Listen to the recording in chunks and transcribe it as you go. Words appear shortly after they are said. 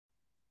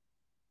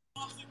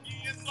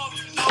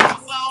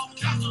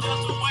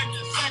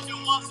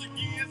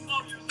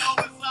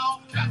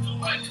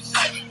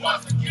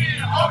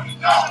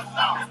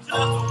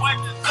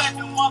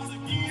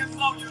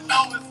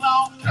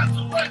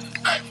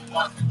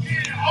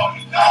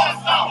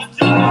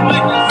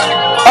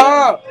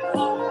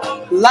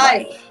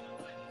Life.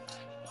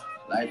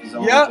 Life is the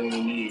only thing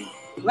you need.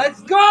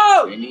 Let's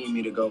go. They need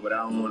me to go, but I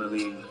don't want to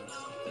leave.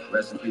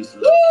 Rest in peace,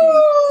 Lil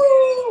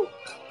Key.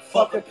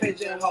 Fuck a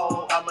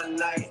pigeonhole, I'm a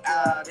night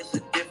owl, it's a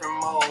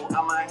different mode.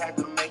 I might have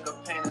to make a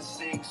paint of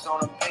 6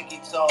 on a pinky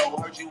toe.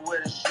 Heard you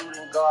with a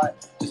shooting guard,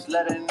 just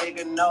let a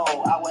nigga know.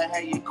 I would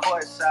have you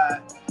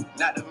courtside,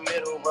 not the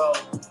middle row.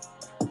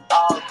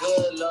 All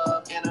good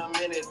love in a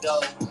minute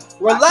though.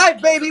 We're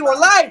live, baby, we're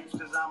live.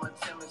 Cause I'm a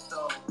timid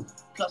soul.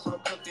 Plus I'm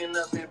cooking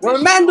up in Where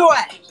Mando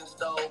at? kitchen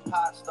stove.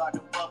 Pot start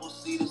to bubble,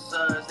 see the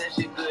suns, that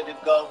shit good to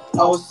go.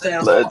 Oh,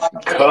 Sam. Let's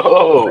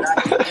go.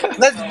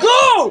 Let's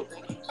go.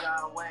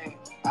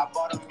 I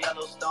bought them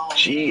Yellowstone.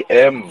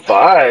 GM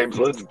vibes.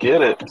 Let's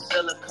get it.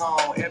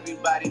 Silicone,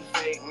 everybody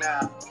fake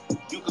now.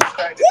 You can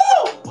crack the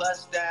code,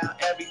 bust down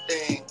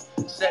everything.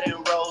 Setting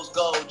rose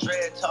gold,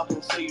 dread talking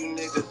to you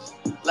niggas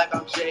like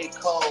I'm J.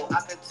 Cole.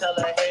 I could tell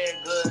her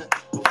head good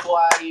before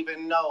I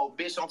even know.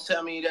 Bitch, don't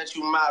tell me that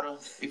you model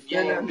if you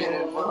ain't been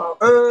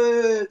involved.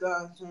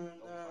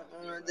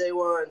 Day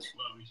one.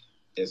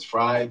 It's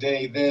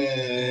Friday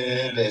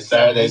then. It's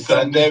Saturday,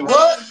 Sunday.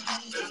 What?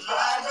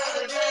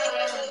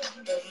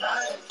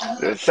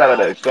 It's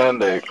Saturday,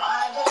 Sunday.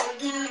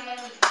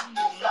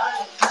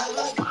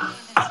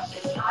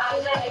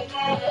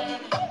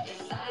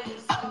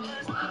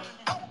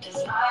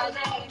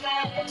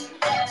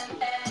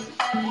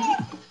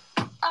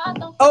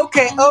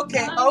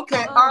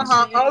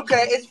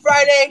 Okay. It's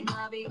Friday,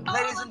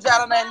 ladies and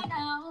gentlemen.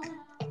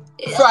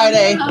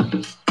 Friday.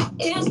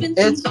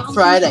 It's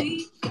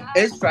Friday.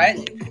 It's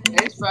Friday.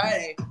 It's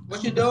Friday.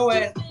 What you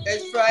doing?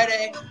 It's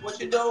Friday. What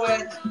you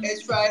doing?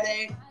 It's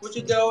Friday. What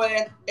you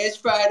doing? It's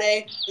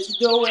Friday. What you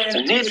doing?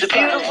 It's a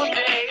beautiful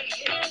day.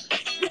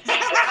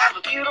 Have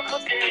a beautiful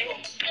day.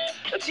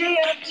 A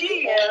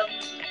GM.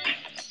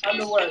 I'm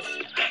the worst.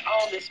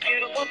 On this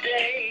beautiful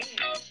day.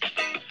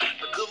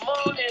 Good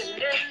morning,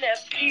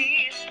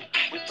 NFTs.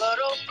 We put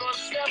over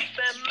Steph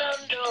and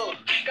Mando.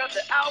 Got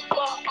the alpha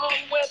on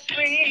Web3.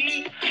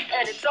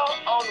 And it's all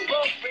on the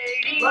Rock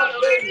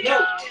Radio.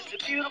 It's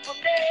a beautiful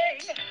day.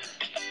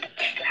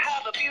 To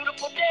have a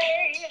beautiful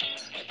day.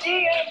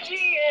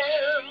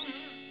 GM.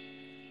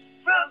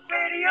 Rock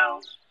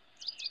Radio.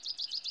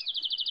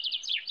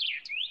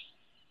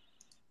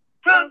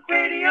 Rock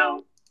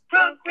Radio.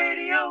 Rock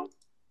Radio.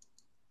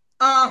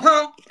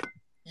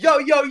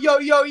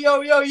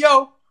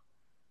 Yo.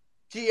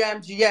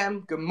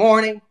 GM. Good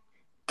morning.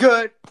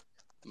 Good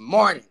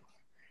morning.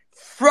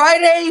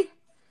 Friday,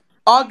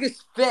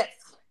 August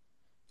 5th,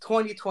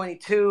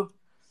 2022.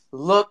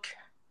 Look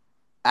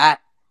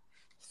at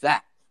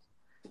that.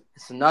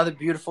 It's another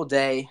beautiful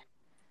day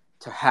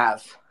to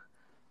have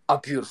a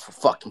beautiful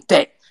fucking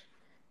day.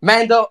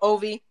 Mando,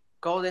 Ovi,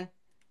 Golden,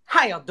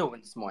 how y'all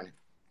doing this morning?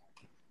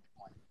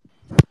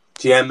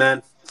 GM,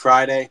 man.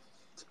 Friday.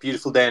 It's a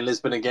beautiful day in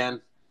Lisbon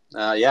again.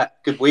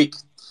 Good week. I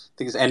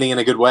think it's ending in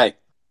a good way.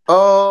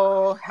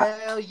 Oh,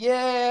 hell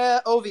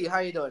yeah. Ovi, how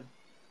you doing?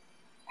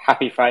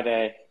 Happy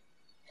Friday.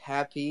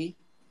 Happy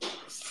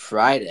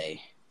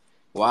Friday.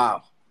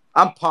 Wow.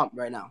 I'm pumped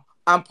right now.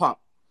 I'm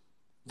pumped.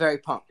 Very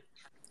pumped.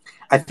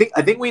 I think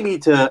we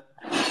need to.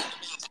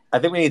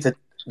 There needs to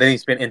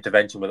be an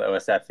intervention with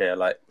OSF here.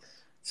 Like,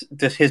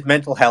 just his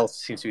mental health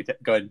seems to be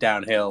going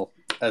downhill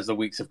as the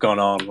weeks have gone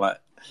on.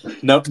 Like,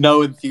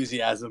 no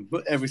enthusiasm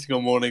every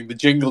single morning. The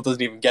jingle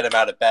doesn't even get him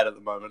out of bed at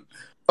the moment.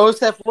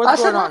 OSF,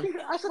 what's going on?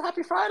 I said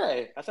happy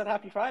Friday.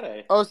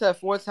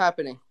 OSF, what's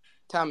happening?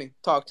 Tell me.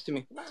 Talk to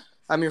me.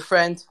 I'm your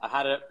friend. I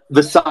had it.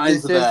 The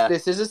signs are there.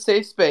 This is a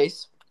safe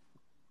space.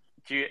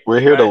 We're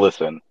here to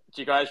listen.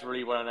 Do you guys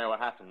really want to know what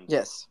happened?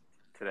 Yes.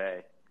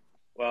 Today.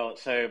 Well,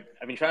 so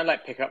I've been trying to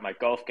pick up my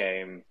golf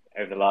game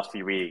over the last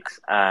few weeks,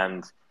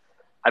 and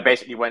I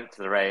basically went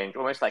to the range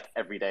almost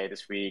every day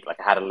this week. I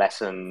had a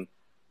lesson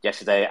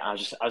yesterday. I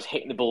was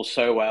hitting the ball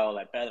so well,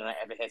 better than I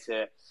ever hit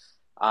it.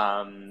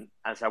 And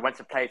so I went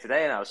to play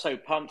today, and I was so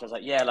pumped. I was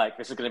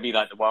this is going to be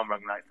the one where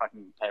I'm going to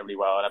fucking play really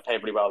well. And I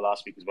played really well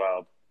last week as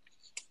well.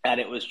 And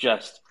it was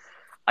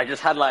I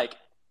just had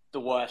the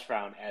worst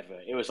round ever.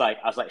 It was I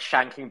was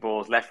shanking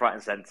balls left, right,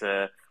 and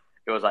center.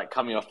 It was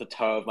coming off the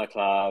toe of my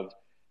club.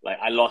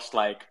 I lost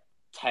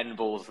 10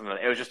 balls or something.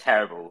 It was just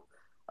terrible.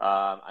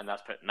 And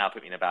that's put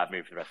me in a bad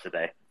mood for the rest of the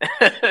day.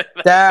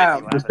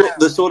 Damn.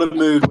 The sort of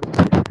mood.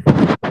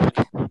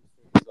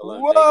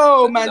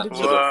 Whoa, man!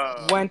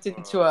 Just went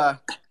into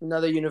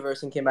another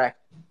universe and came back.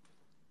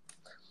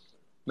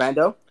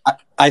 Mando?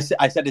 I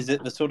said, is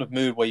it the sort of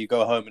mood where you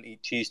go home and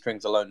eat cheese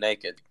strings alone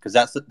naked? Because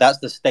that's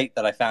the state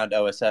that I found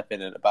OSF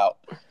in about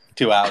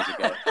 2 hours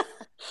ago.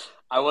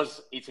 I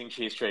was eating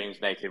cheese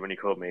strings naked when you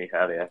called me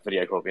earlier.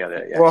 Video called me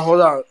earlier. Yeah. Well,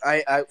 hold on.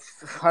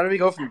 How do we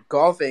go from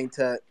golfing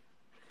to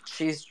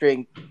cheese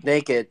string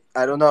naked?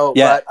 I don't know.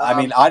 Yeah, but, I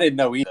mean, I didn't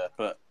know either,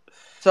 but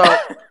So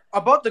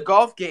about the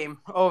golf game,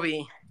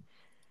 Ovi,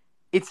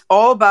 it's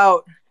all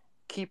about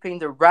keeping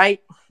the right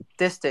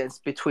distance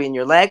between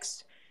your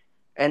legs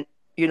and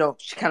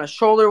kind of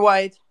shoulder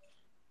wide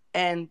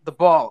and the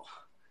ball.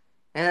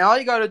 And all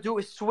you got to do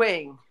is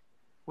swing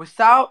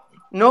without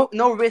no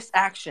wrist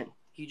action.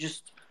 You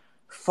just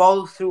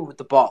follow through with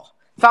the ball.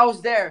 If I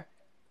was there,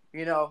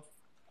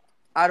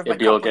 out of my It'd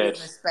be all couple good.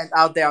 years I spent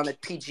out there on the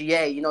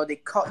PGA,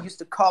 they used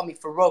to call me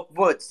Farouk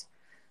Woods.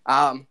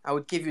 I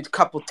would give you a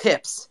couple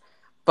tips,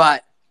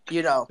 but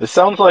It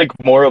sounds like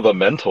more of a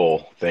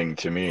mental thing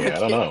to me. I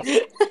don't know.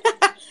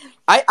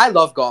 I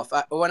love golf.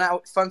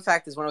 Fun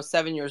fact is, when I was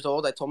 7 years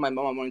old, I told my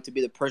mom I wanted to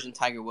be the Persian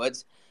Tiger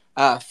Woods.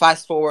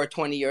 Fast forward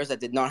 20 years, that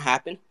did not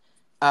happen.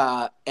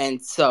 But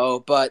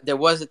there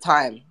was a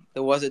time.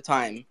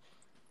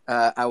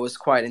 I was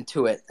quite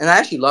into it, and I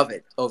actually love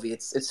it, Ovi.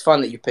 It's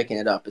fun that you're picking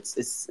it up.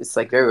 It's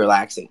like very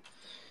relaxing.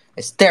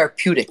 It's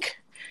therapeutic,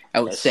 I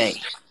would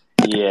say.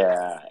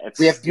 Yeah,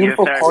 we have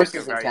beautiful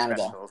courses in very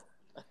Canada. special.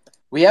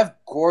 We have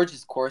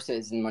gorgeous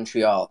courses in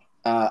Montreal,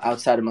 right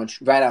outside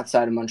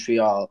of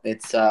Montreal.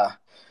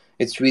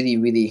 It's really,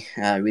 really,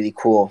 really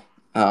cool.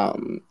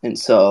 And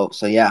so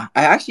yeah.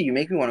 You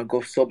make me want to go.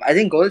 So I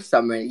didn't go this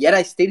summer, yet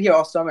I stayed here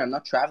all summer. I'm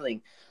not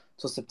traveling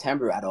till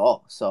September at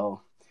all.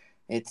 So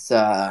it's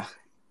something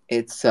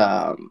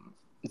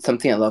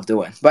I love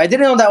doing. But I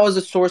didn't know that was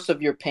a source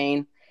of your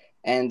pain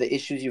and the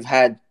issues you've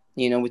had,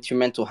 with your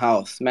mental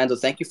health. Mando,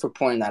 thank you for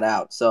pointing that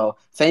out. So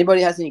if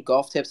anybody has any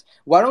golf tips,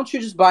 why don't you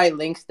just buy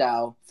links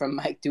now from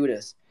Mike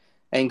Dudas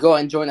and go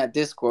and join that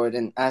Discord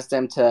and ask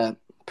them to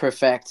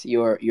perfect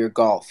your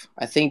golf.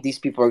 I think these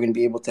people are going to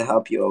be able to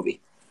help you, Ovi.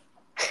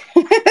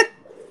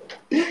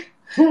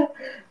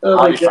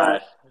 I'll be fine.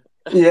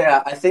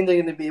 Yeah, I think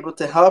they're going to be able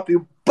to help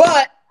you.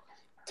 But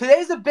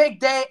today's a big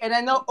day, and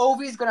I know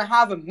Ovi's going to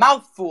have a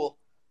mouthful.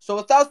 So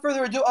without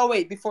further ado,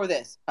 before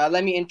this,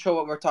 let me intro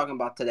what we're talking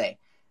about today.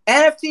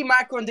 NFT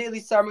Macro and Daily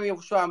Summary,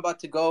 which I'm about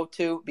to go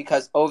to,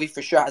 because Ovi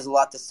for sure has a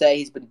lot to say.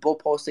 He's been bull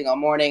posting all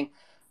morning.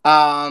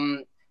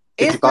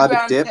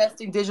 Instagram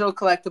testing digital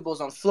collectibles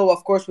on Flow.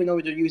 Of course, we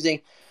know they're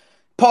using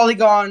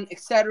Polygon,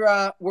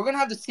 etc. We're going to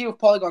have the CEO of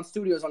Polygon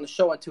Studios on the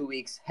show in 2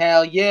 weeks.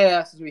 Hell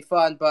yeah, this is going to be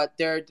fun. But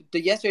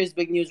yesterday's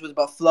big news was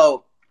about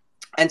Flow.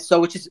 And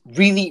so, which is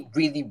really,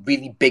 really,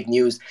 really big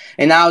news.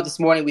 And now this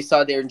morning we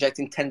saw they're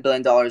injecting $10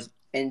 billion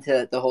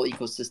into the whole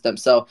ecosystem.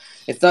 So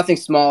it's nothing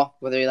small,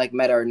 whether you like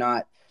Meta or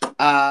not.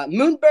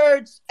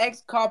 Moonbirds,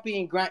 X-Copy,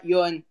 and Grant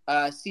Yun,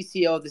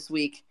 CC0 this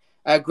week.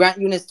 Grant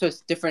Yun is to a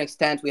different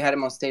extent. We had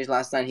him on stage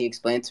last night. He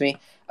explained to me.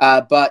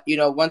 But,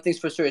 one thing's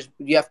for sure is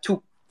you have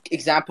two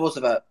examples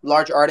of a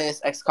large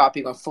artist,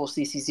 X-Copy going full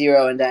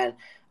CC0, and then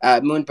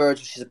Moonbirds,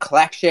 which is a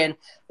collection.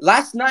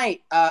 Last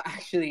night,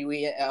 actually,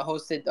 we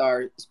hosted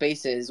our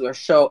Spaces, our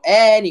show,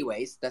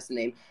 anyways, that's the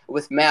name,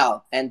 with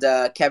Mel. And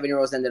Kevin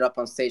Rose ended up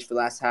on stage for the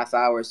last half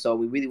hour, so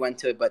we really went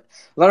to it. But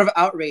a lot of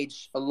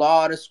outrage, a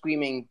lot of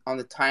screaming on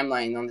the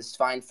timeline on this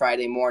fine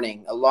Friday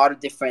morning, a lot of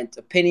different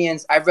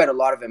opinions. I've read a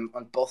lot of them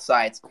on both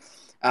sides.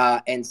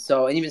 And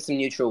even some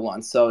neutral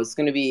ones. So it's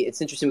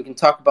interesting. We can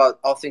talk about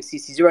all things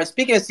CC0. And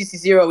speaking of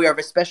CC0, we have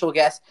a special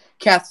guest,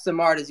 Cath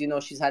Simard. As you know,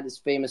 she's had this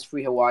famous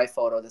free Hawaii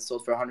photo that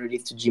sold for 100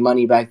 ETH to G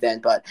Money back then.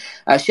 But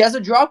she has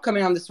a drop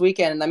coming on this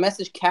weekend. And I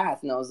messaged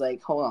Cath and I was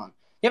like, hold on,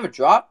 you have a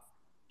drop?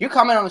 You're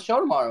coming on the show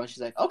tomorrow. And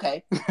she's like,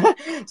 okay.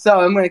 So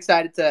I'm really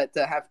excited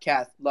to have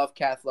Cath. Love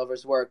Cath, love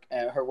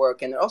her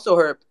work, and also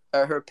her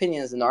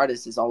opinion as an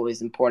artist is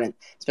always important,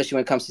 especially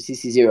when it comes to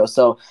CC0.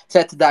 So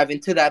set to dive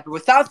into that. But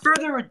without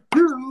further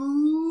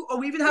ado,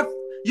 we even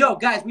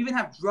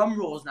have drum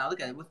rolls now.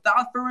 Look at it.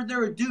 Without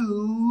further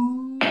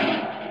ado,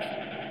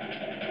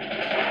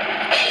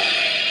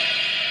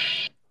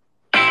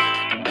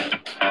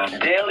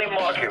 Daily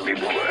Market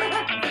Report,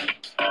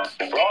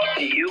 brought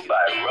to you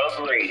by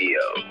Rub Radio.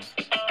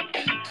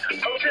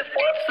 Joseph,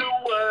 what's the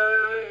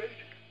word?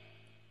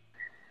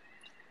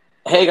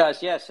 Hey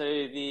guys, yeah. So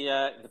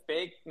the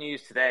big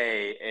news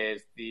today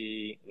is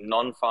the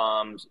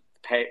non-farms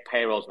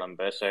payrolls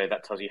number. So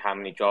that tells you how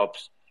many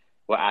jobs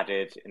were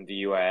added in the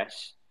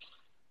US.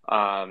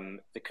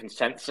 The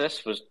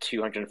consensus was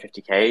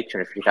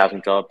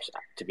 250,000 jobs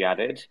to be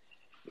added.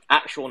 The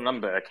actual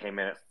number came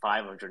in at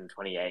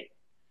 528.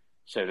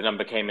 So the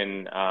number came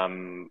in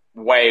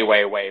way,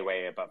 way, way,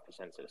 way above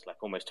consensus,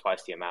 like almost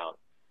twice the amount.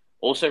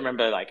 Also,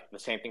 remember, like the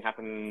same thing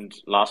happened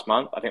last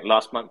month. I think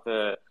last month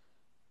the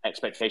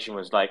expectation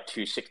was like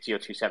 260 or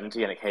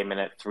 270, and it came in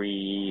at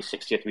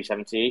 360 or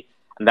 370,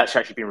 and that's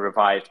actually been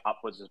revised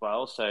upwards as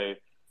well. So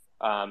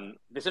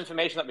this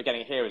information that we're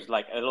getting here is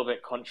like a little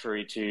bit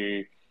contrary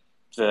to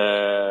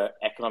the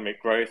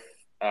economic growth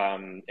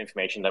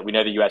information that we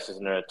know the US is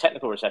in a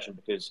technical recession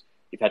because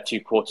you've had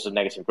 2 quarters of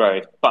negative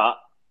growth, but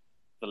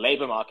the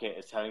labor market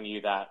is telling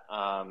you that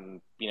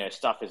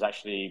stuff is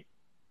actually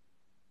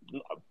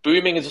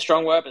booming is a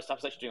strong word, but stuff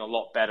is actually doing a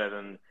lot better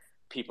than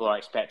people are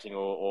expecting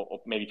or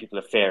maybe people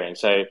are fearing.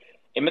 So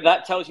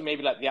that tells you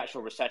maybe like the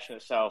actual recession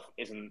itself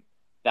isn't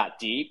that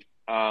deep.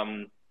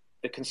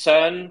 The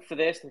concern for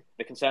these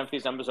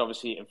numbers,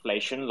 obviously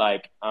inflation.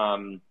 Like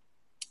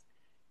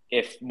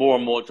if more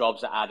and more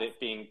jobs are added,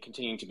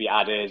 continuing to be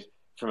added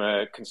from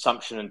a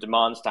consumption and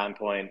demand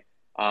standpoint,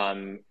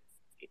 that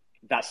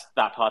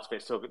part of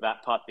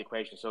the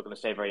equation is still going to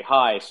stay very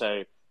high.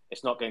 So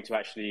it's not going to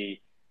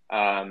actually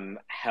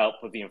help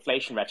with the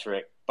inflation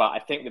rhetoric. But I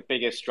think the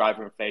biggest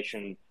driver of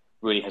inflation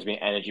really has been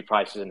energy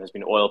prices and has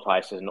been oil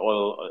prices. And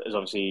oil is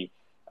obviously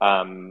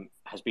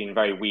has been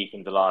very weak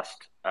in the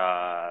last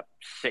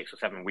 6 or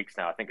 7 weeks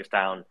now. I think it's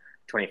down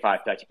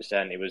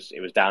 25-30%.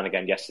 It was down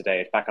again yesterday.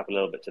 It's back up a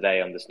little bit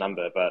today on this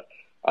number. But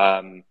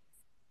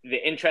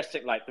the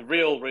interesting, like the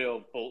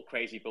real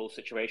crazy bull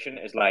situation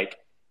is like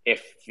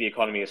if the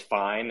economy is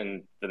fine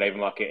and the labor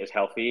market is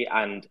healthy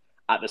and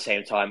at the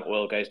same time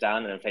oil goes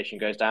down and inflation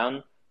goes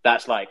down,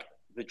 that's like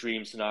the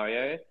dream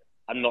scenario.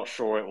 I'm not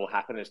sure it will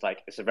happen.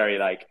 It's a very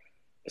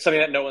it's something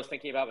that no one's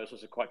thinking about, but it's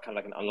also quite kind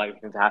of like an unlikely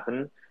thing to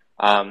happen.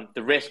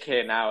 The risk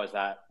here now is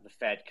that the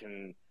Fed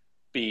can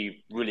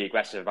be really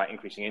aggressive about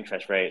increasing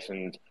interest rates,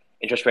 and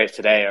interest rates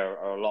today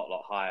are a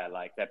lot higher.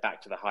 Like they're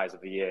back to the highs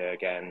of the year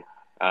again,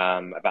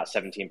 about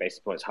 17 basis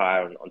points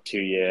higher on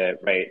 2-year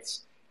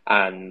rates.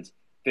 And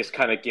this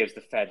kind of gives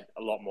the Fed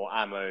a lot more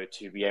ammo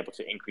to be able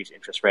to increase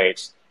interest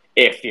rates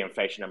if the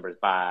inflation number is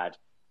bad.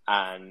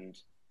 And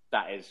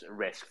that is a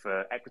risk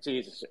for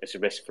equities, it's a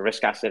risk for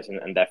risk assets,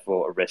 and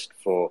therefore a risk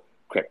for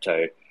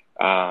crypto.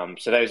 So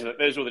those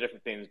are all the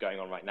different things going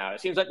on right now. It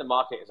seems like the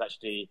market is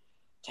actually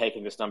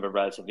taking this number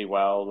relatively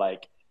well.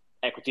 Like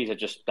equities are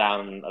just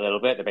down a little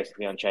bit; they're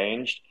basically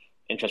unchanged.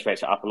 Interest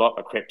rates are up a lot,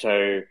 but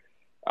crypto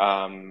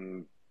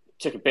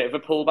took a bit of a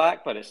pullback,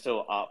 but it's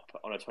still up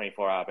on a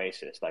 24-hour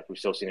basis. Like we've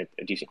still seen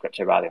a decent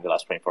crypto rally in the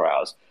last 24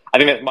 hours. I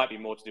think that might be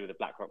more to do with the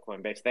BlackRock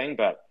Coinbase thing,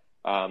 but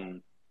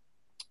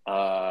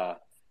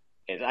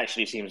it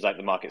actually seems like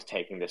the market's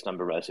taking this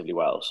number relatively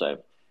well. So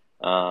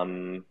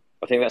I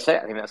think that's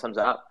it. I think that sums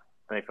it up.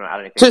 I don't know if you want to add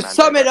anything. To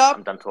sum it up,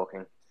 I'm done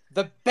talking.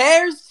 The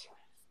bears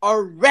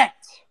are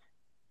wrecked.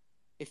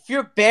 If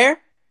you're a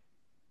bear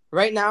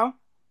right now,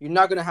 you're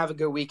not going to have a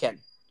good weekend.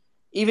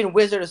 Even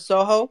Wizard of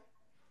Soho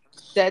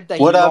said that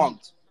he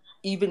longed.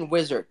 Even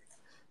Wizard.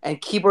 And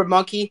Keyboard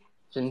Monkey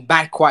has been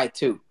back quiet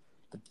too.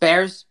 The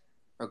bears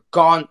are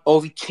gone.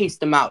 Ovi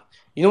chased them out.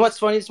 You know what's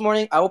funny this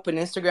morning? I opened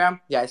Instagram.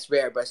 Yeah, it's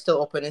rare, but I still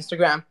open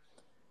Instagram.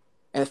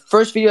 And the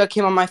first video that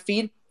came on my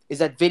feed is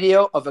that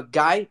video of a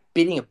guy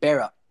beating a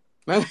bear up.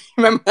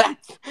 Remember that?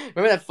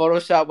 Remember that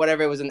Photoshop,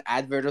 whatever, it was an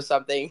advert or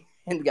something?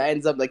 And the guy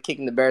ends up like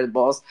kicking the bear in the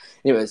balls.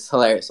 Anyway, it's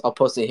hilarious. I'll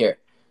post it here.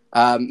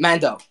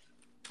 Mando,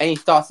 any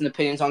thoughts and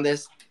opinions on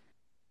this?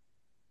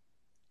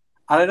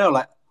 I don't know.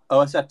 Like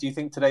OSF, do you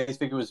think today's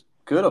figure was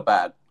good or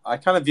bad? I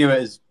kind of view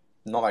it as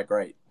not that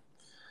great.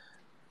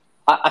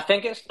 I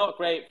think it's not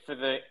great for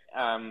the.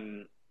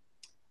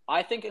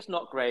 I think it's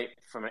not great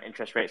from an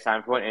interest rate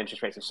standpoint.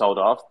 Interest rates have sold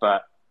off,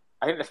 but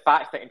I think the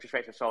fact that interest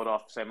rates have sold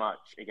off so much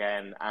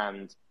again,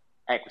 and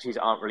equities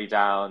aren't really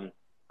down,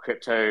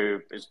 crypto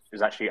is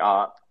actually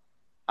up,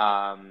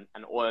 and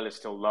oil is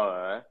still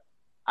lower,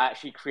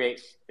 actually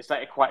creates, it's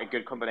like quite a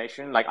good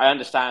combination. Like I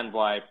understand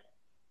why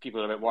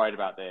people are a bit worried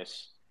about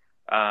this,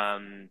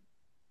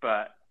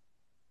 but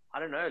I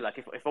don't know. Like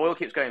if oil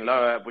keeps going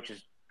lower,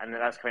 and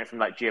that's coming from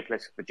like the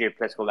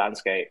geopolitical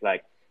landscape,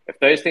 like if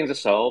those things are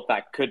solved,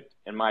 that could,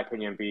 in my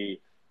opinion, be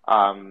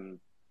not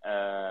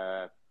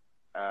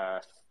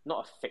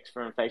a fix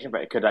for inflation,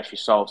 but it could actually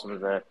solve some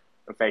of the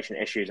inflation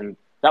issues. And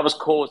that was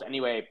caused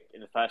anyway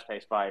in the first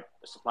place by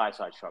the supply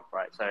side shock,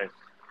 right? So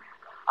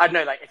I don't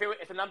know, like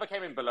if the number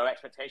came in below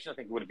expectation, I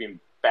think it would have been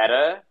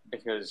better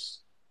because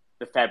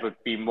the Fed would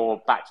be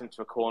more backed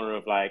into a corner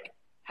of like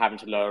having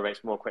to lower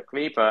rates more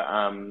quickly. But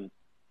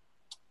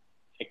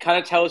it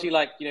kind of tells you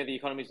like, you know, the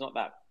economy's not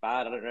that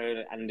bad. I don't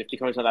know. And if the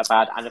economy's not that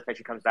bad and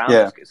inflation comes down,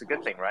 it's a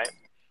good thing, right?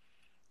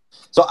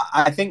 So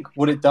I think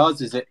what it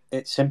does is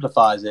it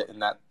simplifies it in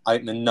that I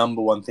think the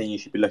number one thing you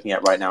should be looking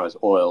at right now is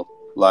oil.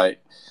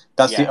 Like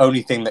that's the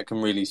only thing that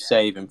can really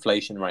save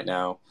inflation right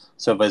now.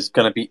 So there's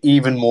going to be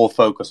even more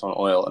focus on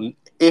oil. And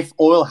if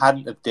oil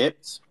hadn't have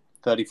dipped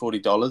 $30,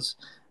 $40,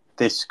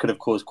 this could have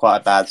caused quite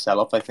a bad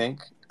sell-off, I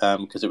think,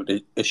 because it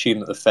would assume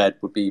that the Fed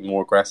would be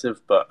more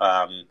aggressive. But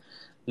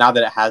now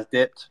that it has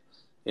dipped,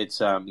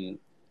 it's in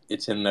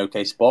an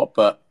okay spot.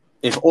 But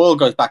if oil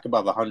goes back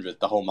above 100,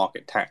 the whole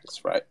market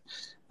tanks, right?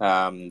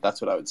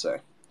 That's what I would say.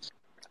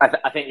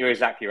 I think you're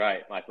exactly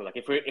right, Michael. Like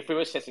if we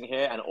were sitting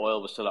here and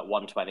oil was still at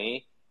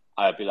 120,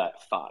 I would be like,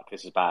 "Fuck,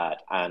 this is bad,"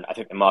 and I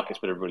think the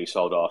markets would have really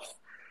sold off.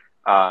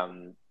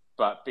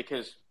 But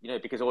because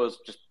oil's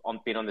just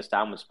been on this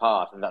downwards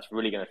path, and that's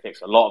really going to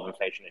fix a lot of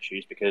inflation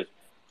issues. Because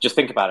just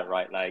think about it,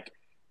 right? Like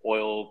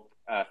oil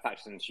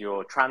factors into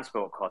your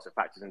transport costs, it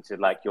factors into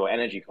like your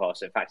energy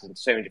costs, it factors into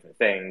so many different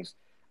things,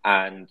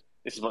 and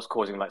this is what's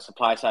causing like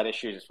supply side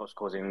issues. It's what's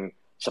causing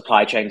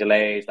supply chain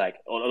delays. Like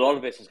a lot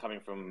of this is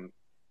coming from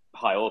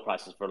high oil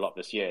prices for a lot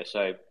this year.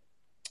 So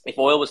if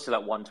oil was still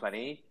at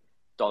 $120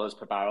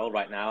 per barrel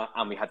right now,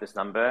 and we had this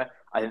number,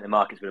 I think the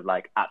markets would have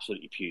like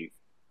absolutely puked.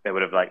 They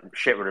would have like,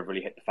 shit would have really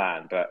hit the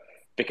fan. But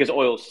because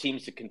oil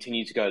seems to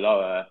continue to go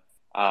lower,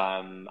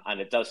 and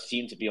it does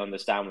seem to be on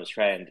this downwards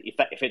trend,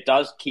 if it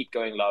does keep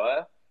going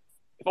lower,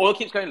 if oil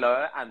keeps going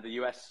lower and the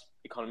US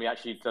economy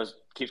actually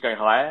keeps going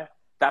higher,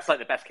 that's like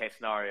the best case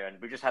scenario.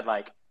 And we just had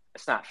like a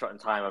snapshot in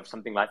time of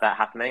something like that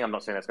happening. I'm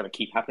not saying that's going to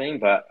keep happening,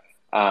 but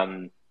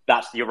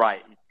you're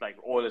right. Like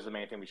oil is the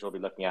main thing we should be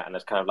looking at, and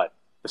it's kind of like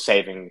the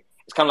saving.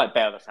 It's kind of like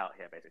bail us out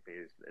here, basically,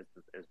 is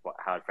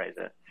how I'd phrase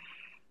it.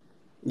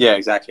 Yeah,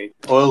 exactly.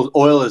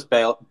 Oil is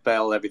bail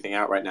everything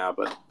out right now,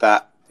 but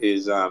that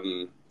is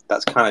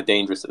that's kind of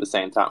dangerous at the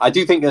same time. I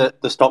do think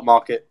that the stock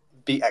market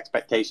beat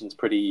expectations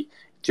pretty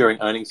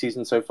during earnings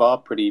season so far,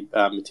 pretty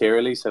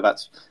materially. So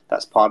that's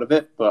part of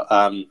it. But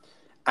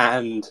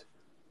and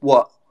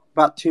what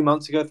about 3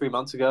 months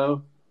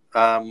ago,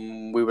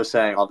 we were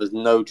saying, oh, there's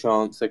no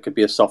chance there could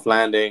be a soft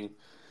landing.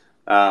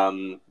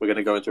 We're going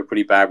to go into a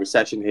pretty bad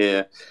recession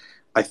here.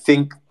 I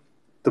think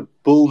the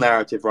bull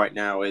narrative right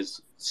now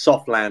is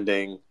soft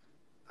landing,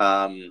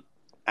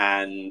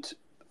 and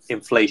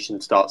inflation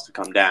starts to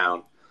come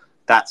down.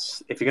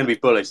 That's, if you're going to be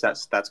bullish,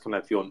 that's kind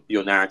of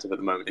your narrative at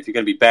the moment. If you're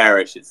going to be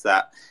bearish, it's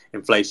that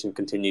inflation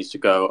continues to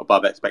go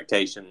above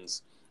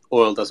expectations,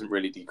 oil doesn't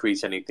really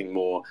decrease anything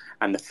more,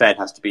 and the Fed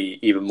has to be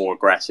even more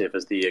aggressive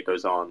as the year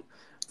goes on,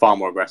 far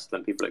more aggressive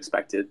than people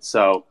expected.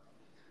 So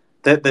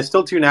there's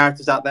still two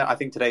narratives out there. I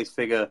think today's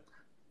figure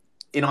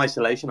in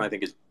isolation, I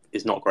think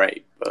is not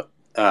great, but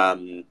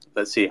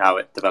let's see how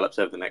it develops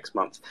over the next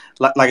month.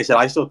 Like I said,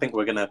 I still think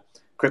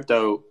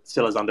crypto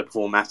still has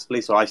underperformed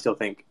massively, so I still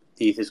think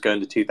ETH is going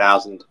to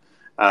 2,000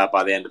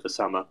 by the end of the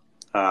summer.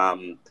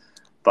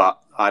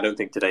 But I don't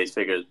think today's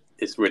figure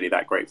is really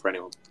that great for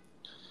anyone.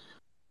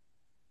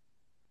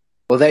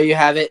 Well, there you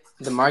have it,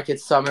 the market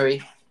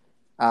summary.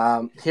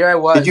 Here I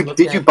was.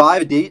 Did you buy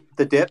the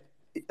dip?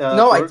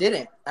 No, I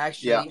didn't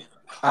actually. Yeah,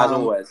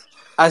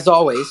 as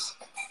always,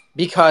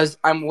 because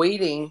I'm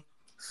waiting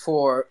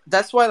for.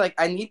 That's why, like,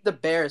 I need the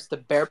bears to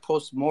bear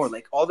post more.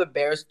 Like all the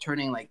bears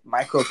turning like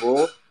micro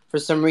bull for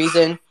some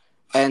reason,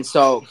 and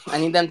so I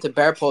need them to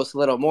bear post a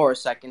little more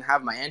so I can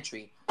have my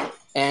entry.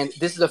 And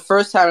this is the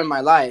first time in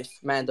my life,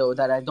 Mando,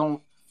 that I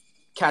don't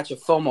catch a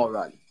FOMO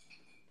run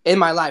in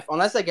my life,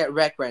 unless I get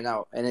wrecked right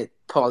now and it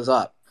pulls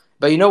up.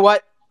 But you know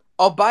what?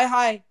 I'll buy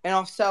high and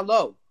I'll sell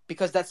low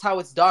because that's how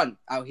it's done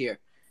out here.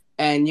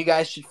 And you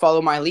guys should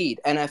follow my lead.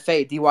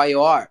 NFA,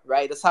 DYOR,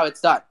 right? That's how it's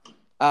done.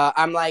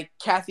 I'm like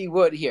Cathy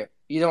Wood here.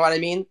 You know what I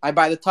mean? I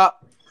buy the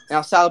top and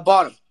I'll sell the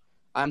bottom.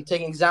 I'm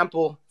taking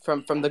example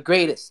from the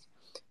greatest.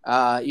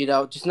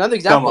 Just another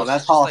example. Come on,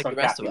 that's harsh like on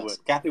Cathy Wood.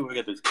 Cathy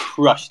Wood has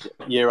crushed it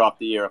year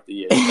after year after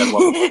year.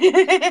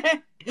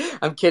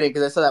 I'm kidding,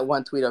 because I saw that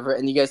one tweet of her,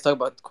 and you guys talked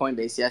about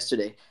Coinbase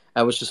yesterday,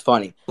 which was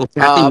funny. Well,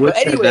 Cathy Wood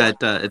said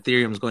that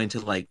Ethereum's going to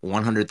like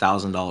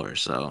 $100,000.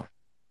 So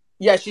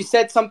yeah, she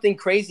said something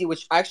crazy,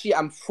 which actually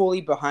I'm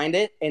fully behind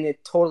it, and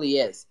it totally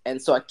is. And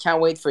so I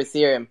can't wait for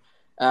Ethereum,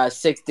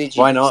 6-digit.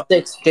 Why not?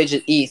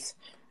 6-digit ETH.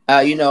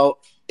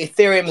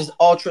 Ethereum is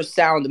ultra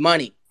sound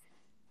money.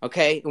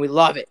 Okay, and we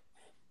love it.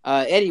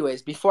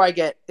 Anyways, before I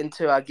get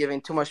into giving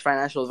too much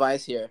financial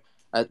advice here,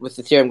 with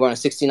Ethereum going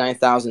to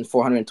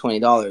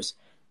 $69,420.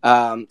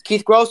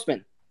 Keith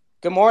Grossman,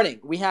 good morning.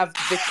 We have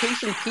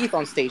Vacation Keith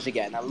on stage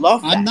again. I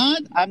love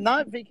that. I'm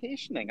not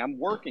vacationing. I'm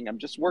working. I'm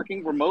just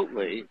working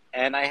remotely,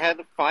 and I had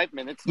 5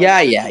 minutes.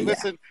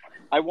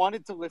 I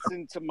wanted to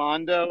listen to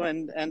Mondo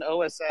and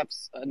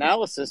OSF's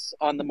analysis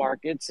on the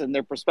markets and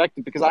their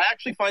perspective, because I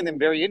actually find them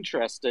very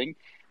interesting.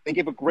 They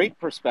give a great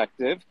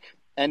perspective.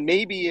 And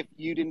maybe if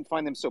you didn't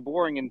find them so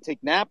boring and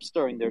take naps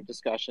during their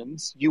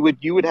discussions, you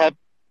would have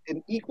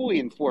an equally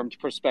informed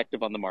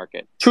perspective on the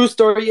market. True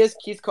story is,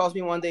 Keith calls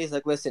me one day. He's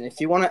like, listen,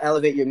 if you want to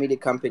elevate your media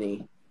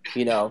company,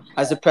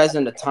 as a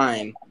president of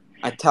time,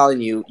 I'm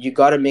telling you, you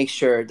got to make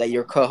sure that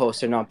your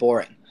co-hosts are not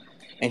boring.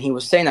 And he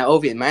was saying that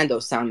Ovi and Mando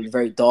sounded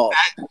very dull.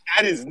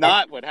 That is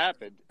not what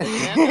happened.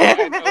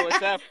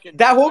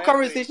 That whole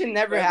conversation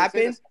never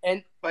happened,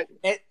 but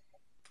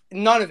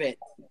none of it,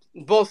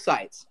 both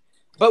sides.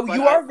 But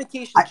you are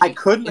vacation. I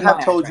couldn't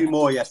have told you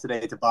more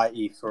yesterday to buy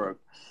ETH for.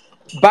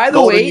 By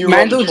the way,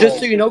 Mando, just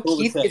so you know,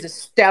 Keith is a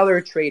stellar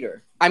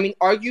trader. I mean,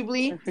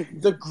 arguably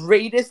the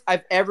greatest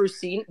I've ever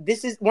seen.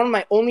 This is one of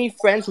my only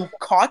friends who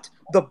caught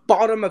the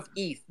bottom of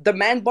ETH. The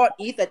man bought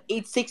ETH at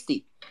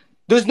 860.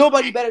 There's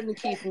nobody better than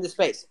Keith in this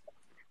space.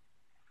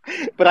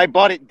 But I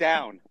bought it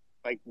down.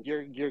 Like,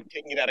 you're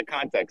taking it out of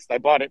context. I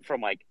bought it from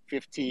like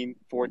 15,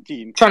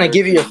 14. Trying to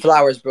give you your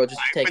flowers, bro.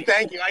 Just take it. But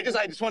thank you. I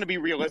just want to be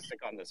realistic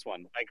on this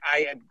one. Like,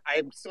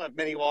 I still have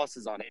many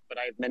losses on it, but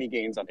I have many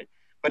gains on it.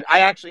 But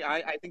I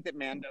think that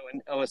Mando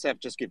and OSF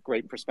just give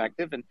great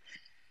perspective. And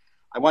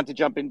I want to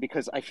jump in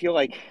because I feel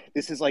like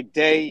this is like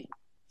day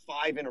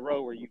 5 in a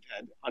row where you've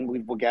had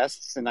unbelievable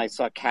guests. And I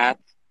saw Cath,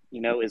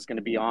 is going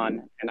to be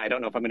on. And I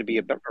don't know if I'm going to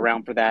be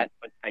around for that.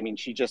 But, I mean,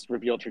 she just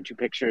revealed her 2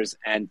 pictures.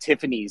 And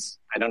Tiffany's,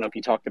 I don't know if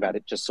you talked about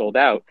it, just sold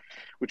out,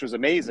 which was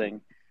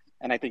amazing.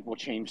 And I think will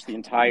change the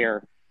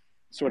entire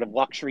sort of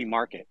luxury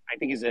market. I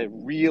think is a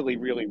really,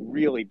 really,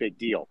 really big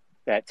deal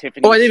that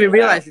Tiffany. Oh, I didn't even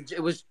realize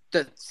it was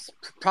the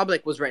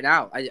public was right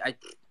now. I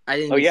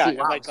didn't see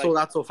it sold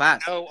out so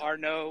fast.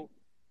 Arnaud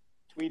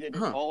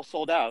tweeted all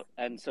sold out.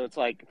 And so it's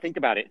like, think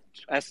about it.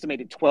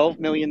 Estimated $12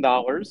 million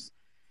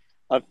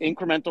of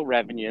incremental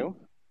revenue,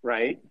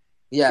 right?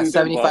 Yeah, To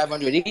their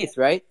 7,500 ETH,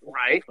 right?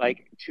 right?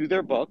 Like to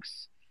their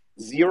books,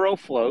 zero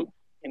float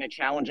in a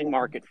challenging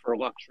market for a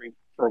luxury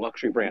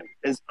brand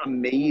is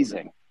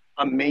amazing,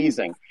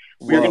 amazing.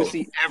 We're going Whoa. to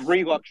see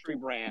every luxury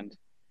brand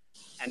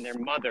and their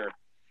mother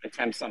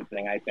attempt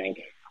something. I think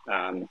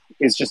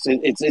it's just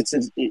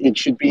it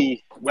should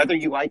be, whether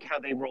you like how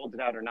they rolled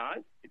it out or not,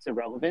 it's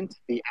irrelevant.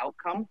 The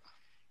outcome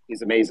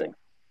is amazing.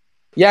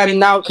 Yeah, I mean,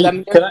 now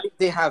Can I-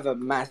 they have a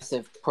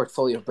massive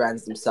portfolio of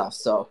brands themselves.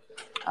 So,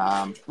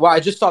 well, I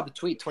just saw the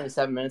tweet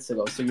 27 minutes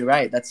ago. So you're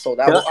right, that's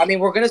sold out. Can I- Well, I mean,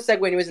 we're gonna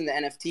segue anyways in the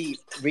NFT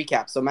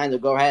recap. So, Mando,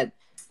 go ahead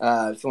if you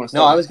want to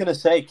No, start. I was going to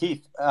say,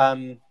 Keith,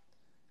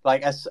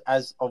 like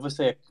as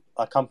obviously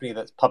a company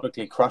that's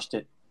publicly crushed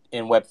it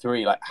in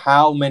Web3, like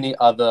how many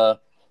other,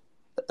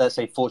 let's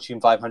say,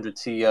 Fortune 500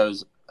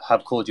 CEOs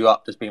have called you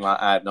up just being like,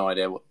 I have no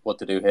idea what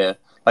to do here.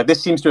 Like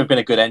this seems to have been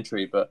a good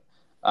entry, but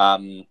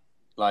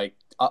like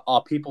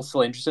are people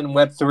still interested in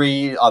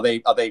Web3?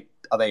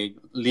 Are they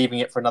leaving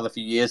it for another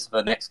few years for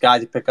the next guy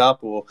to pick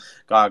up or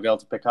guy or girl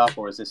to pick up,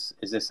 or is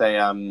this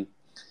a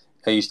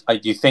do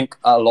you think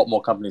a lot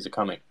more companies are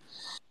coming?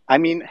 I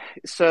mean,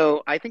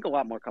 so I think a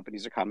lot more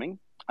companies are coming.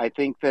 I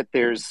think that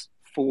there's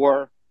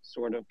 4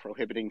 sort of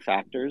prohibiting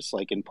factors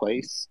like in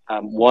place.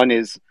 One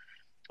is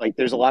like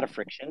there's a lot of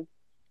friction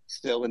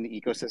still in the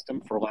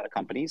ecosystem for a lot of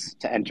companies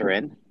to enter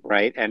in,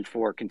 right? And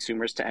for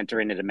consumers to enter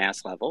in at a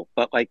mass level.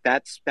 But like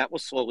that will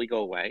slowly go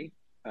away,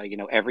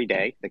 every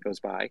day that goes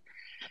by.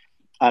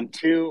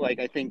 2, like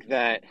I think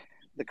that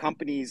the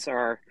companies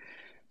are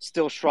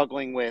still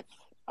struggling with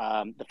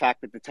the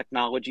fact that the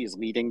technology is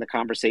leading the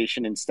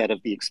conversation instead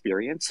of the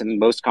experience. And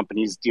most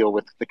companies deal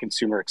with the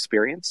consumer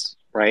experience,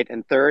 right?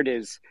 And 3rd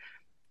is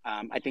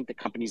I think that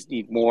companies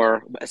need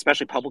more,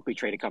 especially publicly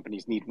traded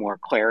companies, need more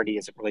clarity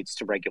as it relates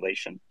to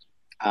regulation,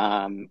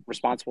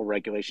 responsible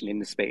regulation in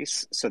the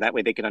space. So that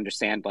way they can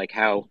understand like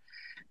how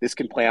this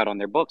can play out on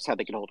their books, how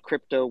they can hold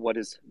crypto. What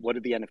do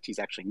the NFTs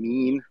actually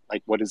mean?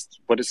 Like what does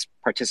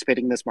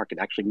participating in this market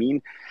actually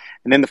mean?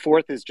 And then the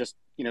 4th is just,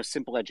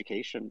 simple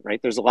education, right?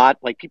 There's a lot,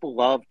 like people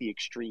love the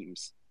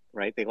extremes,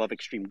 right? They love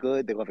extreme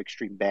good, they love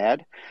extreme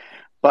bad.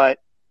 But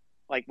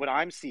like what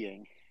I'm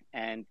seeing,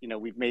 and,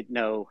 we've made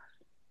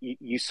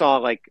you saw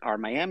like our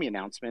Miami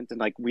announcement, and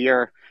like we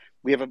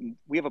have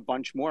a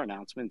bunch more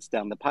announcements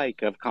down the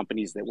pike of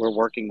companies that we're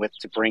working with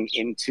to bring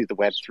into the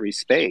Web3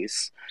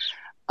 space.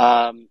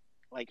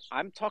 Like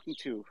I'm talking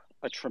to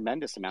a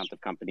tremendous amount of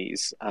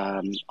companies,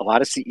 a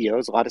lot of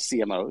CEOs, a lot of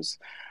CMOs.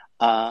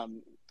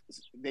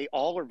 They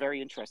all are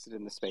very interested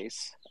in the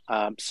space.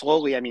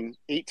 Slowly, I mean,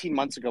 18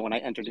 months ago when I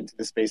entered into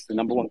the space, the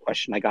number one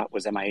question I got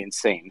was, am I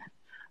insane?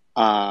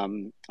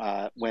 When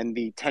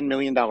the $10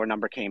 million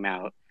number came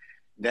out,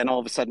 then all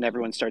of a sudden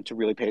everyone started to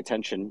really pay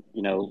attention,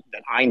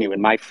 that I knew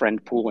in my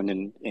friend pool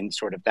and in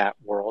sort of that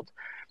world.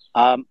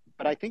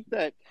 But I think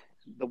that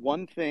the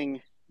one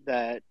thing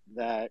that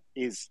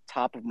is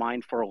top of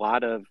mind for a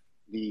lot of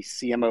the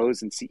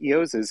CMOs and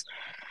CEOs is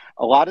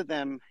a lot of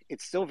them,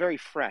 it's still very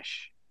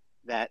fresh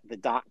that the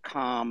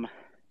 .com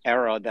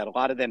era, that a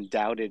lot of them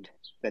doubted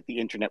that the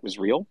internet was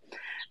real.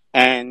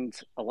 And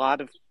a lot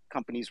of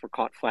companies were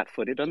caught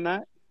flat-footed on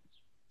that.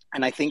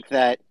 And I think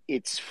that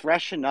it's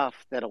fresh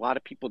enough that a lot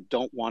of people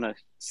don't want to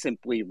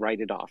simply write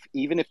it off,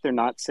 even if they're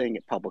not saying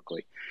it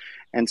publicly.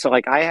 And so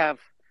like I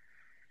have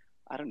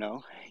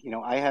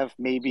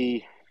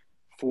maybe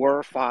 4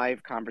 or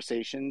 5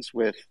 conversations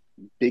with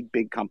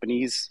big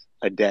companies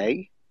a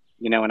day,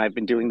 and I've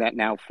been doing that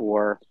now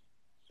for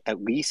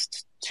at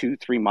least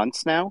 2-3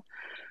 months now,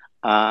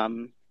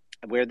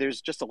 where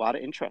there's just a lot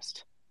of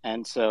interest.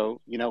 And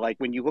so, like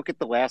when you look at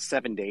the last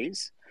 7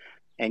 days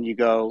and you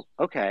go,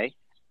 okay,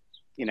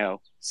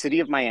 City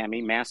of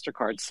Miami,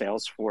 MasterCard,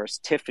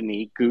 Salesforce,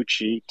 Tiffany,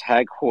 Gucci,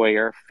 Tag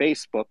Heuer,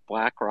 Facebook,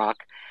 BlackRock,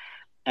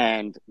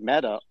 and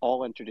Meta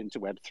all entered into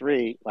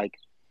Web3. Like,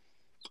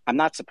 I'm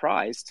not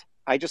surprised.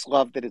 I just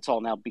love that it's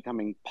all now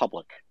becoming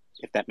public,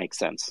 if that makes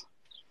sense.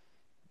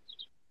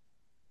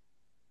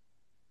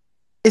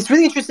 It's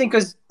really interesting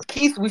because,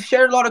 Keith, we've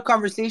shared a lot of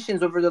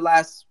conversations over the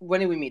last,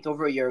 when did we meet?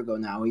 Over a year ago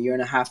now, a year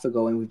and a half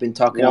ago, and we've been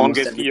talking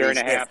Longest almost every year day.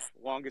 and a half.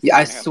 Longest Yeah, year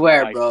I and a half swear,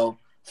 of my life. bro.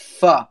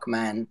 Fuck,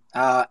 man.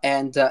 God,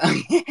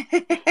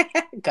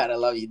 I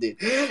love you,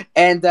 dude.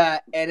 And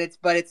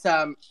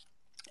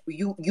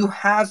you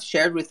have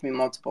shared with me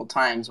multiple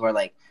times where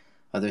like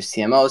other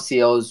CMOs,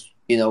 CEOs,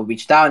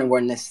 reached out and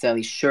weren't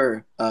necessarily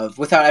sure of,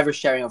 without ever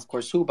sharing, of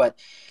course, who, but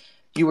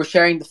you were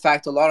sharing the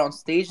fact a lot on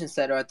stage,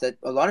 etc., that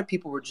a lot of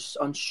people were just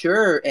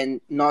unsure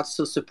and not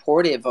so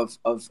supportive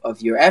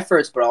of your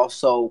efforts, but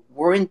also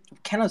weren't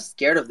kind of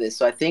scared of this.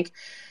 So I think,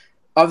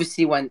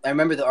 obviously, when I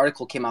remember the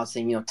article came out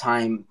saying,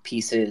 Time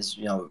Pieces,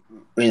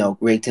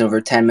 raked in over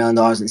 $10 million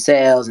in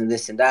sales and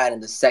this and that,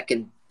 and the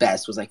second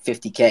best was like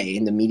 $50K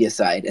in the media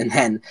side, and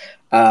then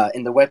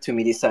in the Web2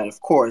 media side,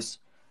 of course.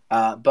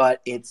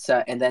 But it's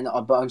and then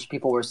a bunch of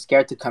people were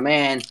scared to come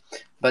in,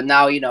 but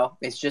now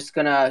it's just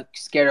gonna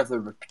scared of the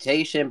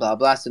reputation, blah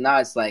blah. So now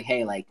it's like,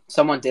 hey, like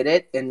someone did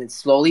it, and it's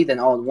slowly, then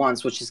all at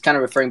once, which is kind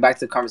of referring back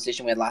to the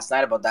conversation we had last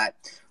night about that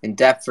in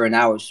depth for an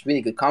hour. It's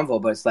really good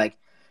convo, but it's like,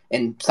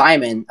 and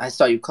Simon, I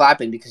saw you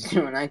clapping because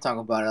you and I talk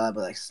about it a lot,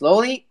 but like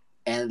slowly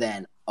and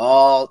then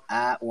all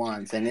at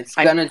once, and it's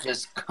gonna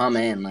just come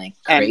in like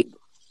crazy.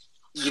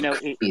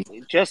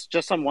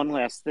 Just on one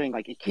last thing,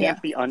 like it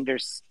can't be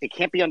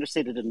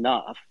understated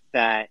enough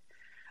that,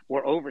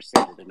 or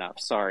overstated enough,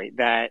 sorry,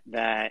 that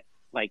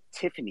like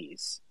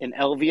Tiffany's, an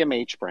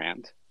LVMH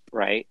brand,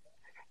 right,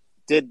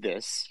 did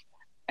this,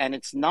 and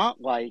it's not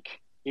like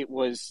it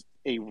was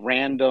a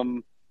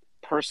random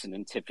person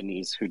in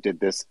Tiffany's who did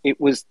this.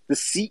 It was the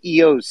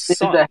CEO's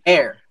son the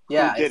hair, who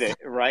did it,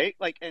 right?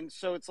 Like, and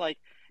so it's like,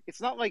 it's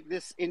not like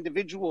this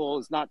individual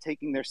is not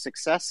taking their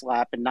success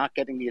lap and not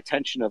getting the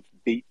attention of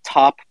the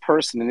top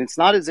person. And it's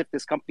not as if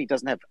this company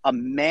doesn't have a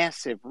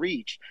massive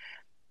reach.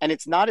 And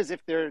it's not as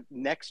if their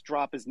next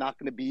drop is not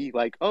going to be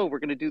like, oh, we're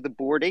going to do the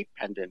Bored Ape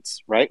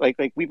pendants, right? Like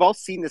we've all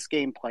seen this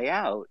game play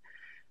out.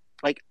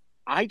 Like,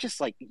 I just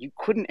like, you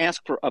couldn't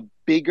ask for a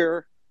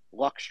bigger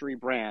luxury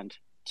brand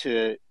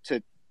to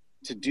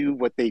do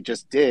what they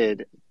just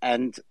did.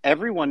 And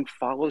everyone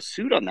follows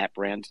suit on that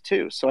brand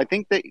too. So I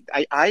think that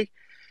I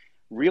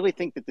really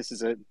think that this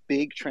is a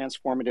big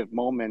transformative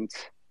moment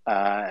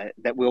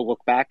that we'll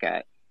look back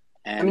at.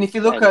 And, I mean, if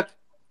you look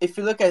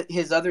at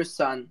his other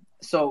son,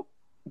 so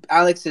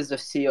Alex is the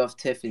CEO of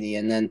Tiffany,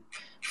 and then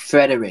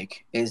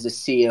Frederick is the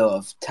CEO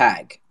of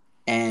Tag,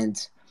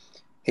 and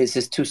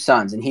his two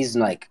sons, and he's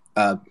like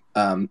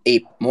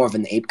ape, more of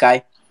an ape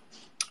guy,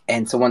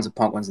 and so one's a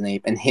punk, one's an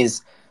ape, and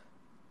his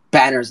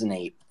banner's an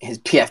ape, his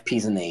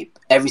PFP's an ape,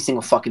 every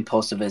single fucking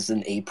post of it is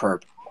an ape or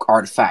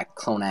artifact,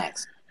 Clone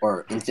X,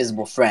 or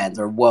Invisible Friends,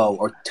 or Whoa,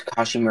 or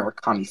Takashi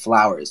Murakami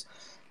Flowers.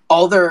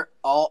 All they're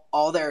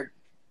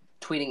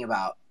tweeting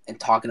about and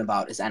talking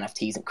about is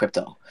NFTs and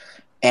crypto.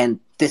 And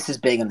this is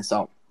big on its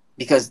own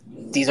because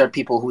these are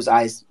people whose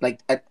eyes, like,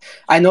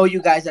 I know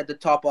you guys at the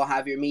top all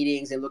have your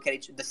meetings and look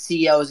at the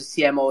CEOs,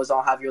 the CMOs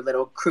all have your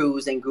little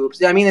crews and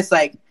groups. I mean, it's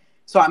like,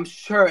 so I'm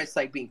sure it's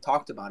like being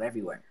talked about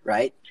everywhere,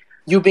 right?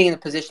 You being in the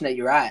position that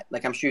you're at,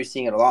 like, I'm sure you're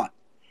seeing it a lot.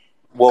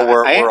 Well,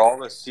 we're all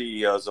the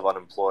CEOs of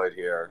unemployed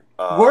here.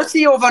 We're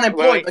CEO of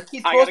unemployed, but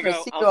Keith Grossman is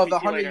CEO of a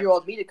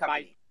 100-year-old media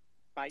company.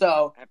 Bye.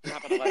 So, I have to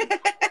hop at 11.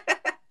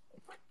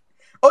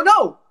 Oh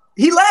no,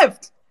 he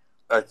left.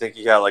 I think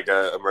he had like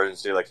an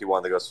emergency, like he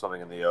wanted to go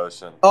swimming in the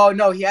ocean. Oh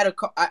no, he had a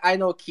call. I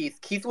know Keith.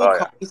 Keith will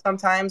call me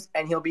sometimes,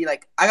 and he'll be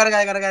like, "I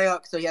gotta go."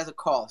 So he has a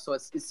call. So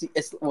it's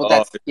well,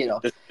 that's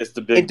it's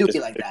the big duty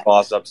like that.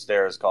 Boss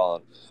upstairs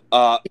calling.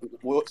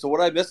 So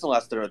what I missed in the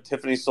last dinner?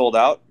 Tiffany sold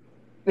out.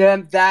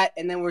 That,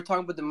 and then we're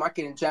talking about the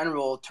market in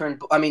general.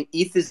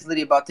 ETH is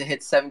literally about to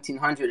hit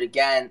 1,700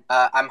 again.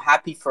 I'm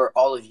happy for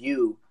all of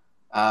you.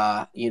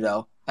 Happy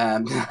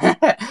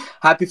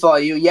for all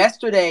of you.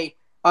 Yesterday.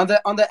 Sorry,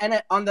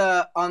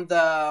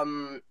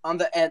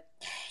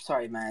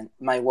 man,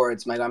 my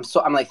words, my God,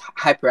 I'm like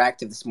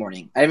hyperactive this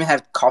morning. I didn't even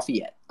have coffee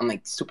yet. I'm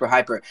like super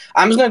hyper.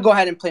 I'm just gonna go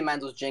ahead and play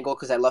Mando's jingle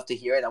because I love to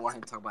hear it. I want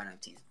him to talk about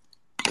NFTs.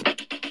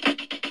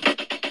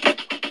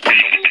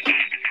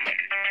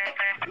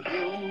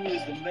 Who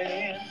is the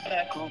man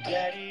that called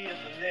daddy of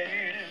the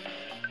land?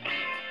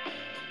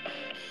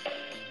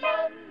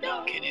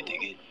 Can you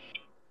dig it?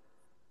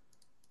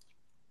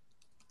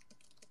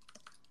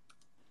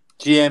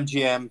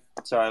 GM.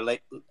 Sorry,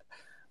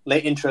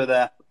 late intro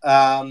there.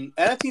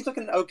 NFT's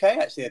looking okay,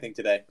 actually, I think,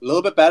 today. A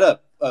little bit better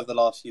over the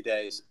last few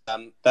days.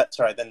 Than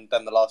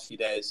the last few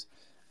days.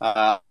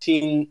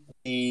 Seen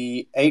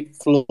the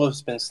 8th floor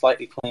has been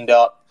slightly cleaned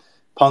up.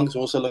 Punk's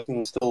also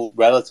looking still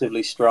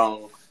relatively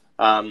strong.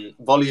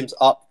 Volumes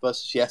up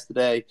versus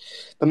yesterday.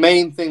 The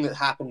main thing that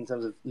happened in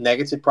terms of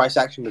negative price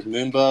action was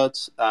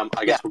Moonbirds.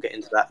 I guess we'll get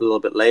into that a little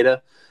bit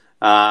later.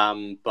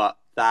 But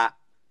that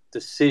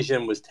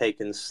decision was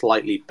taken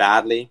slightly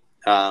badly.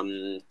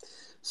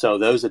 So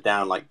those are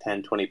down like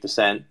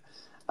 10-20%.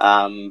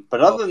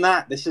 But other than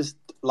that, this is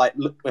like,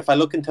 if I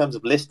look in terms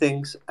of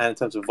listings and in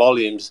terms of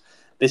volumes,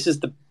 this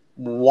is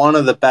one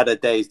of the better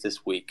days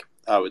this week,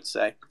 I would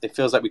say. It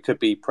feels like we could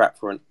be prepped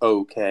for an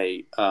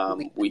okay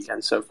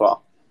weekend so far.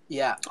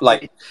 Yeah.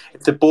 Like, I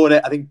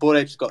think Bored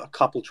Ape's got a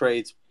couple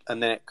trades,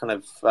 and then it kind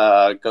of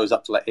goes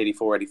up to like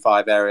 84,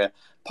 85 area.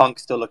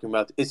 Punk's still looking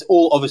well. It's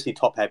all obviously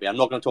top heavy. I'm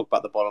not going to talk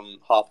about the bottom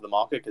half of the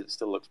market because it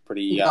still looks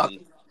pretty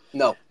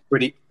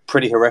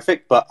pretty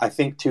horrific. But I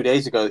think 2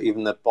 days ago,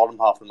 even the bottom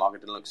half of the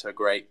market didn't look so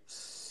great.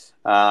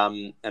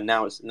 And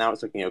now it's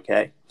looking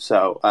okay.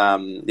 So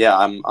I'm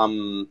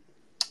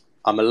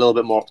a little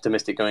bit more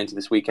optimistic going into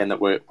this weekend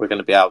that we're going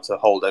to be able to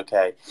hold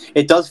okay.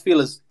 It does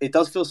feel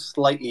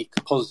slightly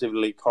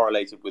positively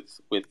correlated with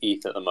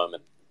ETH at the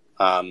moment,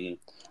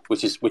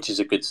 which is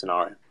a good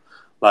scenario.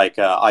 Like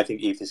I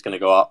think ETH is going to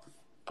go up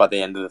by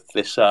the end of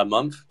this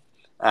month,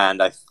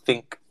 and I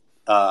think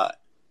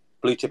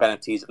blue chip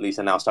NFTs at least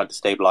are now starting to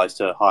stabilize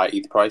to higher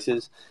ETH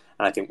prices,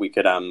 and I think we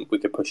could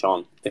push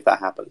on if that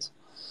happens.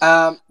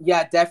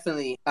 Yeah,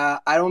 definitely.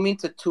 I don't mean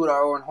to toot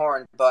our own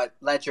horn, but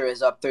Ledger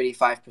is up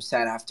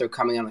 35% after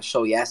coming on the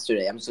show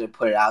yesterday. I'm just gonna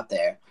put it out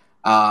there.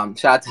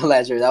 Shout out to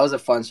Ledger. That was a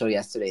fun show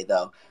yesterday,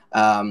 though.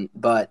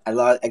 But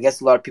I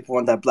guess a lot of people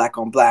want that black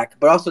on black,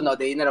 but also no,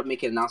 they ended up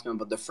making an announcement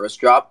about the first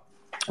drop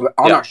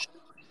on our show,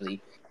 actually,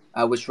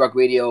 which Rug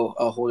Radio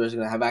holders are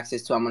gonna have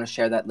access to. I'm gonna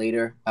share that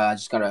later.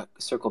 Just gonna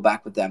circle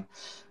back with them.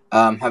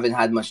 Haven't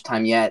had much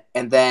time yet.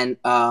 And then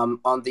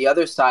on the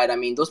other side, I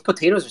mean, those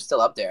potatoes are still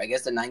up there. I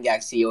guess the 9gag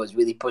CEO is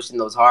really pushing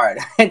those hard.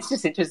 It's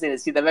just interesting to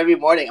see them every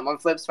morning. I'm on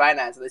Flips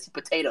Finance, and I see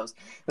potatoes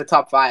in the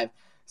top 5.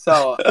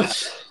 So,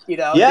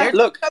 they're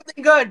doing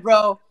something good,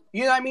 bro.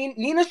 You know what I mean?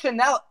 Nina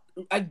Chanel,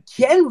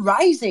 again,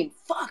 rising.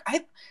 Fuck.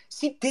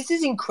 This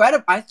is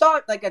incredible. I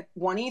thought, like, at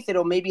 1 ETH,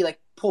 it'll maybe, like,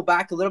 pull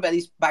back a little bit, at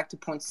least back to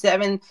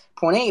 0.7,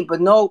 0.8.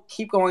 But no,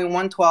 keep going,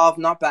 112,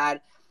 not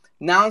bad.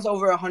 Now it's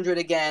over 100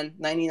 again,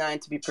 99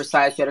 to be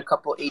precise. We had a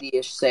couple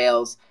 80-ish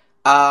sales.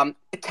 10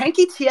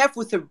 ETF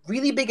with a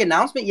really big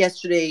announcement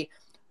yesterday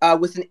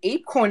with an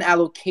ApeCoin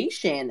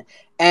allocation.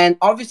 And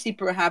obviously,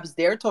 perhaps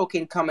their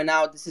token coming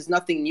out. This is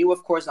nothing new,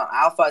 of course, not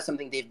alpha. It's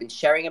something they've been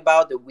sharing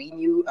about, the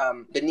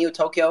Neo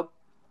Tokyo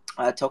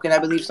token, I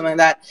believe, something like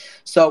that.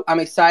 So I'm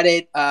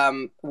excited.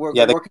 We're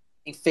working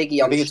with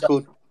Figgy on the show.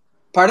 Called,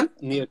 Pardon?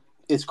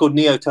 It's called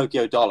Neo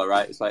Tokyo Dollar,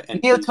 right? It's like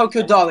Neo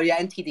Tokyo Dollar,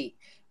 yeah, NTD.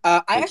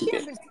 I actually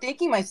have been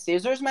staking my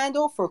scissors,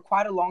 Mando, for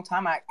quite a long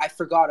time. I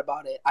forgot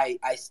about it. I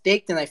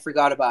staked and I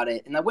forgot about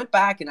it. And I went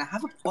back and I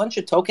have a bunch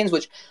of tokens,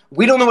 which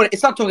we don't know what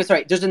it's not tokens,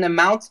 sorry. There's an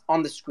amount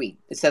on the screen.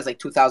 It says like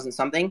 2,000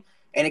 something,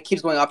 and it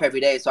keeps going up every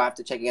day. So I have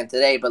to check again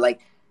today. But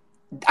like,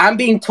 I'm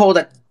being told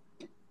that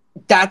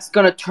that's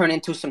going to turn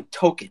into some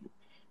token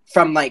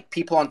from like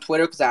people on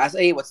Twitter. Because I asked,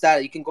 hey, what's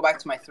that? You can go back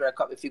to my thread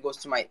if you go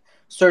to my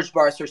search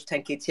bar, search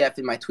 10KTF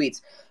in my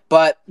tweets.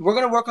 But we're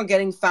going to work on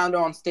getting Founder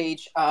on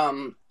stage.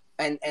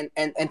 And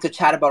to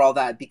chat about all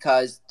that,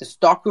 because the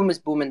stock room is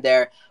booming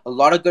there. A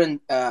lot of good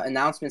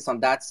announcements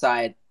on that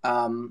side.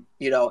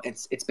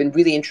 It's been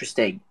really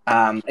interesting.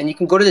 And you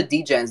can go to the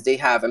DGens. They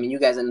have, I mean, you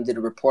guys did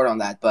a report on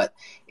that, but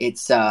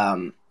it's,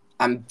 I'm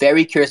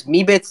very curious.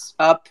 Meebit's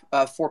up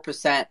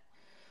 4%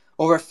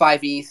 over 5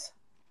 ETH.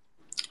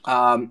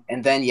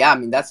 And then, I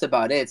mean, that's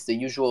about it. It's the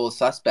usual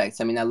suspects.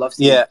 I mean, I love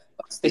seeing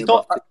it's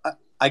not,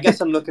 I guess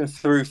I'm looking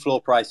through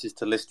floor prices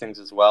to listings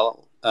as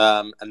well.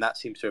 And that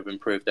seems to have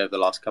improved over the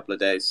last couple of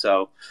days.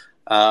 So,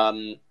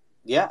 I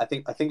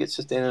think it's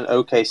just in an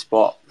okay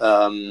spot.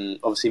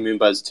 Obviously,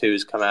 Moonbuzz 2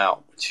 has come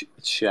out, which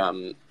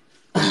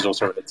is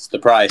also related to the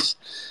price.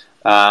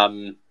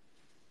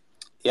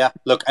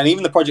 Look, and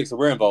even the projects that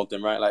we're involved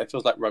in, right? Like, it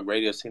feels like Rug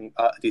Radio's seen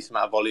a decent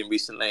amount of volume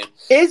recently.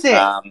 Is it?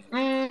 And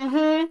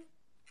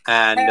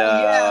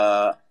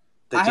the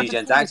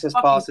DGen's Access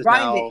Pass is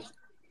now...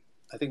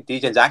 I think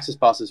DGen's Access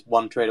Pass is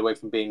one trade away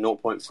from being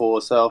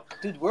 0.4. So,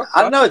 dude,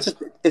 I don't know. It's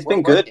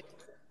been good.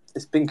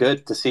 It's been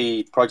good to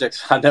see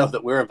projects I know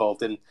that we're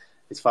involved in.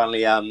 It's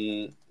finally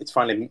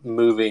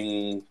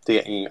moving to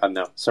getting, I don't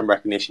know, some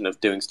recognition of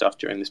doing stuff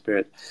during this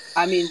period.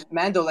 I mean,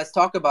 Mando, let's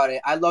talk about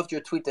it. I loved your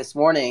tweet this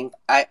morning.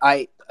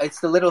 It's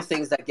the little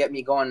things that get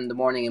me going in the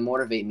morning and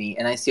motivate me.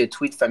 And I see a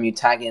tweet from you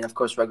tagging, of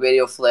course, Rug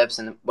Radio Flips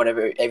and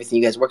whatever, everything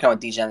you guys are working on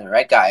with DGen,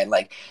 right, guy? And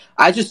like,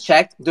 I just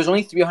checked. There's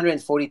only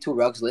 342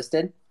 rugs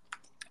listed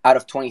out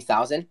of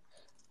 20,000.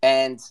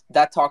 And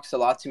that talks a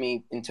lot to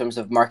me in terms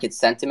of market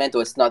sentiment,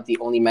 though it's not the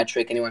only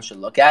metric anyone should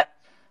look at,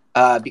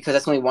 because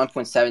that's only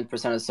 1.7%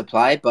 of the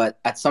supply. But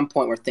at some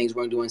point where things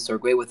weren't doing so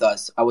great with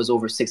us, I was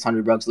over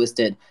 600 rugs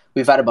listed.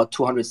 We've had about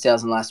 200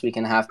 sales in the last week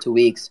and a half, 2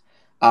 weeks.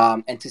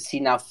 And to see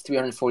now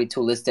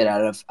 342 listed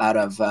out of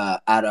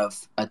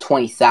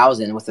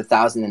 20,000 with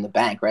 1,000 in the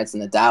bank, right? It's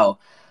in the Dow.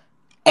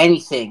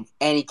 Any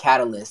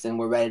catalyst, and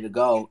we're ready to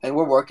go, and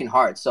we're working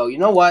hard. So you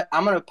know what?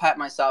 I'm gonna pat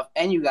myself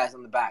and you guys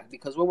on the back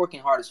because we're working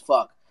hard as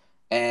fuck,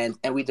 and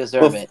we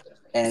deserve it.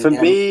 And for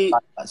me,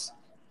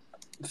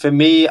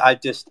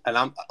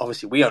 I'm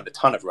obviously we own a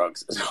ton of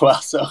rugs as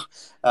well. So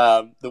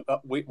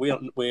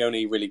we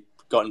only really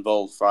got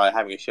involved for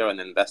having a show and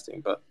then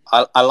investing. But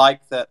I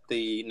like that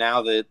the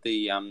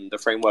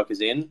framework is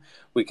in.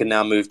 We can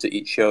now move to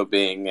each show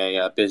being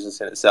a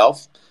business in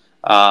itself.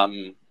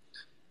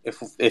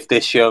 If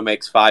this show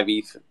makes 5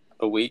 ETH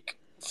a week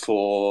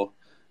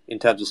in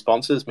terms of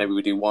sponsors, maybe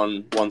we do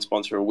one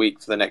sponsor a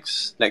week for the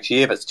next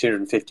year. That's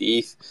 250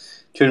 ETH.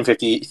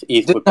 250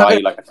 ETH would buy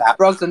you like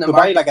 1,000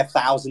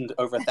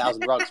 over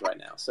 1,000 rugs right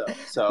now. So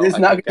there's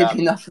not going to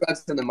be enough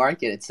rugs in the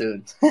market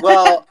soon.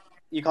 Well,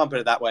 you can't put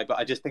it that way, but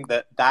I just think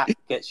that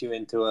gets you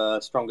into a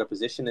stronger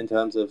position in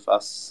terms of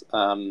us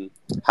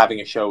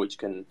having a show which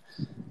can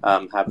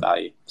have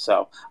value.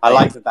 So I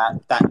like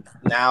that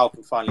now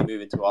can finally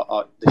move into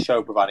the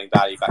show providing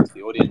value back to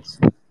the audience.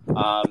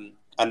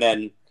 And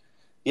then,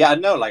 I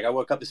know, like I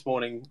woke up this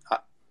morning,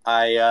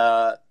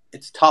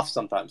 it's tough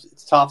sometimes.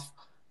 It's tough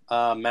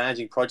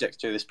managing projects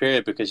through this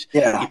period because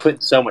you put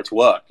in so much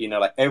work. You know,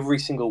 like every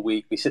single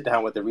week we sit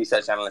down with the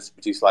research analysts to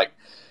produce like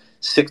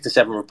 6 to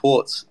 7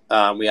 reports.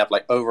 We have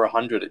like over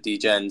 100 at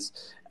DGens,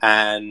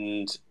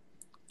 and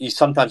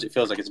sometimes it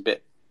feels like it's a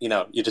bit,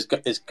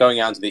 it's going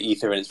out into the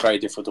ether and it's very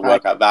difficult to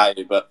work out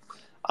value. But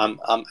I'm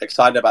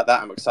excited about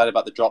that. I'm excited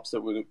about the drops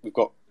that we've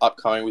got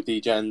upcoming with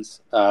DGens.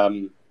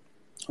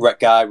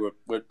 Rec Guy,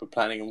 we're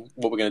planning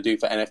what we're going to do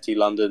for NFT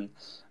London,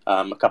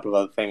 a couple of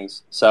other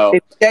things. So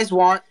if you guys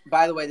want,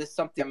 by the way, this is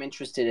something I'm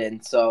interested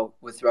in. So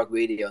with Rug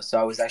Radio, so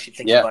I was actually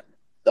thinking about it.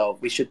 So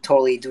we should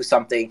totally do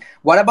something.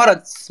 What about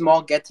a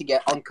small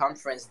get-together on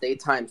conference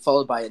daytime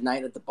followed by a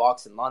night at the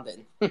box in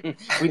London?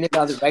 We need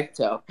another rec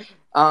show. So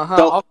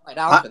I'll find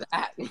out for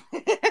that.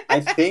 I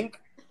think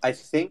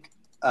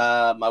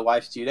my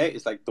wife's due date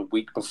is like the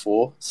week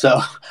before, so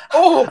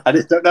I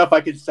just don't know if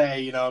I can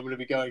say, I'm going to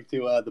be going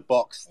to the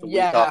box the week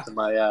after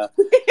my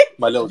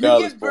my little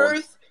girl is born.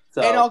 Birth,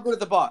 so and I'll go to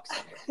the box.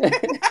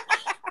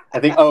 I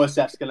think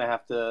OSF's going to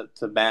have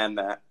to man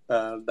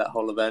that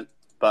whole event,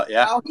 but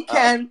yeah. Oh, he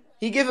can.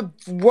 He gave a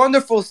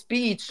wonderful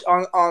speech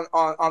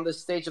on the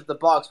stage of the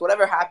box.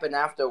 Whatever happened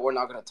after, we're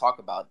not going to talk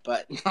about,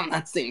 but on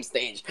that same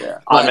stage. Yeah.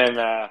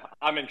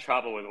 I'm in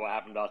trouble with what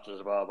happened after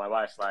as well. My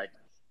wife's like,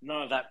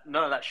 none of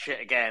that shit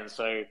again.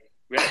 So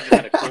we actually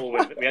just had a call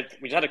with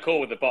we just had a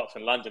call with the box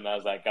in London. I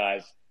was like,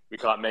 guys, we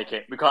can't make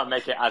it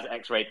as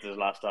X-rated as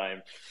last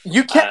time.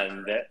 You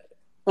can't.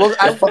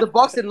 The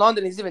box in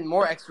London is even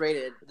more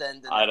X-rated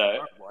than I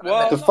know.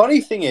 Well, the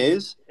funny thing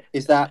is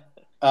that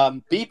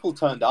Beeple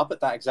turned up at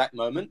that exact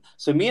moment.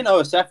 So me and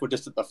OSF were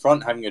just at the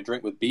front having a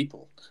drink with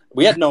Beeple.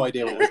 We had no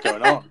idea what was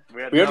going on.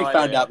 we only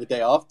found out the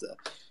day after.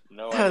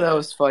 That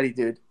was funny,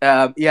 dude.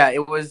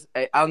 It was.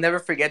 I'll never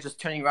forget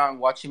just turning around and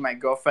watching my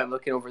girlfriend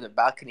looking over the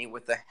balcony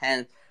with a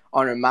hand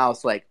on her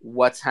mouth, like,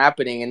 what's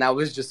happening? And I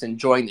was just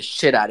enjoying the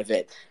shit out of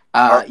it.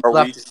 Are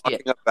we talking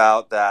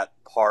about that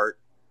part?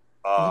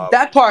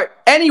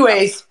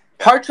 Anyways,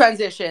 hard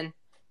transition.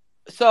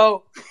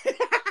 So,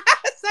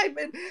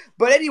 Simon.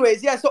 But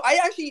anyways, yeah. So I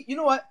actually, you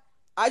know what?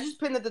 I just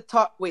pinned at the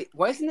top. Wait,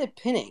 why isn't it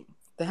pinning?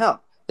 The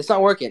hell? It's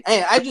not working.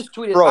 Anyway, I just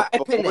tweeted. Bro, I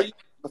pinned it.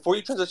 Before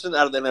you transition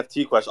out of the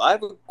NFT question, I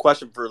have a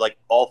question for like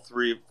all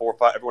 3, 4,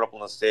 5, everyone up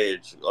on the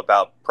stage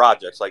about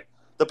projects. Like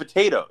the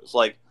potatoes.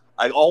 Like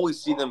I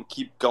always see them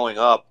keep going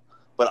up,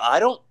 but I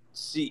don't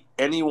see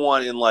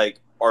anyone in like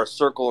our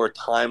circle or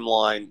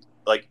timeline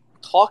like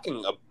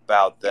talking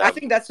about them. I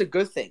think that's a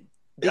good thing.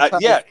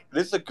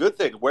 This is a good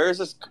thing. Where is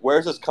this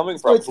coming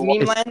from? It's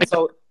meme land,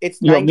 so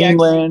it's meme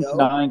land,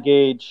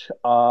 9-gauge.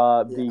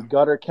 The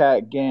Gutter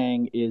Cat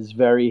gang is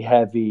very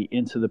heavy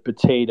into the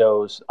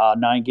potatoes.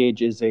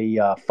 9-gauge is a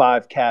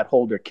 5-cat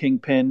holder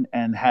kingpin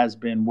and has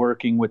been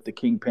working with the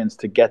kingpins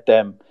to get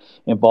them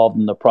involved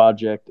in the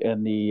project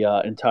and the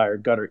entire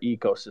gutter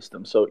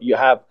ecosystem. So you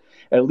have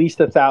at least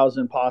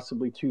 1,000,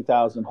 possibly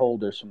 2,000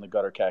 holders from the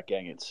Gutter Cat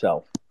gang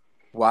itself.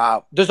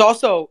 Wow. There's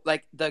also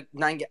like the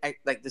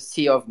the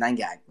CEO of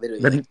 9gag,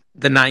 literally.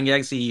 The 9gag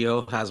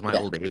CEO has my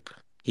old ape.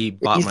 He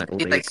bought my old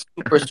ape. Like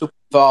super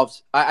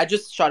involved. I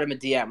just shot him a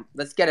DM.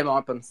 Let's get him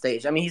up on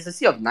stage. I mean, he's the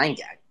CEO of 9gag.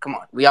 Come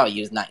on, we all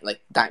use 9.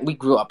 Like we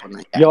grew up on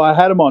 9gag. Yo, I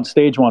had him on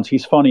stage once.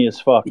 He's funny as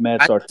fuck,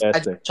 mad sarcastic. I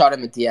just shot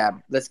him a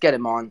DM. Let's get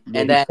him on.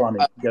 Yeah, and then funny.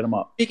 Get him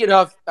up. Speaking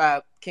of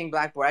King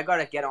Blackboard, I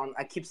gotta get on.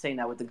 I keep saying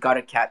that with the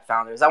Gutter Cat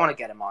founders. I want to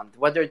get them on.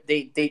 What they're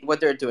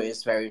doing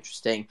is very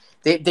interesting.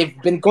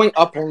 They've been going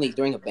up only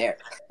during a bear.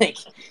 Like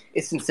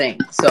it's insane.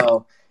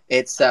 So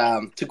it's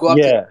to go up.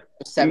 Yeah.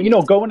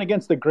 Going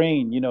against the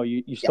grain,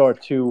 you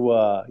start to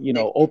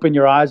open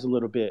your eyes a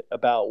little bit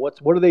about what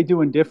are they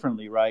doing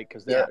differently, right?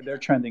 Because they're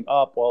trending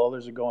up while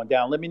others are going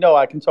down. Let me know.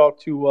 I can talk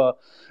to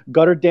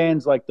Gutter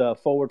Dan's like the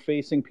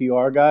forward-facing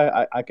PR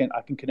guy. I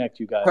can connect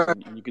you guys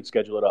and you can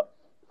schedule it up.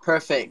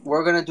 Perfect.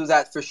 We're gonna do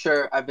that for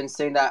sure. I've been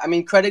saying that. I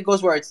mean, credit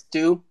goes where it's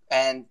due,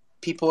 and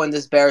people in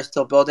this bear are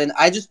still building.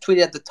 I just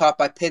tweeted at the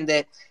top. I pinned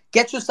it.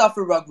 Get yourself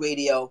a Rug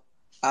Radio.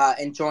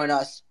 And join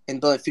us in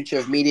building the future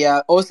of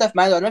media. OSF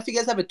Milo, I don't know if you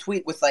guys have a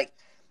tweet with like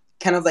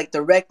kind of like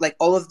the rec, like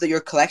all of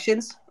your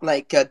collections,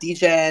 like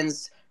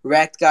DJs,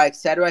 Rect Guy,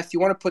 etc. If you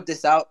want to put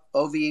this out,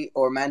 Ovi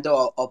or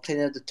Mando, I'll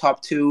pin it at the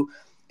top 2.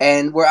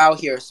 And we're out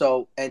here,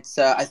 so it's.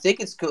 I think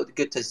it's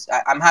good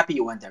to. I'm happy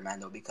you went there,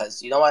 Mando,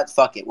 because you know what?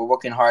 Fuck it, we're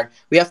working hard.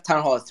 We have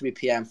town hall at 3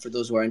 p.m. for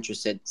those who are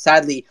interested.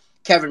 Sadly,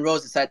 Kevin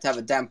Rose decided to have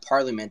a damn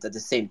parliament at the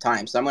same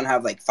time, so I'm gonna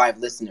have like 5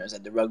 listeners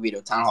at the Rug Radio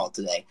town hall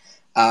today.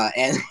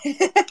 And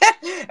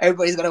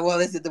everybody's going to want to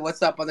listen to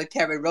what's up on the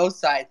Kevin Rose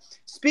side.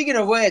 Speaking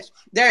of which,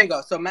 there you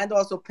go. So Mando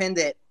also pinned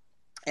it.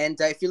 And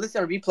if you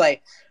listen on replay,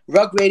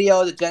 Rug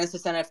Radio, the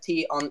Genesis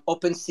NFT on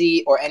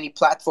OpenSea or any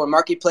platform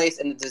marketplace,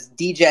 and this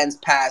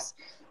DGens Pass,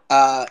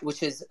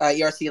 which is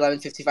ERC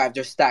 1155.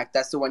 They're stacked.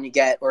 That's the one you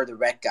get, or the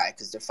Rec Guy,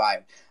 because they're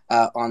 5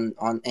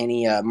 on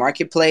any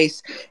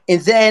marketplace. And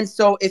then,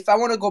 so if I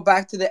want to go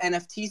back to the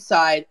NFT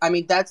side, I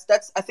mean, I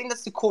think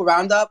that's the cool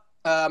roundup.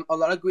 A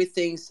lot of great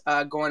things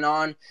going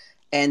on,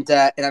 and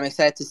I'm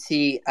excited to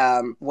see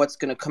what's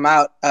going to come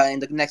out in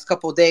the next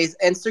couple of days.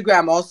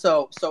 Instagram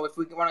also. So if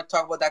we want to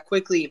talk about that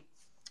quickly,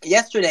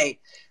 yesterday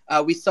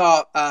we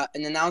saw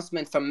an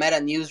announcement from Meta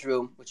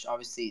Newsroom, which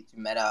obviously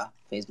Meta,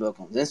 Facebook,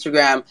 and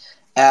Instagram,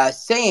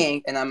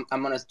 saying, and I'm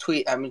going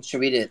to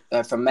read it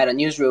from Meta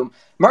Newsroom.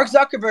 Mark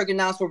Zuckerberg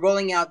announced we're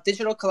rolling out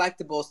digital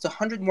collectibles to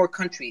 100 more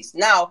countries.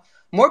 Now,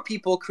 more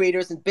people,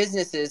 creators, and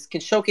businesses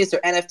can showcase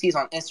their NFTs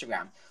on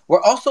Instagram.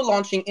 We're also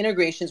launching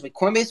integrations with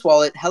Coinbase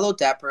Wallet, Hello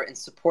Dapper, and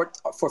support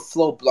for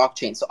Flow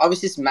blockchain. So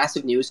obviously, it's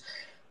massive news.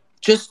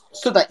 Just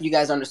so that you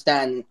guys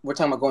understand, we're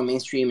talking about going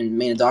mainstream and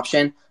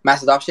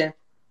mass adoption.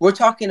 We're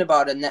talking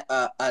about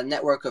a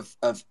network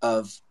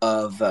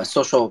of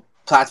social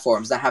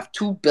platforms that have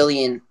 2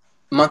 billion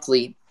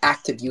monthly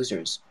active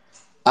users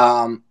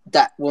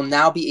that will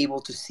now be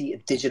able to see a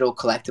digital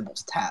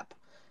collectibles tab.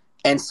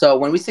 And so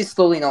when we say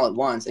slowly and all at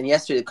once, and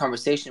yesterday the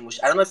conversation, which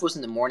I don't know if it was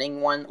in the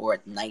morning one or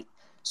at night,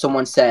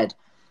 someone said,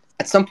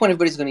 at some point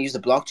everybody's going to use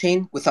the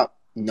blockchain without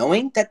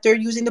knowing that they're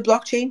using the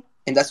blockchain,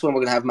 and that's when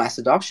we're going to have mass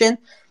adoption.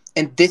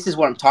 And this is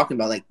what I'm talking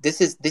about. Like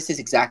this is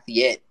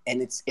exactly it,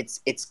 and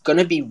it's going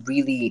to be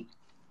really,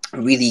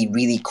 really,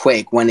 really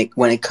quick when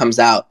it comes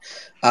out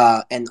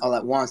and all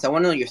at once. I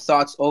want to know your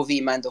thoughts,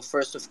 Ovi, Mando.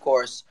 First, of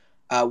course,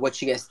 what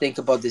you guys think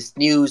about this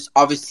news.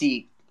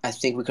 Obviously, I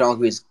think we can all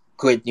agree it's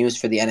good news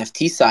for the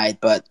NFT side,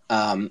 but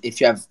if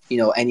you have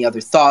any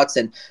other thoughts,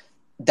 and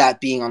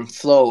that being on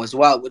Flow as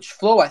well, which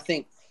Flow I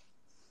think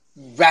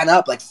ran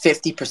up like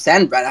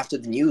 50% right after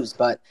the news.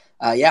 But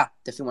yeah,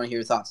 definitely want to hear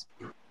your thoughts.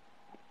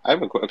 I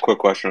have a quick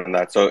question on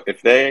that. So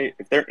if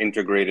they're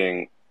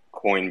integrating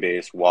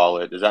Coinbase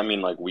Wallet, does that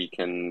mean like we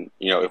can,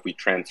 if we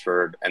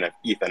transferred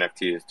ETH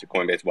NFTs to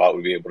Coinbase Wallet,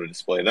 we'd be able to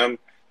display them?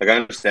 Like I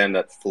understand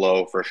that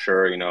Flow for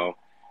sure,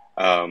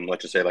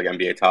 let's just say like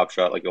NBA Top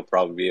Shot, like you'll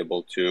probably be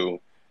able to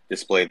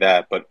display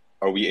that, but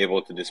are we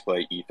able to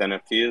display ETH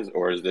NFTs,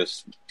 or is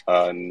this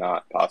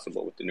not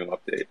possible with the new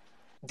update?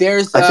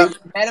 There's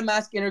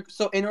MetaMask.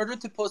 So in order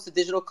to post a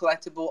digital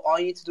collectible, all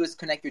you need to do is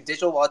connect your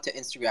digital wallet to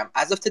Instagram.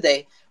 As of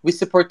today, we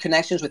support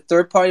connections with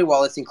third-party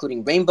wallets,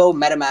 including Rainbow,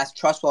 MetaMask,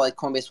 Trust Wallet,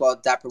 Coinbase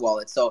Wallet, Dapper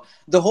Wallet. So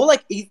the whole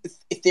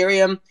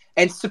Ethereum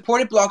and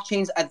supported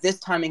blockchains at this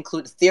time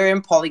include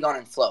Ethereum, Polygon,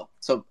 and Flow.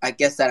 So I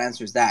guess that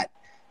answers that.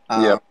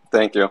 Yeah,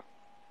 thank you.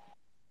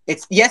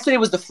 Yesterday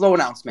was the Flow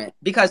announcement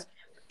because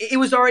it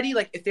was already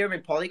like Ethereum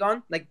and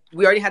Polygon. Like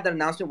we already had that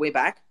announcement way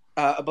back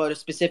about a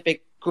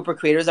specific group of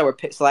creators that were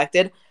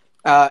selected.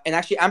 And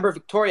actually, Amber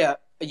Victoria,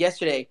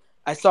 yesterday,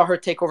 I saw her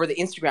take over the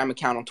Instagram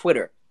account on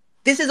Twitter.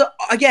 This is,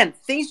 again,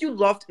 things you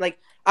love. Like,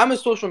 I'm a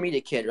social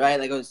media kid, right?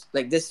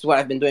 Like, this is what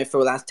I've been doing for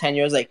the last 10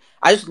 years. Like,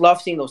 I just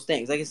love seeing those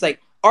things. Like, it's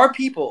like, our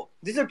people,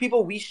 these are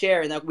people we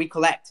share and that we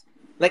collect.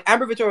 Like,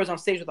 Amber Victoria was on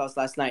stage with us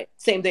last night.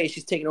 Same day,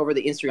 she's taking over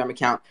the Instagram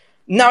account.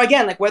 Now,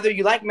 again, like, whether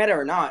you like Meta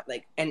or not,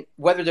 like, and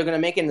whether they're going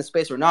to make it in the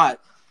space or not,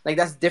 like,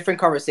 that's a different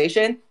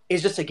conversation.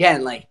 It's just,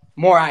 again, like,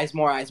 more eyes, and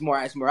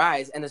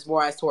there's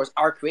more eyes towards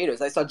our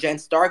creators. I saw Jen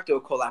Stark do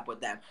a collab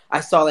with them.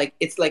 I saw, like,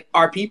 it's, like,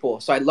 our people,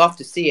 so I'd love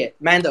to see it.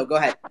 Mando, go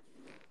ahead.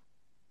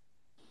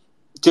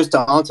 Just to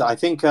answer, I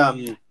think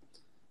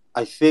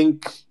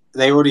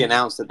they already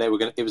announced that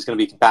it was going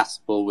to be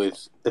compatible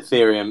with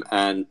Ethereum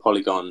and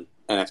Polygon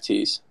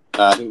NFTs.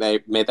 I think they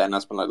made that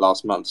announcement like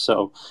last month.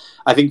 So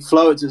I think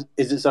Flow is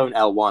its own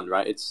L1,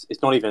 right? It's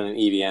not even an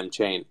EVM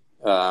chain.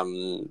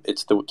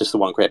 It's just the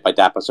one created by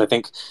Dapper. So I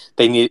think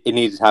it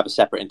needed to have a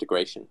separate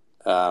integration.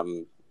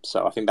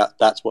 So I think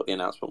that's what the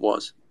announcement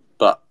was.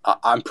 But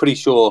I'm pretty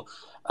sure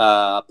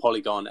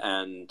Polygon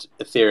and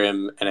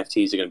Ethereum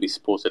NFTs are going to be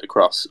supported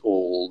across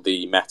all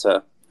the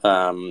Meta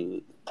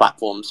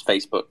platforms,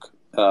 Facebook,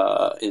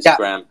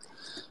 Instagram,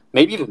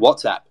 maybe even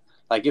WhatsApp.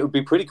 Like, it would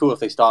be pretty cool if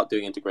they start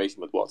doing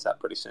integration with WhatsApp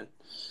pretty soon.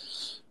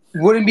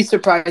 Wouldn't be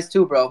surprised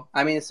too, bro.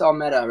 I mean, it's all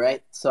Meta,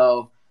 right?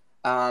 So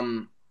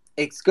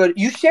it's good.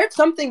 You shared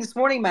something this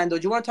morning, Mando.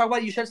 Do you want to talk about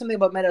it? You shared something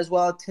about Meta as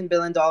well, $10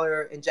 billion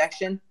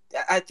injection.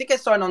 I think I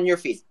saw it on your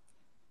feed.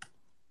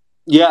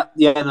 Yeah,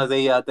 no,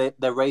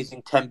 they're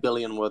raising $10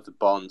 billion worth of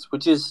bonds,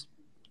 which is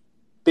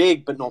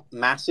big but not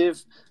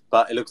massive.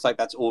 But it looks like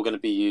that's all going to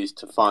be used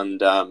to fund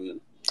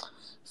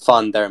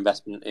their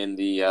investment in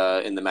the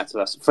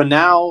metaverse. For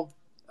now,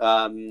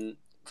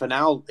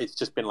 it's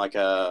just been like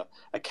a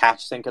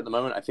cash sink at the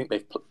moment. I think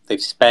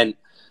they've spent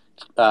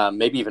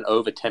maybe even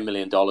over $10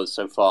 million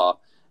so far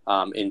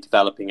in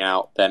developing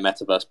out their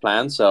metaverse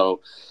plan.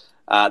 So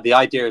the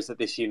idea is that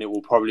this unit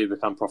will probably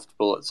become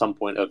profitable at some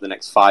point over the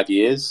next 5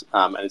 years,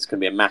 and it's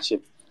going to be a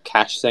massive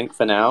cash sink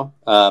for now.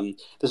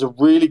 There's a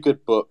really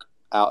good book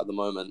out at the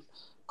moment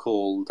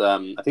called, I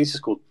think it's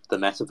just called The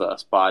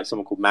Metaverse, by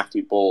someone called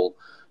Matthew Ball,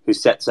 who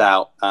sets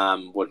out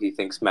what he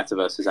thinks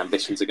Metaverse's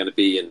ambitions are going to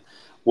be and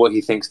what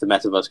he thinks the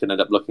Metaverse is going to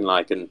end up looking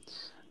like, and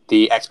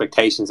the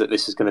expectations that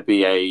this is going to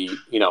be a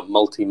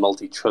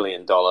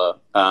multi-trillion-dollar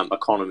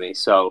economy.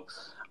 So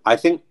I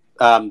think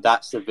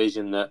that's the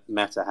vision that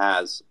Meta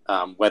has.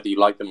 Whether you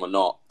like them or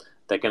not,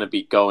 they're going to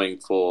be going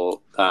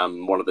for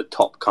one of the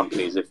top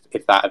companies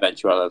if that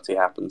eventuality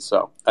happens.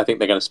 So I think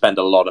they're going to spend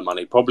a lot of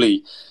money,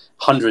 probably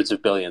hundreds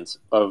of billions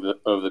over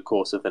the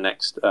course of the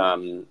next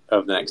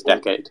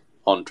decade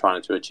on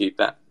trying to achieve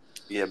that.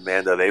 Yeah,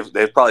 Amanda,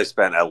 they've probably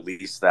spent at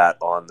least that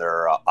on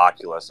their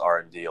Oculus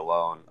R&D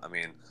alone. I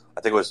mean,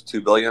 I think it was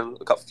 $2 billion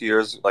a couple few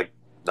years, like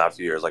not a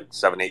few years, like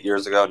 7, 8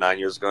 years ago, 9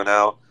 years ago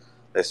now.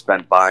 They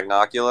spent buying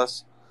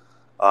Oculus,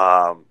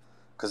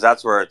 because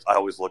that's where I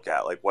always look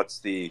at like what's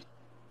the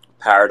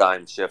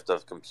paradigm shift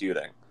of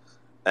computing,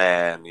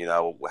 and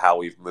how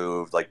we've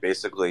moved. Like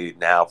basically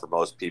now for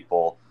most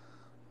people,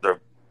 their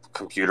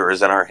computer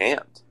is in our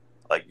hand.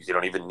 Like you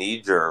don't even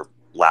need your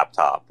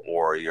laptop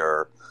or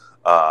your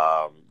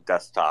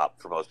desktop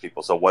for most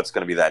people. So what's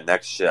going to be that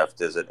next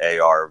shift? Is it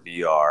AR,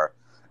 VR?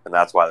 And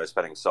that's why they're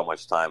spending so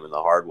much time in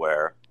the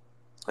hardware.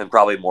 And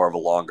probably more of a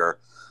longer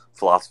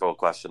philosophical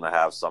question to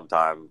have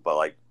sometime. But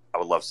like, I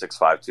would love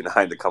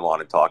 6529 to come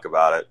on and talk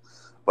about it.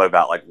 But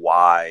about like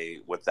why,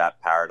 with that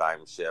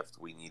paradigm shift,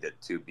 we need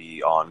it to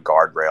be on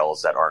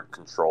guardrails that aren't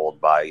controlled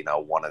by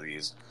one of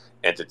these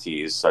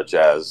entities such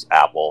as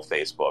Apple,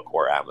 Facebook,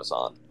 or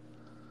Amazon.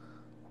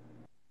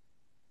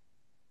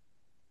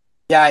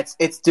 Yeah,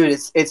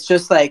 it's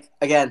just like,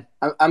 again,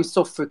 I'm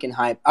so freaking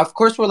hyped. Of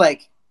course, we're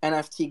like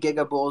NFT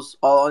gigabulls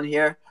all on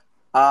here,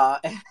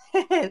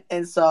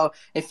 and so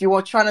if you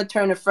were trying to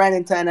turn a friend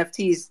into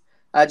NFTs,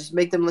 just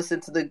make them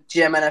listen to the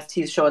GM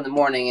NFTs show in the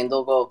morning, and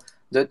they'll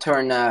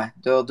turn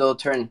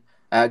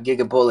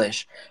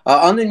gigabullish.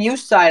 On the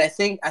news side, I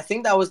think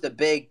that was the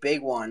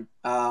big one.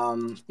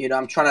 I'm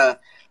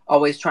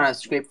always trying to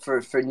scrape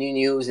for new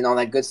news and all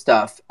that good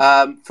stuff.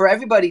 For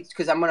everybody,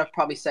 because I'm going to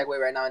probably segue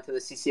right now into the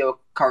CC0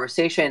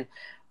 conversation.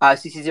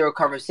 CC0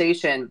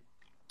 conversation.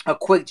 A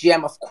quick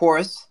GM, of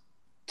course,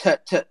 to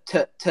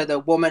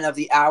the woman of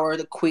the hour,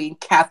 the queen,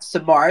 Cath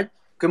Simard.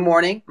 Good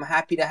morning. I'm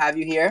happy to have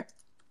you here.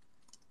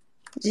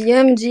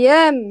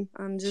 GM.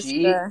 I'm just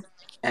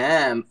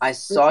GM. I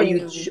saw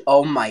you.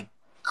 Oh my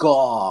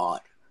god.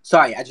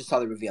 Sorry, I just saw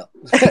the reveal.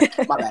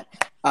 My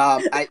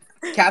bad.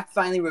 Cath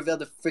finally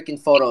revealed the freaking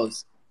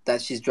photos that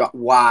she's dropped.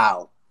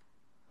 Wow.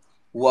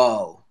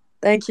 Whoa.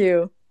 Thank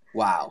you.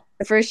 Wow.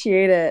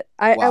 Appreciate it.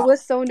 I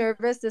was so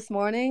nervous this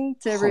morning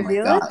to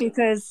reveal it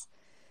because,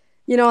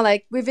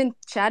 like we've been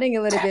chatting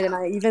a little bit, and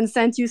I even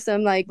sent you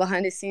some like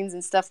behind the scenes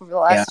and stuff over the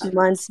last few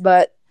months,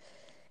 but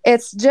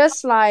it's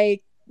just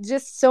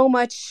so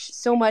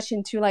much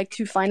into like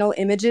 2 final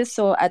images.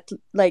 So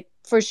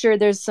for sure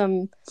there's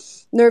some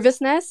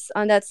nervousness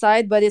on that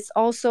side, but it's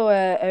also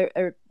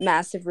a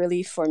massive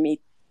relief for me.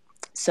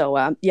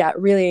 So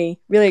really,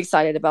 really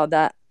excited about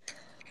that.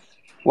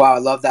 Wow, I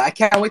love that. I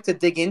can't wait to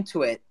dig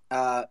into it.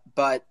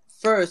 But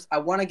first, I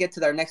want to get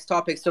to our next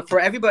topic. So for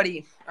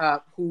everybody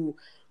who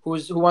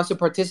wants to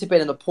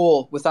participate in the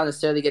poll without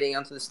necessarily getting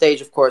onto the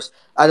stage, of course,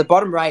 at the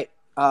bottom right,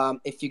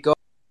 if you go,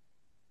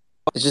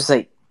 it's just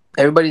like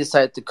everybody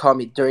decided to call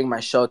me during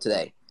my show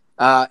today.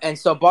 And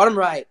so bottom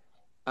right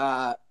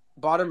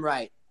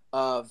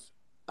of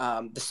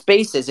the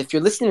spaces, if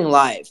you're listening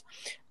live,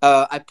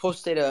 I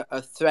posted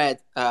a thread,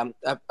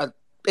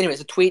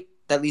 anyways, a tweet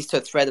that leads to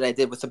a thread that I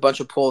did with a bunch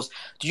of polls.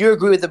 Do you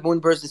agree with the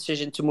Moonbird's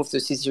decision to move to a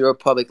CC0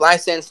 public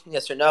license?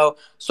 Yes or no?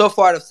 So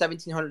far, out of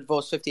 1,700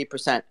 votes,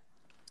 58%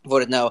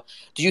 voted no.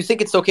 Do you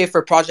think it's okay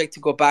for a project to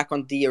go back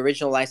on the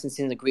original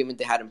licensing agreement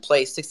they had in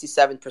place?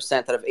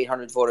 67% out of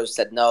 800 voters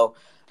said no.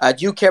 Do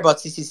you care about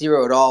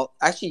CC0 at all?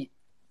 Actually,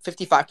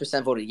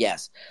 55% voted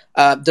yes.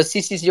 Does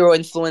CC0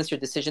 influence your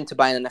decision to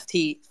buy an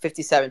NFT?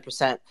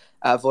 57%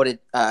 voted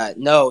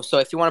no. So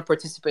if you want to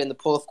participate in the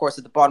poll, of course,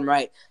 at the bottom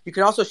right, you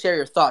can also share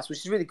your thoughts, which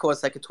is really cool.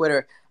 It's like a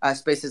Twitter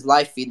Spaces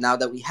live feed now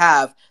that we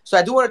have. So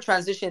I do want to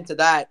transition into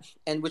that,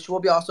 and which will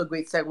be also a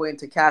great segue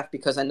into Cath,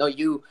 because I know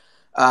you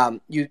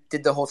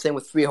did the whole thing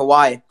with Free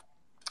Hawaii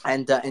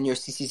and your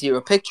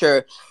CC0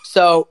 picture.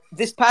 So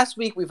this past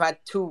week, we've had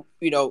two,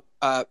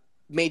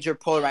 major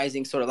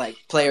polarizing sort of like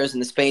players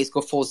in the space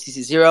go full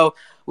CC0,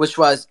 which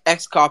was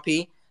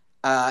Xcopy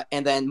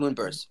and then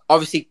Moonbirds.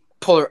 Obviously,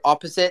 polar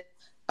opposite,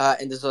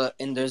 and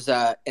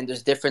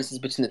there's differences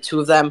between the two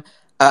of them.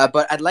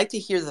 But I'd like to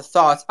hear the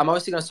thoughts. I'm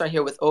obviously going to start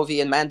here with Ovi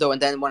and Mando, and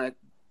then want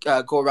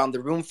to go around the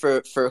room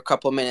for a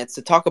couple of minutes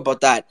to talk about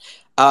that.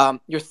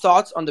 Your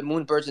thoughts on the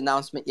Moonbirds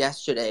announcement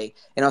yesterday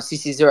and on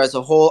CC0 as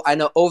a whole. I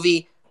know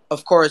Ovi,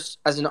 of course,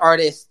 as an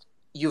artist,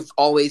 you've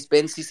always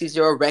been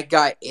CC0. Red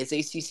Guy is a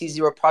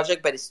CC0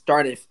 project, but it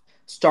started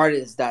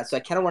as that. So I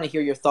kind of want to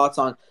hear your thoughts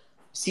on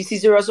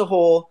CC0 as a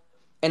whole,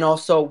 and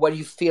also what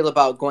you feel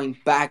about going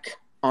back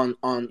on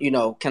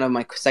kind of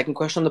my second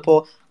question on the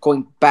poll,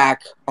 going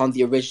back on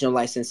the original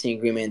licensing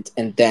agreement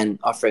and then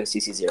offering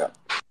CC0.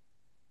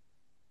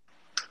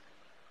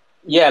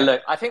 Yeah,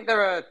 look, I think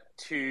there are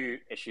two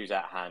issues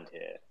at hand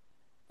here.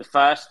 The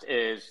first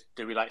is,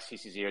 do we like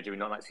CC0? Do we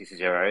not like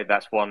CC0?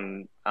 That's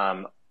one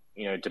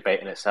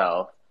debate in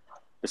itself.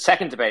 The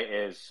second debate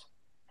is,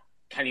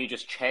 can you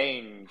just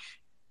change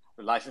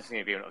the licensing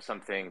agreement of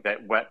something that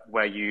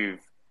where you've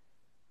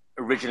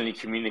originally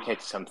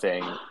communicated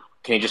something?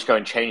 Can you just go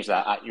and change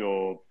that at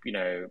your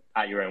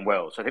own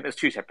will? So I think there's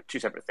two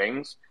separate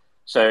things.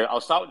 So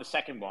I'll start with the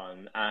second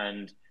one,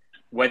 and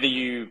whether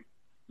you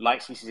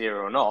like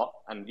CC0 or not,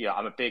 and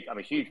I'm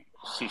a huge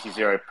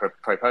CC0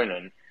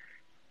 proponent.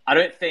 I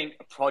don't think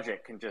a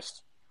project can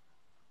just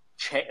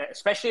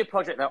especially a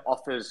project that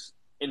offers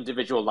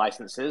individual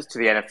licenses to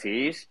the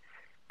NFTs,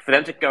 for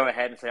them to go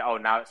ahead and say, oh,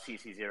 now it's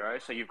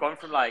CC0. So you've gone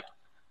from like,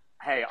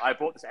 hey, I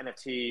bought this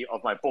NFT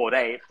of my Bored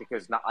Ape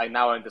because I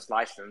now own this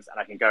license and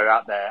I can go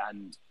out there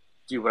and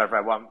do whatever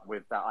I want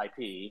with that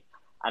IP.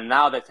 And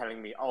now they're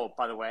telling me, oh,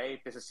 by the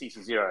way, this is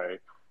CC0.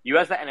 You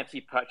as the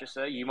NFT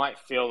purchaser, you might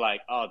feel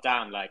like, oh,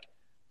 damn, like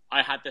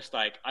I had this,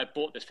 like I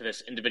bought this for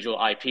this individual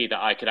IP that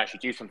I could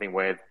actually do something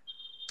with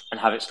and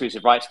have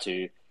exclusive rights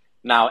to.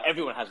 Now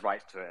everyone has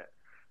rights to it.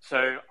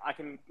 So I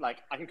can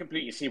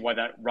completely see why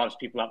that rubs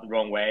people up the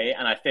wrong way.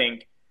 And I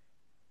think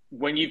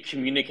when you've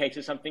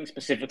communicated something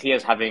specifically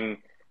as having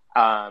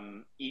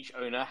each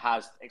owner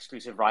has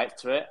exclusive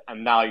rights to it,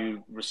 and now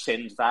you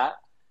rescind that,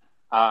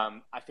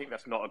 I think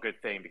that's not a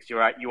good thing, because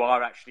you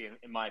are actually,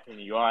 in my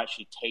opinion, you are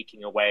actually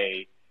taking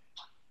away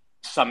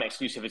some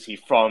exclusivity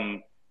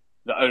from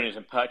the owners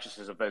and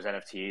purchasers of those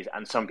NFTs,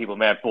 and some people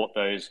may have bought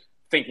those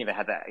thinking they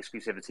had that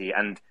exclusivity.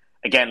 And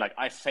again, like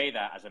I say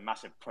that as a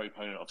massive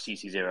proponent of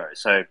CC0.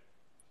 So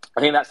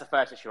I think that's the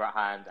first issue at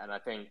hand, and I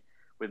think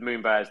with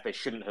Moonbirds, they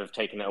shouldn't have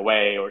taken it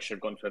away, or it should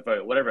have gone to a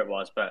vote, whatever it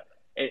was. But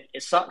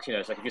it sucks, you know.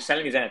 It's like if you're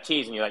selling these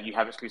NFTs and you're like, you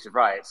have exclusive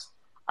rights,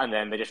 and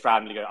then they just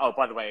randomly go, oh,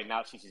 by the way,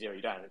 now it's CC0,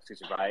 you don't have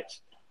exclusive rights.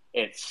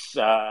 It's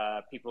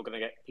people are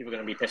going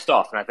to be pissed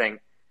off. And I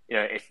think, you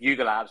know, if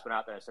Yuga Labs went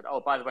out there and said,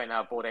 oh, by the way,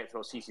 now Bored Apes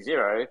are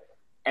CC0,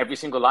 every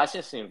single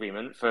licensing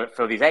agreement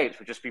for these apes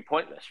would just be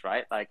pointless,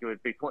 right? Like it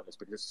would be pointless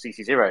because it's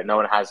CC0.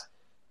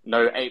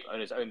 No ape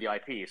owners own the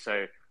IP.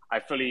 So I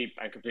fully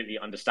and completely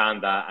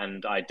understand that,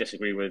 and I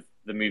disagree with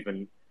the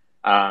movement,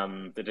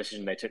 the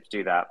decision they took to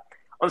do that.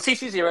 On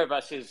CC0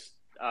 versus,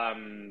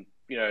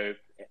 you know,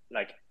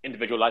 like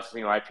individual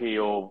licensing or IP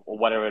or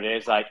whatever it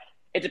is, like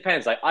it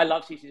depends. Like I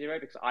love CC0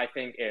 because I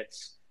think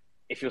it's,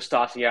 if you're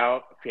starting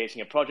out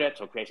creating a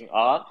project or creating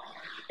art,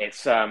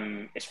 it's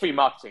free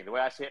marketing. The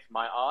way I see it for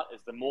my art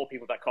is the more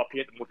people that copy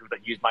it, the more people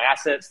that use my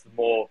assets, the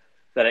more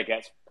that it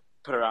gets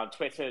put around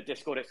Twitter,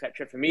 Discord,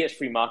 etc. For me, it's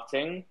free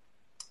marketing.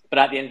 But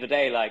at the end of the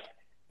day, like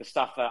the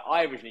stuff that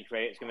I originally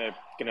create is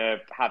gonna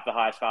have the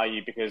highest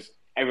value because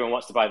everyone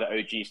wants to buy the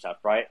OG stuff,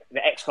 right?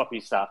 The X-Copy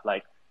stuff,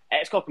 like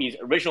X-Copy's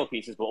original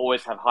pieces will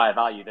always have higher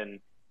value than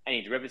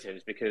any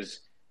derivatives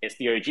because it's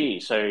the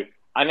OG. So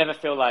I never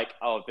feel like,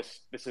 oh,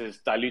 this is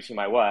diluting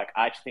my work.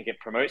 I actually think it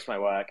promotes my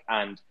work,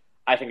 and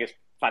I think it's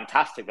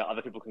fantastic that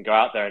other people can go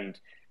out there and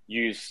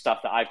use stuff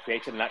that I've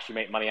created and actually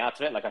make money out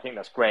of it. Like I think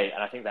that's great,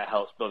 and I think that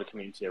helps build a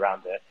community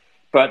around it.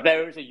 But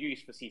there is a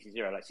use for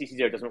CC0. Like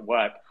CC0 doesn't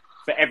work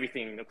for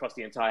everything across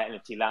the entire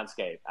NFT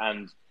landscape,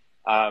 and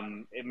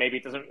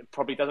it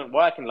probably doesn't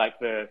work in like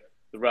the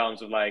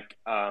realms of like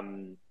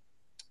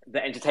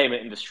the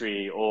entertainment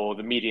industry or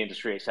the media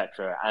industry,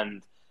 etc.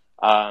 And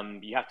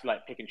you have to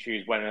like pick and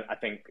choose when I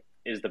think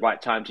is the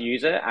right time to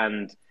use it.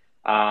 And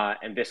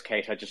in this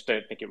case, I just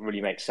don't think it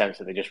really makes sense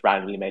that they just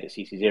randomly made it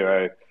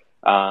CC0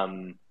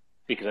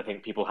 because I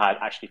think people had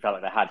actually felt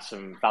like they had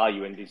some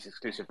value in these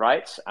exclusive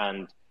rights,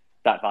 and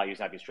that value is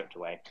now being stripped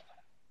away.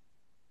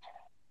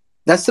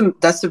 That's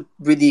a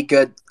really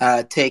good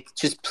take.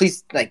 Just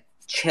please like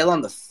chill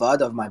on the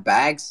FUD of my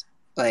bags,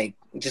 like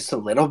just a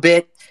little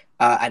bit.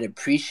 I'd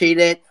appreciate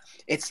it.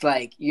 It's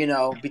like, you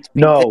know,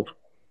 between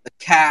the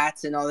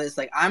cats and all this,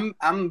 like I'm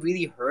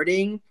really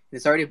hurting.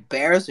 It's already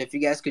bare. So if you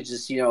guys could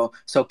just, you know,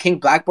 so King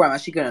Blackboard, I'm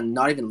actually gonna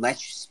not even let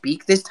you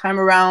speak this time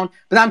around.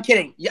 But I'm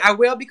kidding. I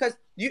will, because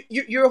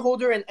you're a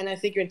holder, and I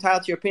think you're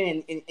entitled to your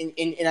opinion,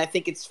 and I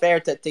think it's fair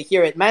to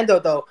hear it. Mando,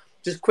 though,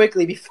 just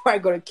quickly before I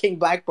go to King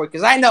Blackboard,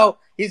 because I know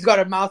he's got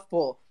a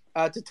mouthful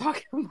to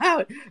talk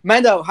about.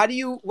 Mando,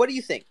 what do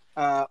you think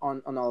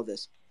on all of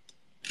this?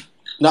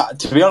 No,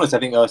 to be honest, I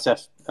think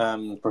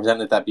OSF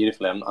presented that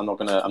beautifully. I'm not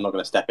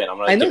gonna step in.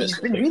 I know he's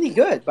been really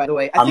good, by the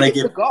way. I think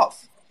it's the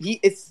golf.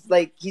 It's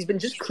like he's been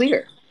just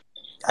clear.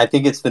 I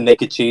think it's the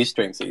naked cheese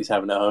strings that he's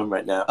having at home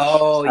right now.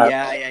 Oh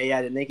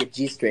yeah, the naked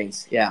G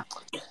strings. Yeah.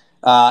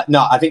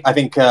 No, I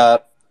think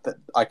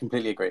I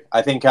completely agree.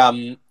 I think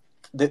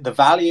the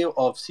value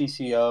of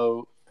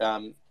CC0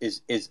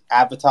 is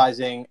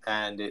advertising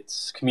and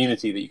its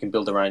community that you can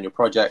build around your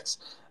projects,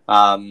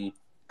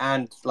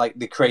 and like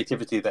the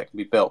creativity that can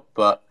be built.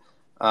 But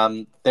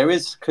there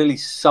is clearly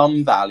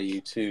some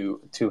value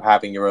to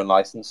having your own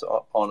license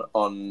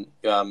on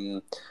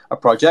a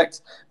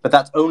project, but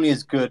that's only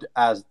as good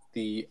as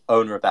the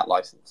owner of that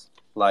license.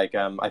 Like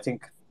I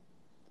think,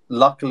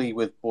 luckily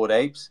with Bored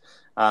Apes,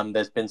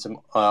 there's been some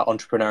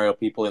entrepreneurial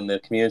people in the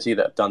community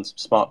that have done some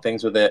smart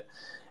things with it.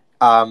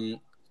 I'm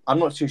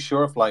not too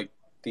sure if like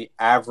the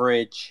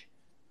average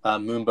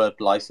Moonbird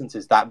license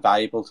is that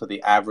valuable to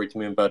the average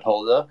Moonbird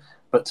holder,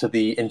 but to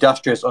the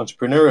industrious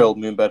entrepreneurial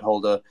Moonbird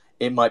holder,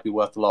 it might be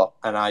worth a lot.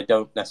 And I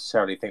don't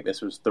necessarily think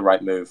this was the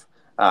right move.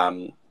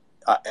 I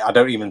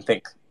don't even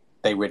think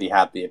they really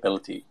had the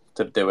ability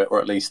to do it, or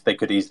at least they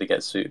could easily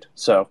get sued.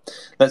 So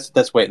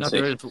let's wait and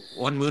see. There was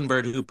one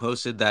Moonbird who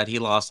posted that he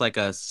lost like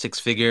a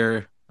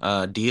 6-figure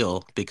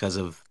deal because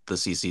of the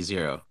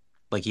CC0.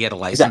 Like he had a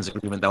license Exactly.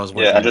 agreement that was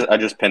worth. Yeah, I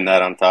just pinned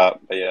that on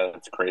top. But yeah,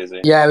 that's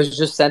crazy. Yeah, it was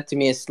just sent to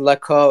me. It's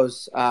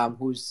Lacos,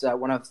 who's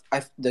one of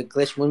the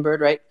Glitch Moonbird,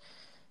 right?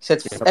 He said,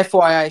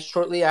 FYI,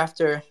 shortly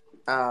after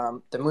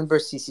the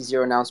Moonbird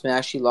CC0 announcement, I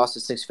actually lost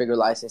a six-figure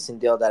licensing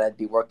deal that I'd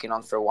be working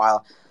on for a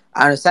while.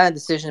 I understand the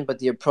decision, but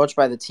the approach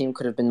by the team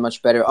could have been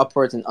much better.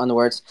 Upwards and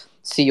onwards.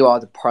 See you all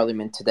at the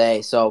Parliament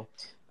today. So,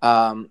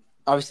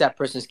 obviously, that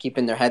person's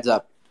keeping their heads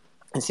up.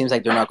 It seems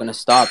like they're not going to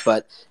stop,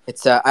 but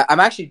it's. I'm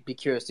actually be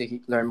curious to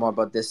learn more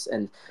about this.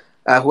 And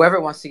whoever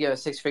wants to give a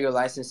six-figure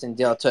licensing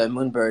deal to a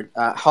Moonbird,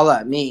 holla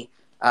at me.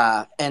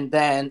 And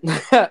then,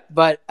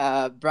 but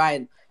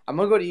Brian, I'm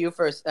gonna go to you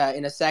first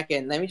in a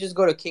second. Let me just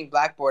go to King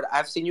Blackboard.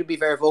 I've seen you be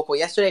very vocal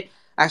yesterday.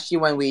 Actually,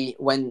 when we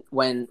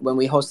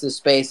hosted the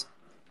space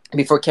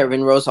before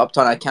Kevin Rose hopped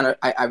on,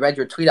 I read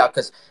your tweet out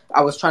because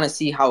I was trying to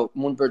see how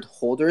Moonbird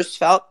holders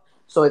felt.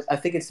 So I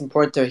think it's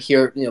important to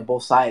hear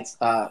both sides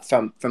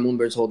from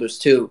Moonbird's holders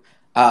too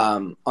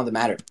on the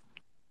matter.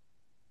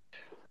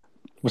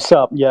 What's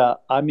up? Yeah,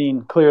 I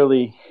mean,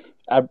 clearly,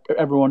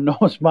 everyone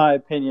knows my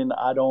opinion.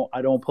 I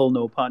don't pull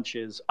no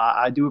punches.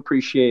 I do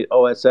appreciate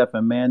OSF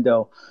and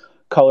Mando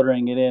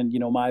coloring it in.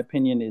 My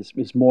opinion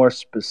is more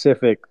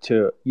specific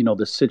to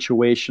the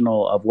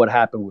situational of what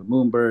happened with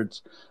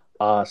Moonbirds.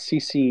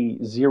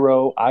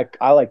 CC0,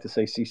 I like to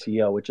say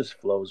CC0. It just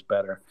flows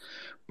better.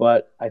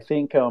 But I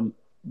think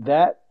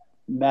that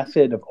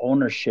method of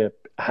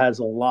ownership has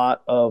a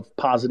lot of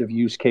positive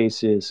use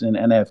cases in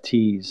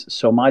NFTs.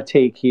 So my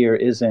take here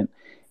isn't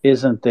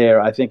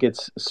there. I think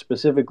it's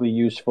specifically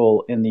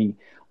useful in the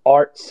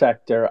art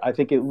sector. I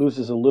think it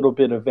loses a little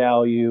bit of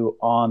value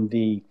on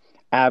the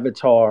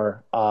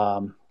avatar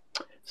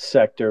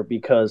sector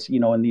because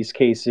in these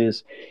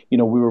cases we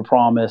were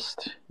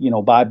promised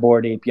by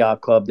Bored Ape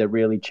Yacht Club that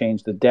really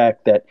changed the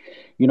deck that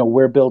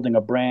we're building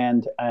a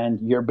brand and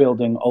you're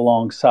building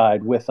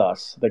alongside with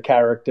us the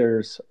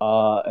characters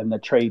and the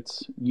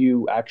traits.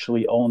 You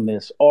actually own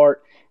this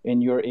art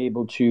and you're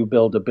able to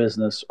build a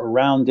business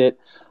around it,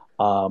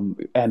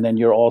 and then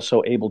you're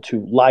also able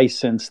to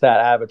license that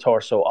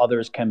avatar so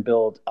others can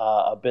build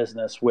a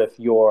business with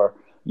your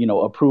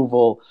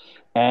approval.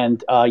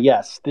 And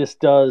yes, this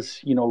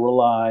does,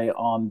 rely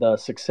on the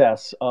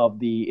success of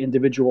the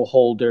individual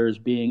holders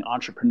being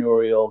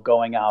entrepreneurial,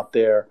 going out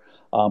there,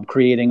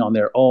 creating on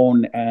their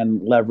own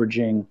and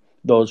leveraging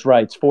those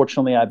rights.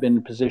 Fortunately, I've been in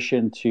a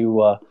position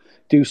to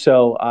do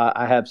so.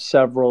 I have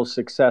several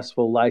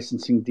successful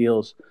licensing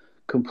deals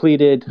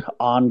completed,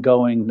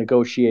 ongoing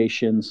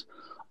negotiations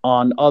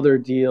on other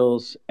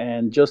deals,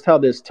 and just how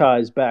this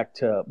ties back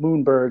to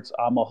Moonbirds.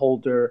 I'm a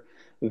holder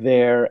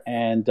there,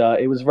 and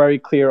it was very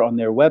clear on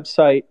their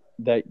website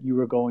that you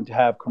were going to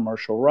have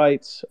commercial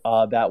rights.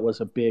 That was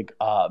a big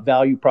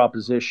value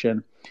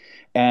proposition,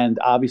 and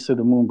obviously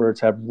the Moonbirds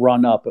have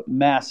run up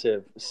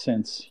massive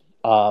since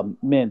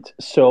mint.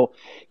 So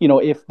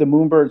if the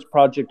Moonbirds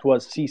project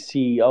was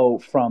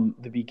CC0 from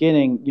the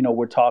beginning,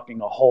 we're talking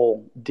a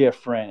whole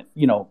different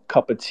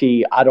cup of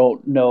tea. I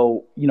don't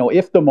know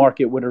if the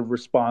market would have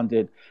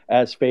responded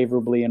as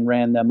favorably and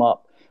ran them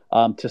up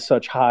to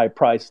such high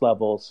price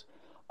levels.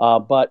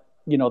 But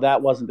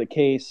that wasn't the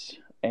case,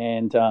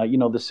 and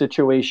the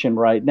situation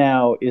right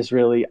now is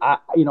really.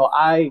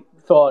 I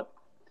thought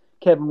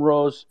Kevin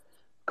Rose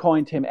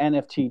coined him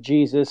NFT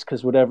Jesus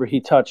because whatever he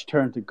touched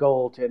turned to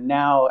gold, and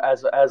now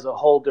as a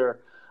holder,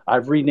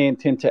 I've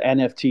renamed him to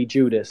NFT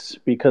Judas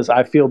because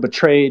I feel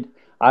betrayed.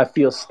 I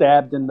feel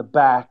stabbed in the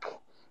back,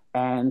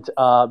 and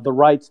the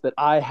rights that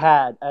I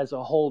had as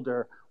a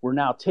holder were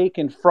now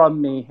taken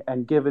from me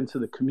and given to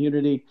the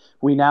community.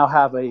 We now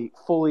have a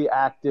fully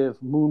active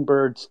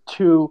Moonbirds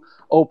 2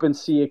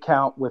 OpenSea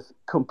account with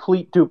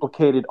complete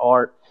duplicated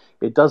art.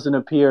 It doesn't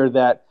appear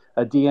that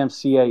a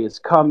DMCA is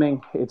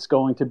coming. It's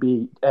going to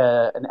be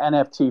an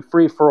NFT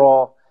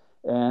free-for-all,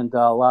 and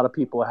a lot of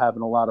people are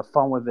having a lot of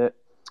fun with it.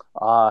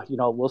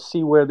 We'll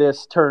see where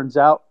this turns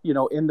out.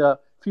 In the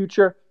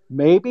future,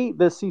 maybe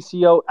the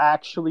CC0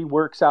 actually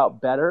works out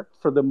better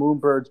for the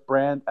Moonbirds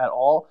brand at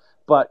all.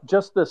 But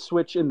just the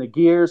switch in the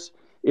gears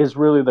is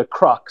really the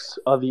crux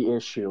of the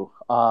issue.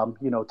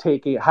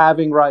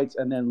 Having rights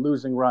and then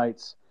losing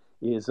rights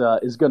is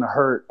going to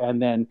hurt. And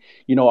then,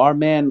 our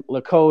man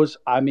Lacos,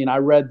 I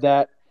read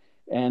that,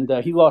 and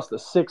he lost a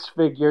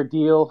six-figure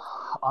deal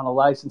on a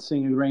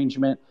licensing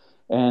arrangement.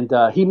 And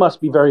he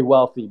must be very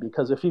wealthy,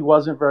 because if he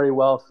wasn't very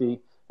wealthy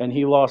and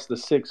he lost the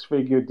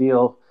six-figure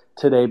deal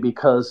today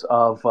because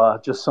of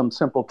just some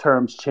simple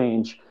terms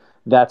change,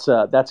 that's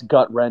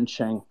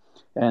gut-wrenching.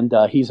 And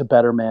he's a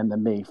better man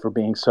than me for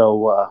being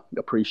so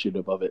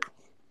appreciative of it.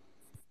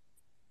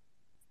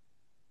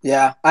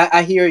 Yeah,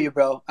 I hear you,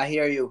 bro. I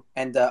hear you,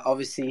 and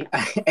obviously,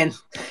 and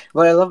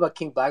what I love about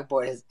King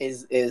Blackboard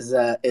is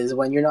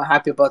when you're not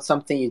happy about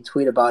something, you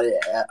tweet about it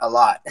a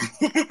lot.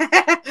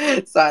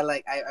 So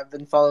I've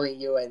been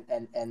following you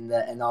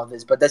and all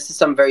this, but this is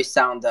some very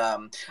sound.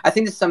 I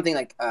think this is something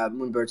like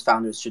Moonbird's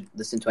founders should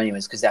listen to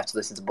anyways, because they have to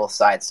listen to both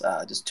sides.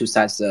 Just two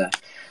sides to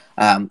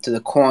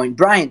the coin.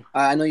 Brian,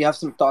 I know you have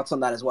some thoughts on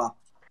that as well.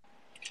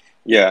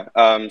 Yeah.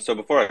 So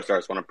before I start, I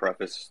just want to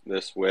preface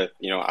this with,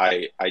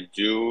 I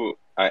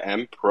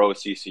am pro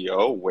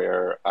CCO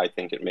where I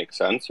think it makes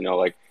sense.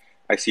 Like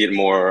I see it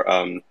more,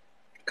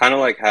 kind of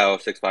like how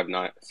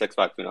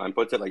 6529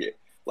 puts it. Like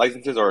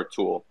licenses are a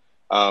tool,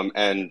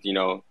 and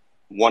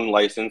one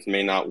license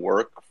may not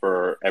work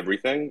for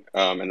everything,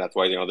 and that's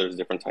why there's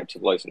different types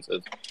of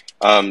licenses.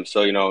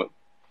 So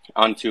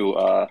onto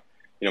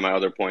my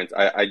other points.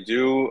 I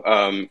do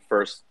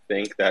first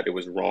think that it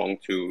was wrong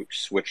to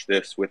switch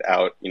this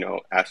without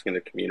asking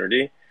the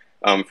community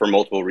for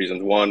multiple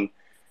reasons. One,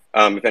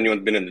 if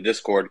anyone's been in the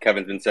Discord,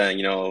 Kevin's been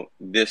saying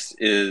this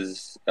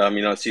is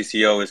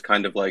CCO is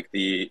kind of like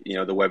the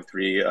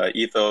Web3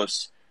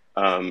 ethos.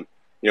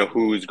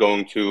 Who's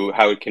going to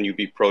how can you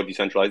be pro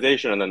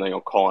decentralization and then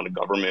call on the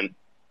government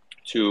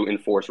to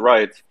enforce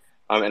rights?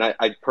 And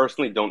I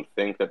personally don't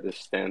think that this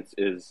stance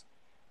is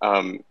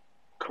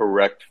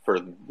correct for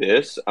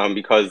this,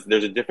 because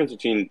there's a difference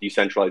between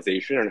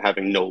decentralization and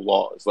having no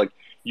laws. Like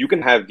you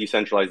can have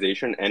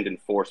decentralization and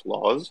enforce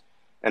laws,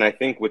 and I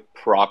think with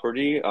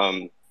property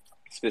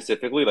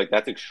specifically, like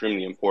that's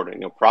extremely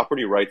important.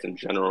 Property rights in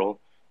general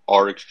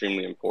are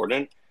extremely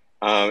important,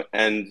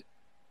 and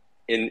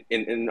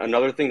in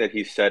another thing that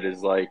he said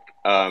is like,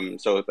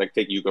 so like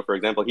take Yuga for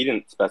example. He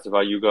didn't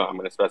specify Yuga. I'm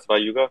going to specify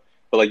Yuga,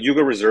 but like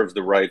Yuga reserves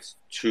the rights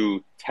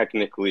to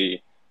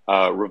technically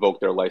revoke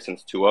their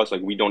license to us.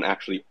 Like we don't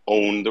actually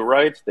own the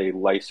rights. They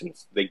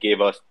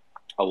gave us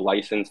a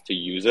license to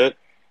use it.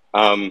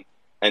 And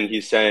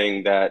he's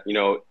saying that,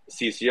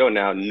 CCO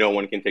now, no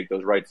one can take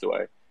those rights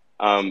away.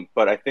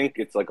 But I think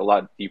it's like a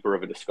lot deeper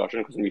of a discussion,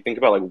 because when you think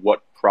about like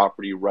what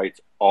property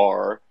rights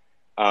are,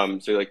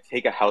 so like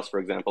take a house, for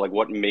example, like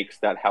what makes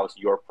that house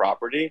your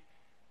property?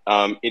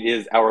 It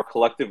is our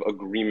collective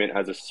agreement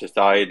as a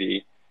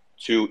society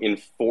to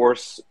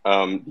enforce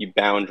the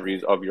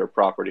boundaries of your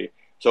property.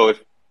 So if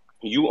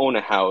you own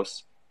a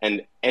house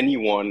and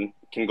anyone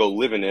can go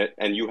live in it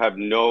and you have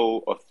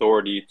no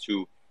authority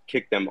to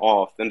kick them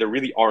off, then there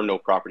really are no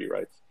property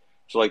rights.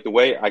 So like the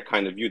way I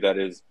kind of view that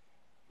is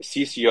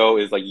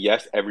CCO is like,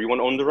 yes, everyone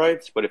owns the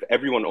rights, but if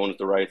everyone owns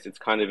the rights, it's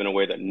kind of in a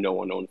way that no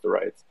one owns the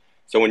rights.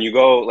 So when you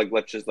go, like,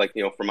 let's just like,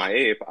 for my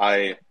ape,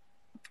 I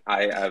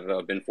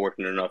have been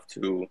fortunate enough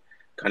to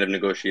kind of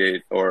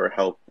negotiate or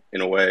help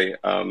in a way,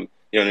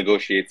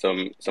 negotiate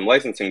some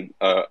licensing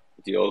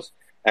deals.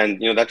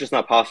 And that's just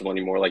not possible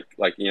anymore. Like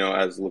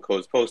as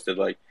Laco's posted,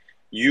 like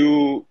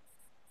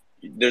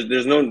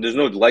there's no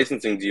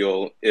licensing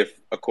deal if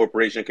a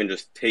corporation can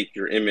just take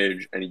your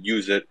image and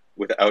use it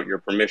without your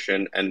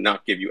permission and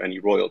not give you any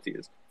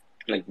royalties.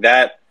 Like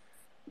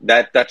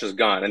that's just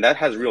gone, and that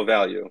has real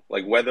value.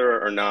 Like whether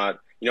or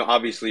not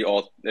obviously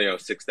all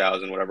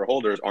 6,000 whatever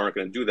holders aren't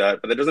going to do that,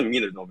 but that doesn't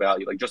mean there's no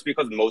value. Like just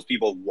because most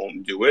people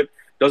won't do it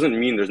doesn't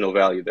mean there's no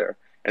value there,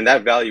 and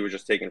that value is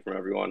just taken from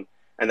everyone.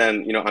 And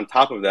then, on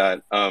top of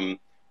that,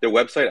 their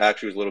website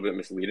actually was a little bit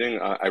misleading.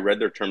 I read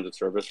their terms of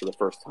service for the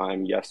first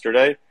time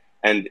yesterday.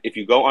 And if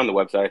you go on the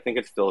website, I think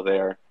it's still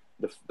there,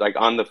 like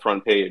on the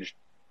front page,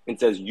 it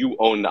says you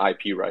own the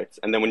IP rights.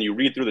 And then when you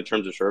read through the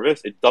terms of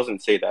service, it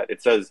doesn't say that.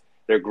 It says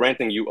they're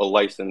granting you a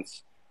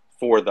license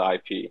for the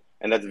IP.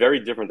 And that's very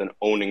different than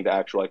owning the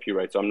actual IP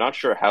rights. So I'm not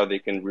sure how they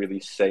can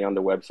really say on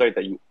the website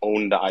that you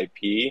own the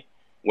IP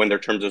when their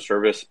terms of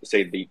service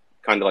say the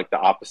kind of like the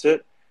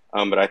opposite.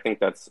 But I think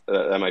that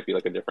might be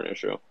like a different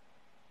issue.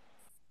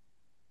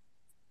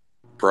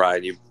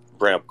 Brian, you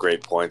bring up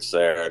great points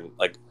there, and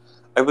like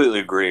I completely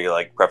agree.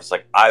 Like preface,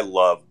 like I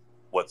love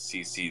what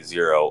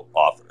CC0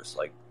 offers.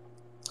 Like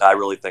I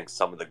really think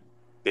some of the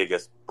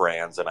biggest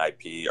brands and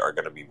IP are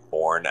going to be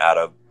born out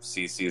of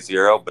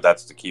CC0, but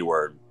that's the key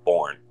word,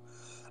 born.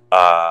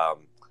 I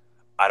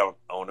don't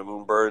own a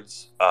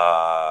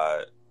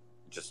Moonbirds,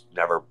 just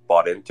never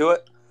bought into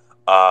it.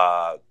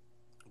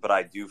 But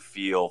I do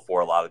feel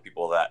for a lot of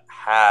people that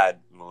had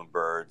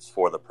Moonbirds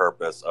for the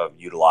purpose of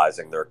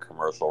utilizing their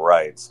commercial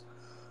rights.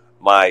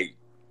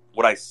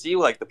 What I see,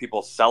 like the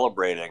people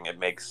celebrating, it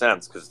makes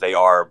sense because they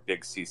are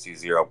big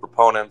CC0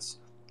 proponents.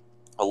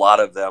 A lot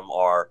of them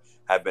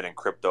have been in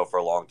crypto for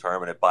a long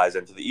term, and it buys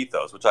into the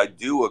ethos, which I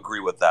do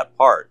agree with that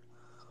part.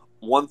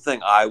 One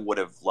thing I would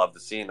have loved to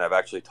see, and I've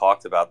actually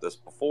talked about this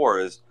before,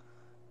 is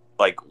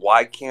like,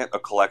 why can't a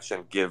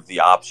collection give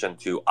the option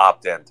to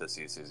opt in to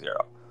CC0?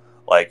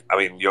 Like, I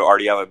mean, you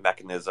already have a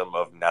mechanism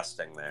of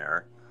nesting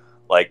there.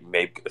 Like,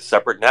 make a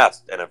separate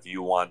nest. And if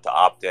you want to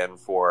opt in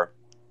for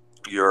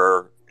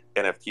your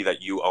NFT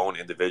that you own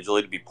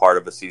individually to be part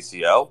of a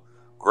CCO,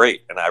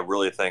 great. And I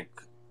really think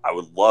I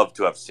would love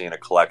to have seen a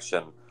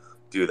collection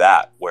do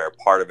that, where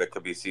part of it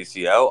could be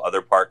CCO,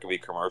 other part could be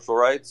commercial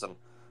rights. And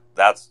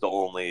that's the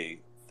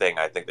only thing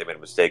I think they made a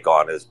mistake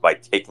on, is by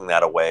taking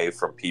that away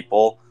from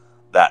people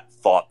that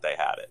thought they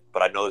had it.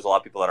 But I know there's a lot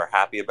of people that are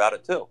happy about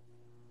it too.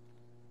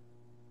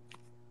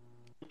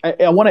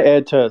 I want to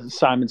add to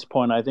Simon's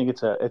point. I think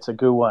it's a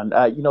good one.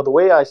 The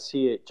way I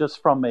see it,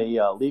 just from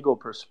a legal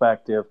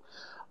perspective,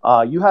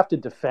 you have to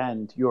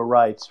defend your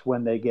rights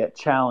when they get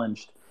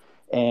challenged,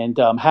 and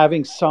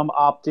having some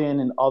opt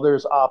in and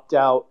others opt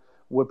out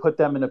would put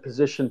them in a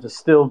position to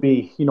still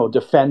be,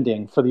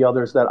 defending for the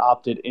others that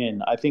opted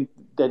in. I think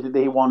that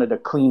they wanted a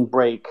clean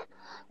break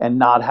and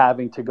not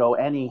having to go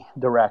any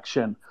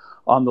direction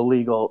on the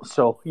legal.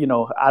 So,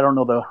 I don't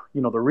know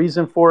the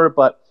reason for it,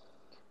 but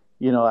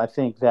I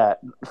think that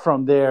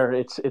from there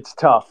it's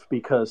tough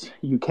because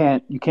you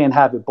can't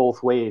have it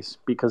both ways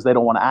because they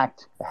don't want to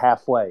act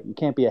halfway. You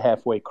can't be a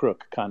halfway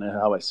crook, kind of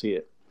how I see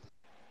it.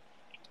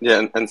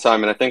 Yeah, and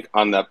Simon, I think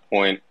on that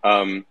point,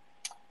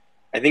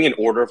 I think in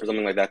order for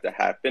something like that to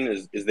happen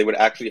is they would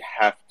actually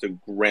have to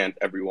grant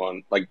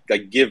everyone, like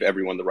give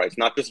everyone the rights,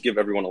 not just give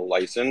everyone a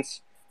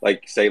license,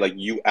 like say like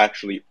you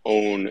actually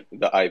own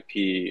the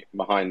IP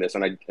behind this.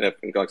 And I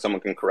think like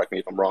someone can correct me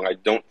if I'm wrong. I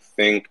don't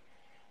think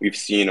we've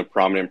seen a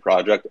prominent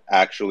project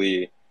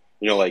actually,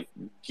 like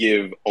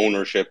give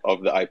ownership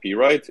of the IP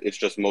rights. It's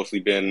just mostly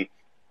been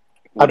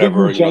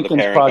whatever, I think the Jenkins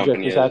parent project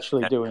company is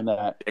actually doing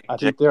that. I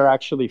think they're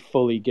actually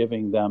fully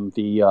giving them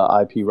the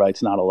IP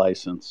rights, not a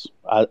license.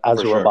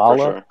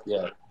 Azurabala,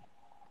 yeah.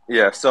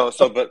 Yeah, so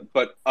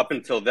but up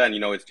until then,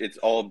 it's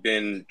all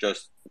been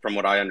just from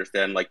what I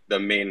understand, like the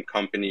main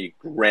company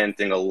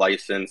granting a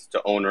license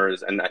to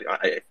owners, and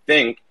I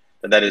think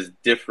that is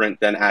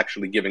different than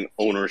actually giving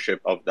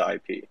ownership of the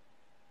IP.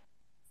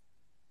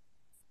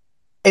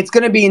 It's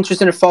going to be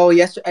interesting to follow.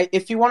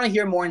 If you want to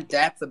hear more in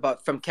depth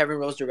from Kevin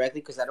Rose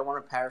directly, because I don't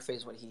want to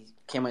paraphrase what he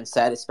came and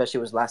said, especially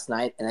it was last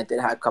night, and I did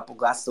have a couple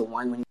glasses of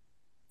wine.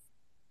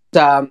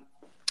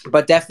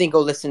 But definitely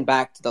go listen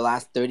back to the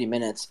last 30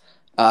 minutes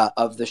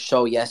of the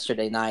show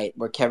yesterday night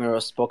where Kevin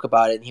Rose spoke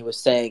about it, and he was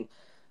saying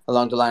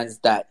along the lines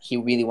that he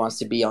really wants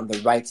to be on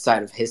the right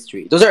side of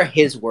history. Those are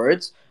his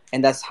words,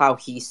 and that's how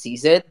he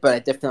sees it, but I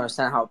definitely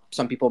understand how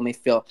some people may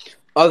feel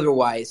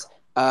otherwise.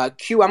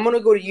 Q, I'm going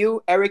to go to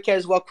you, Erica,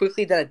 as well,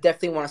 quickly. Then I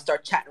definitely want to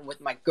start chatting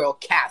with my girl,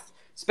 Cath,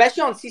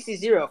 especially on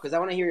CC0, because I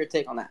want to hear your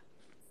take on that.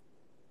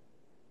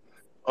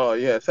 Oh,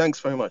 yeah. Thanks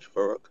very much,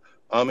 Farouk.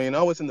 I mean,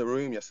 I was in the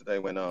room yesterday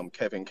when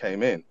Kevin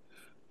came in,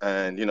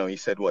 and, he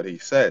said what he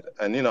said.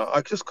 And,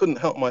 I just couldn't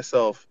help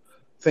myself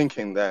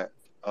thinking that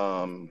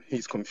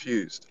he's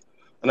confused.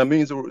 And I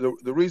mean,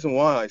 the reason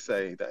why I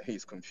say that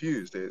he's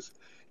confused is,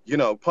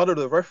 part of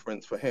the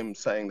reference for him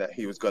saying that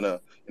he was going to,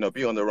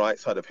 be on the right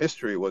side of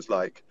history was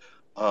like,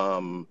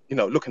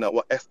 looking at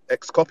what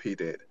Xcopy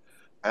did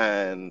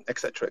and et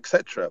cetera, et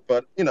cetera.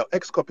 But,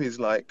 Xcopy is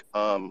like,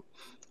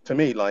 to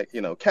me, like,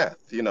 Cath,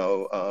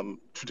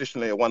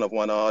 traditionally a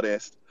one-of-one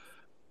artist.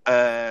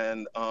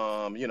 And,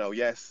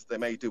 yes, they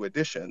may do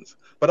additions.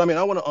 But, I mean,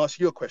 I want to ask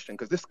you a question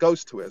because this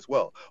goes to it as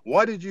well.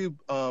 Why did you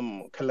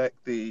collect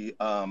the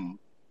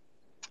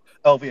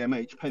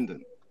LVMH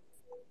pendant?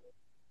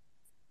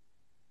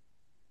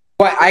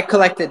 Well, I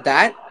collected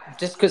that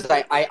just because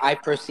I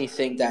personally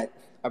think that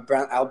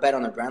I'll bet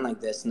on a brand like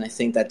this, and I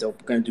think that they're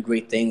going to do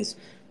great things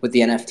with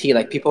the NFT.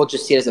 Like, people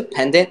just see it as a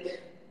pendant,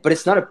 but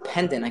it's not a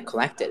pendant I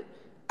collected.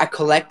 I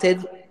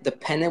collected the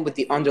pendant with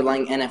the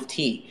underlying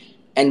NFT,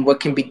 and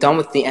what can be done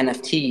with the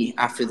NFT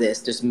after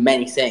this, there's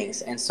many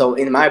things. And so,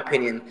 in my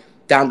opinion,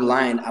 down the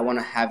line, I want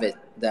to have it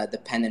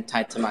the pendant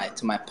tied to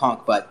my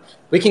punk, but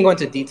we can go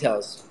into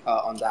details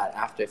on that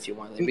after if you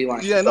want.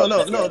 Yeah, no.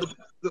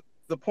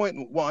 The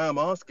point why I'm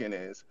asking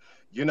is,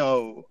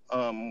 when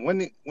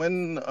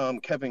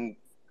Kevin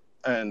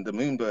and the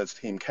Moonbirds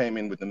team came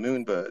in with the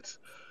Moonbirds,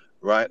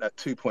 right, at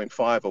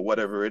 2.5 or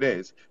whatever it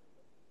is,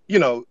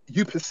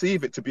 you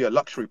perceive it to be a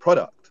luxury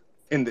product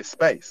in this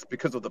space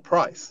because of the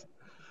price.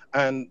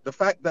 And the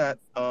fact that,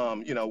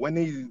 when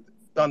he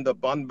done the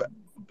bum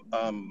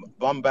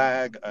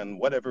bag and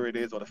whatever it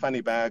is, or the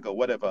fanny bag or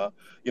whatever,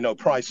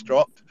 price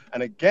dropped.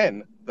 And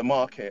again, the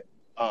market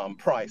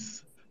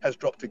price has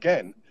dropped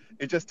again.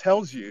 It just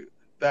tells you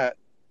that,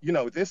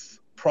 this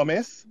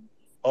promise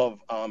of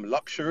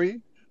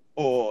luxury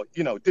or,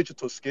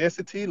 digital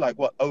scarcity, like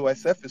what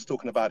OSF is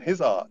talking about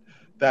his art,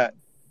 that,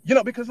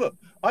 because look,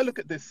 I look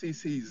at this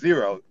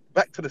CC0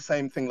 back to the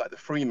same thing like the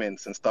Free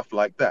Mints and stuff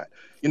like that.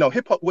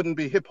 Hip hop wouldn't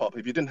be hip hop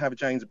if you didn't have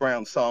James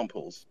Brown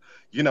samples,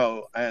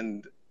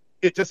 and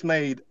it just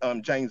made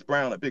James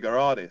Brown a bigger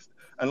artist.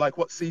 And like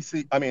what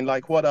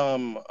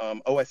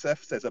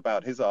OSF says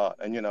about his art,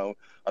 and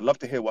I'd love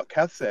to hear what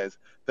Cath says,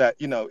 that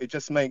it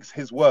just makes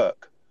his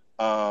work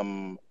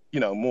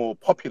more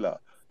popular.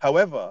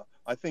 However,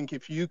 I think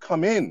if you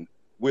come in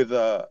with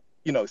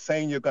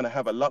saying you're going to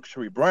have a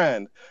luxury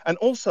brand, and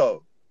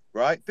also,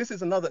 right, this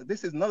is another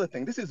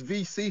thing. This is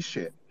VC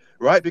shit,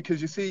 right?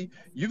 Because you see,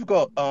 you've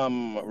got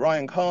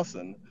Ryan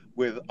Carson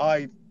with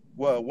 12I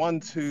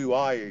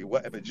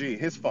whatever G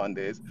his fund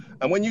is,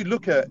 and when you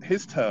look at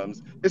his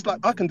terms, it's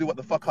like I can do what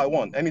the fuck I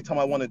want anytime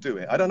I want to do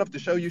it. I don't have to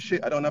show you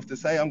shit. I don't have to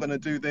say I'm going to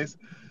do this.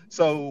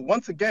 So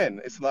once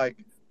again, it's like,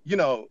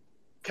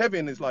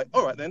 Kevin is like,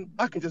 all right, then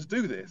I can just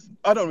do this.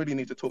 I don't really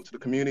need to talk to the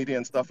community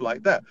and stuff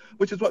like that,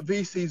 which is what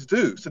VCs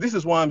do. So this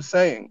is why I'm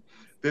saying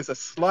there's a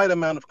slight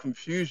amount of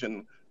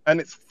confusion, and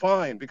it's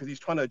fine because he's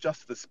trying to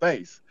adjust the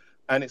space,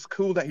 and it's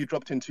cool that he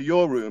dropped into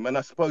your room, and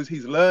I suppose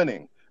he's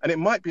learning, and it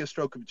might be a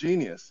stroke of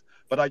genius.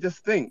 But I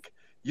just think,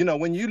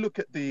 when you look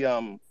at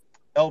the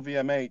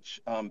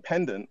LVMH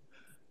pendant,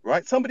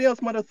 right? Somebody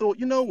else might have thought,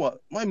 you know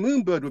what, my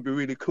Moonbird would be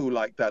really cool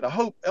like that. I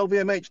hope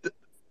LVMH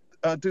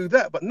do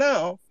that. But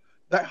now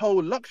that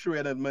whole luxury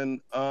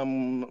element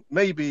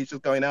maybe is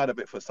just going out of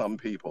it for some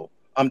people.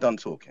 I'm done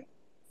talking.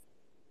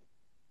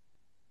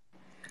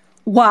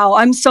 Wow,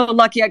 I'm so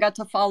lucky I got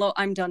to follow.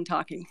 I'm done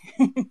talking.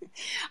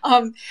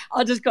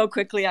 I'll just go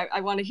quickly.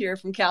 I want to hear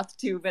from Cath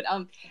too. But,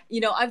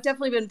 I've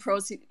definitely been pro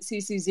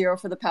CC0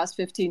 for the past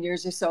 15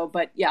 years or so.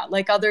 But yeah,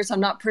 like others, I'm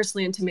not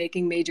personally into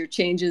making major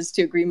changes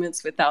to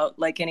agreements without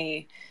like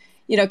any,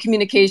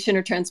 communication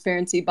or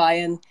transparency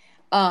buy-in.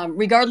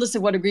 Regardless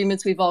of what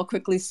agreements we've all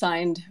quickly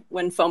signed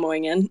when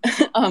FOMOing in.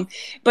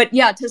 But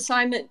yeah, to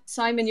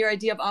Simon, your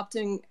idea of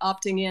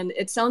opting in,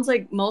 it sounds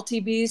like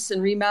Multi-Beast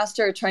and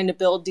Remaster are trying to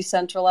build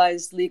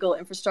decentralized legal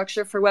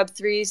infrastructure for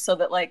Web3 so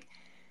that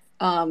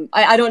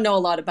I don't know a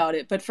lot about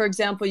it, but for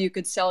example, you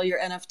could sell your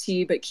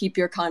NFT but keep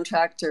your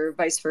contract or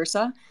vice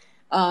versa.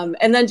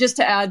 And then just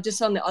to add,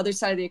 just on the other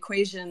side of the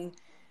equation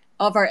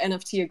of our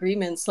NFT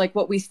agreements, like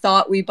what we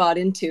thought we bought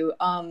into,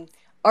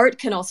 art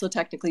can also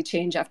technically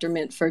change after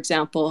mint, for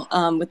example,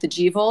 with the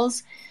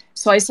GVols.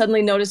 So I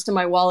suddenly noticed in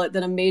my wallet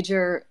that a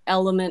major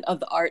element of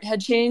the art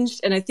had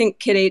changed. And I think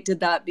Kid 8 did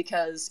that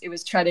because it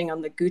was treading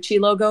on the Gucci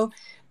logo.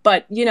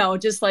 But,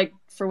 just like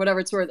for whatever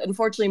it's worth,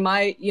 unfortunately,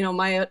 my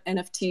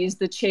NFTs,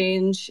 the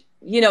change,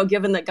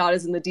 given that God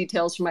is in the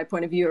details from my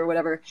point of view or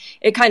whatever,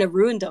 it kind of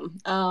ruined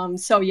them.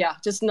 So yeah,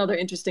 just another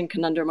interesting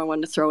conundrum I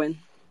wanted to throw in.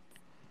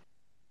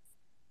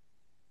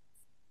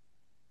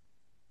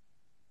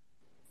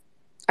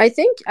 I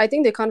think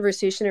the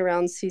conversation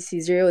around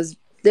CC0 is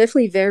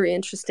definitely very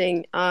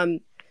interesting.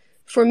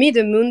 For me,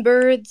 the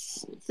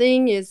Moonbirds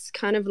thing is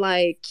kind of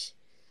like,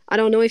 I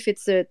don't know if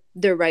it's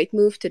the right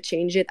move to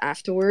change it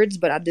afterwards,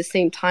 but at the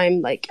same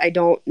time, like I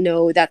don't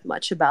know that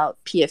much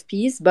about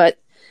PFPs. But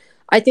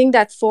I think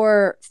that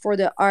for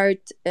the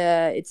art,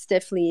 it's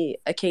definitely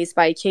a case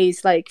by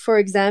case. Like for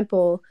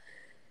example,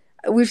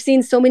 we've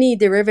seen so many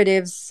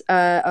derivatives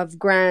of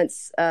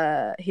Grant's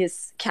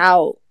his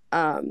cow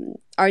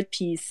art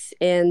piece,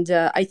 and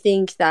I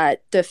think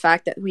that the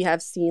fact that we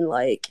have seen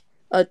like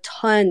a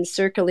ton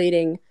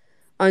circulating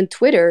on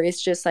Twitter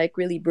is just like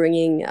really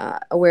bringing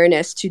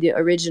awareness to the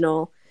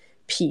original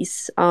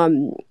piece.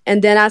 And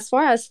then as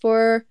far as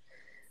for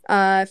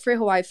Free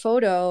Hawaii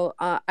Photo,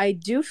 I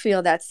do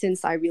feel that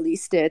since I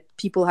released it,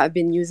 people have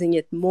been using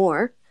it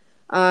more.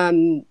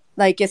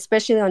 Like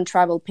especially on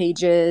travel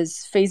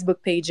pages,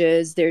 Facebook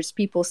pages, there's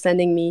people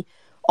sending me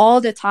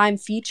all the time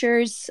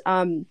features.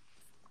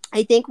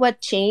 I think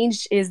what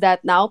changed is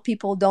that now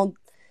people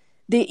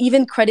they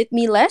even credit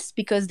me less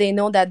because they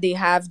know that they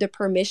have the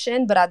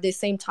permission, but at the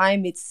same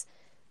time, it's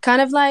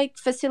kind of like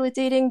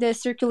facilitating the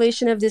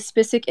circulation of this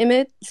specific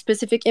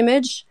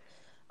image.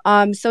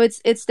 So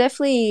it's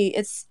definitely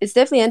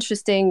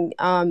interesting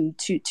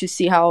to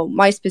see how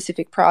my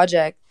specific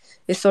project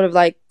is sort of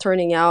like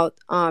turning out.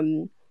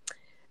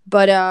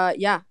 But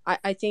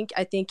I think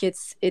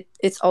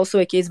it's also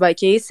a case by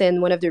case, and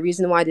one of the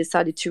reasons why I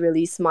decided to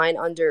release mine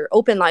under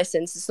open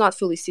license, it's not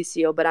fully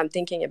CC0, but I'm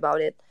thinking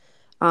about it,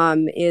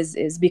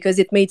 is because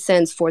it made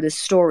sense for the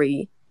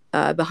story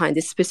behind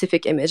this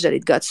specific image that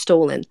it got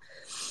stolen.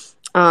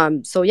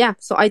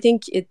 So I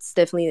think it's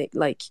definitely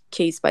like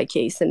case by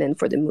case, and then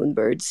for the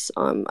Moonbirds,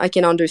 I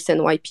can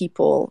understand why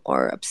people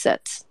are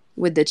upset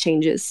with the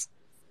changes.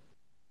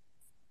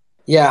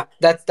 Yeah,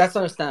 that's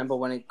understandable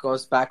when it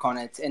goes back on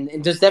it, and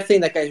there's definitely,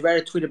 like I read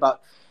a tweet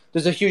about,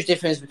 there's a huge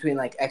difference between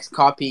like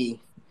Xcopy,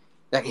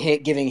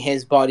 like giving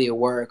his body of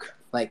work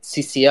like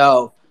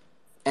CC0,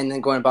 and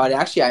then going about it.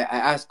 Actually, I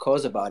asked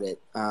Koz about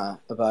it,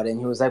 and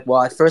he was like,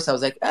 well, at first I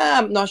was like,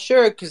 I'm not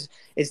sure because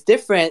it's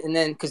different, and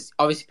then because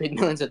obviously paid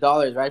millions of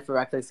dollars, right, for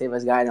Reckless Save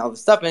Us Guy and all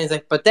this stuff, and he's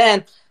like, but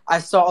then I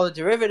saw all the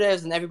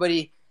derivatives and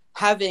everybody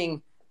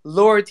having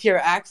lower tier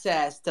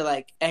access to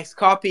like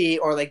Xcopy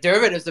or like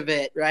derivatives of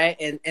it, right?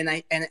 And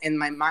my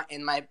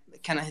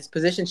kind of his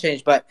position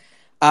changed, but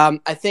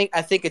I think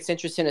it's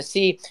interesting to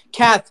see.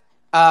 Cath,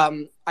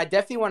 I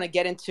definitely want to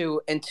get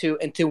into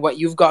what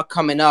you've got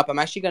coming up. I'm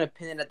actually going to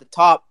pin it at the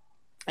top,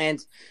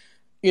 and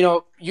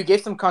you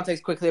gave some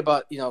context quickly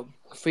about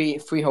Free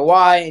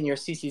Hawaii and your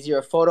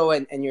CC0 photo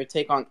and your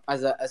take on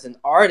as an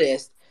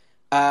artist.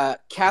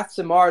 Cath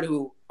Simard,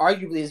 who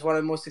arguably is one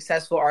of the most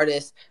successful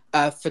artists,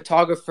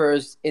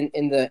 photographers in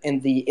the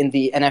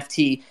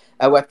NFT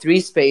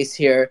Web3 space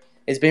here.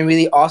 It's been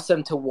really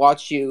awesome to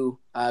watch you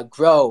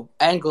grow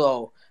and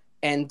glow.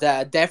 And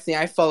definitely,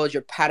 I followed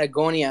your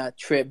Patagonia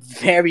trip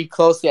very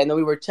closely. I know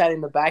we were chatting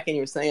in the back, and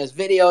you were sending us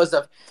videos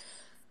of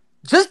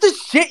just the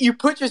shit you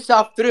put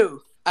yourself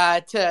through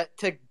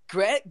to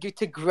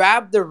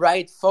grab the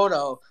right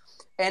photo.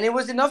 And it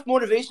was enough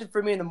motivation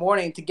for me in the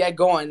morning to get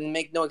going and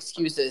make no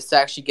excuses to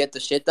actually get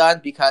the shit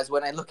done, because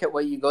when I look at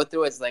what you go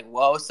through, it's like,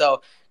 whoa.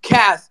 So,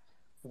 Cath,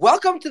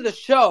 welcome to the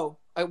show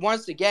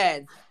once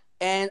again.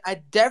 And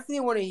I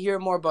definitely want to hear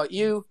more about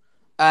you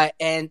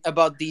and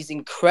about these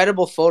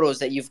incredible photos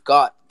that you've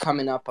got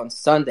coming up on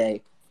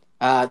Sunday.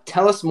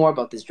 Tell us more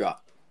about this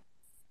drop.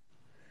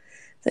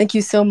 Thank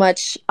you so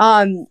much.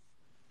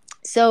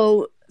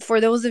 So for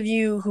those of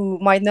you who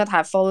might not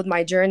have followed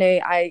my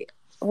journey, I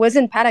was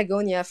in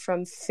Patagonia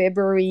from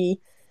February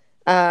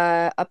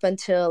up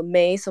until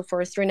May, so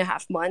for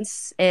 3.5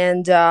 months.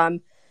 And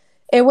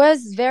it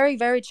was very,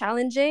 very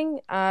challenging.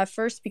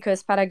 First,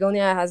 because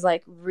Patagonia has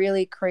like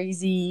really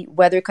crazy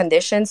weather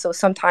conditions. So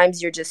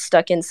sometimes you're just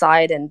stuck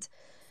inside and,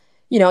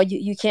 you know,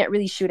 you can't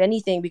really shoot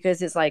anything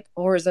because it's like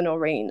horizontal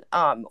rain.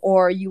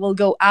 Or you will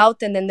go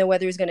out and then the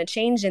weather is going to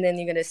change and then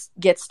you're going to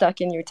get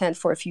stuck in your tent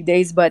for a few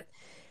days. But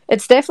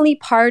it's definitely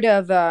part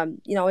of,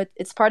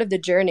 it's part of the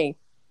journey.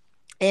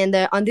 And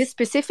on this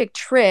specific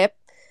trip,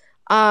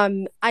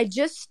 I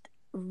just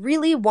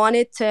really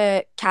wanted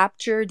to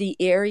capture the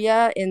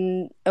area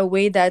in a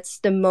way that's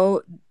the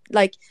more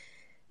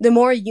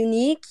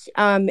unique,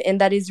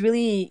 and that is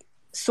really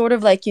sort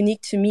of like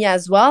unique to me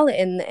as well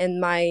in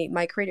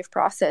my creative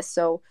process.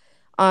 So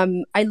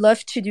I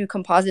love to do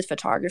composite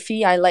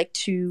photography. I like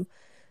to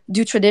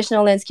do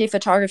traditional landscape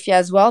photography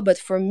as well. But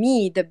for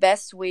me, the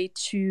best way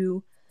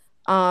to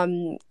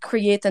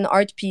create an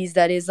art piece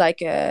that is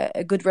like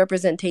a good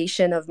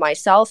representation of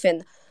myself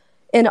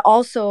and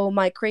also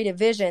my creative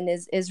vision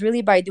is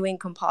really by doing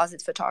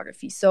composite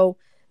photography. So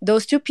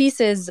those two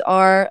pieces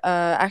are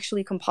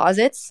actually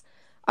composites.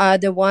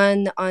 The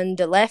one on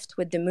the left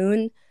with the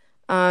moon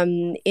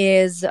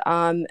is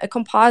a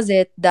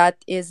composite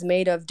that is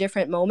made of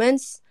different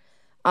moments.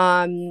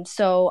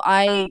 So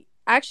I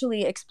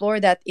actually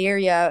explored that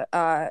area,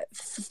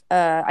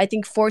 I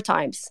think 4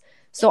 times.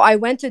 So I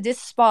went to this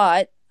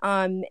spot,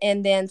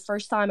 and then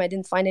first time I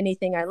didn't find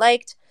anything I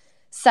liked.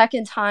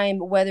 Second time,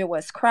 weather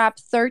was crap.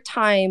 Third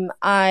time,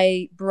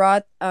 I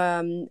brought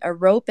a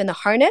rope and a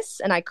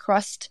harness, and I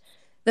crossed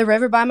the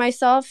river by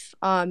myself.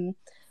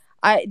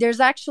 There's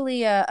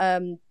actually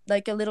a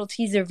little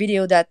teaser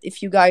video that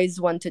if you guys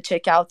want to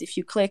check out, if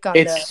you click on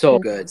It's so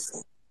good.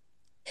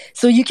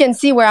 So you can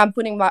see where I'm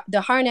putting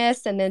the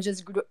harness and then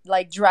just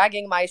like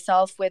dragging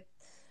myself with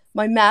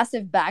my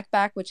massive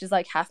backpack, which is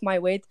like half my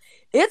weight.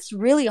 It's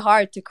really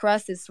hard to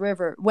cross this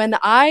river. When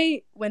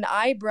I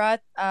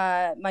brought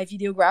my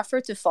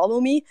videographer to follow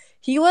me,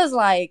 he was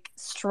like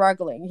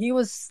struggling. He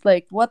was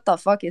like, "What the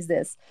fuck is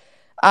this?"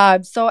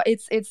 So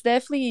it's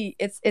definitely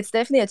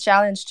a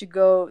challenge to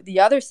go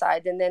the other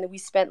side. And then we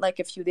spent like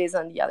a few days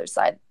on the other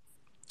side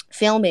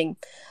filming.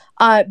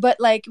 But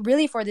like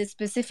really for this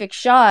specific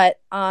shot,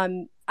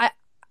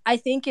 I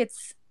think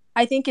it's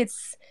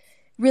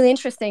really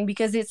interesting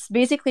because it's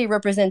basically a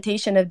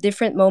representation of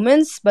different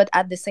moments, but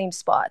at the same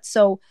spot.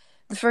 So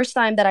the first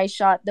time that I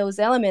shot those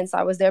elements,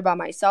 I was there by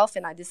myself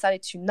and I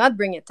decided to not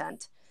bring a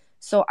tent.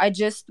 So I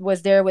just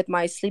was there with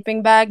my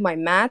sleeping bag, my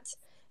mat,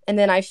 and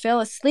then I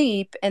fell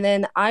asleep and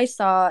then I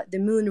saw the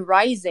moon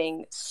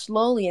rising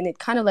slowly and it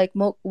kind of like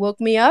woke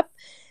me up.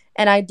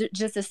 And I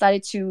just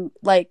decided to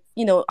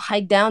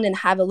hike down and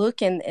have a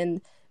look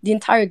and the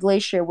entire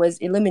glacier was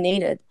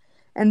illuminated.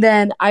 And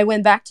then I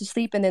went back to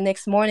sleep and the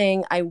next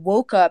morning I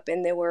woke up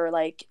and there were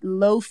like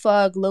low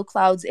fog, low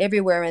clouds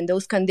everywhere. And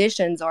those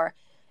conditions are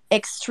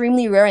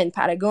extremely rare in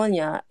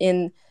Patagonia.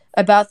 In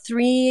about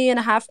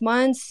 3.5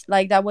 months,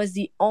 like that was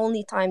the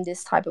only time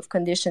this type of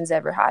conditions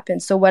ever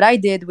happened. So what I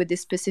did with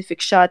this specific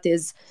shot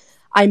is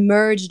I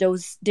merged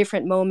those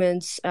different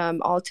moments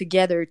all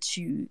together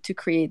to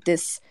create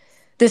this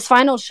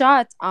final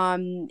shot.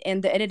 And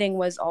the editing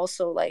was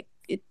also like,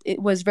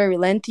 it was very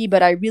lengthy,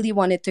 but I really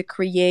wanted to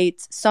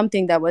create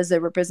something that was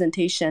a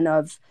representation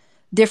of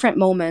different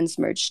moments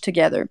merged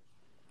together.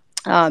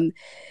 And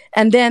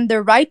then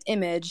the right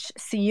image,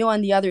 CEO on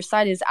the other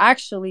side, is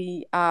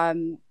actually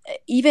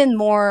even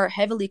more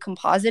heavily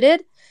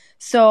composited.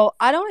 So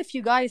I don't know if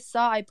you guys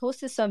saw, I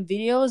posted some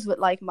videos with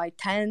like my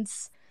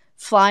tents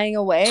flying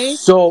away.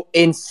 So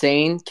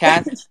insane,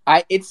 Cath.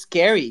 It's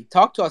scary.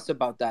 Talk to us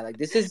about that. Like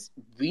this is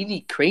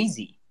really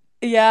crazy.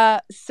 Yeah.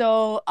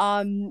 So,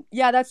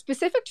 that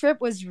specific trip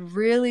was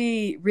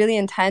really, really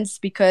intense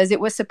because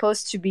it was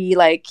supposed to be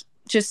like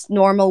just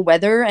normal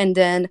weather. And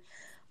then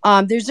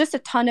there's just a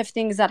ton of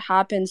things that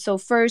happened. So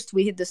first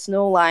we hit the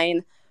snow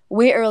line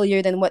way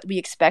earlier than what we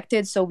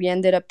expected. So we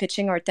ended up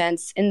pitching our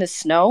tents in the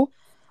snow.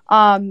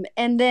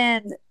 And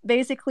then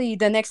basically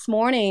the next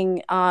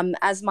morning,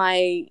 as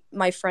my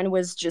friend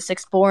was just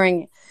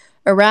exploring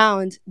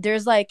around,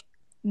 there's like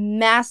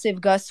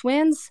massive gust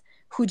winds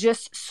who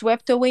just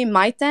swept away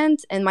my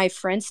tent and my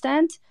friend's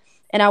tent.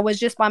 And I was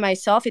just by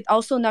myself. It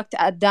also knocked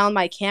down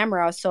my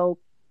camera. So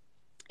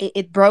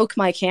it broke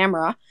my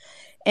camera.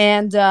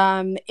 And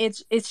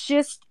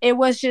it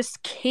was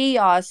just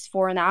chaos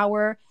for an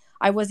hour.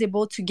 I was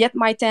able to get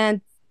my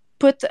tent,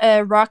 put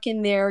a rock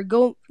in there,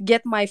 go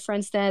get my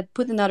friend's tent,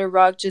 put another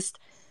rock, just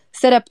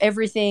set up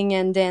everything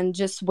and then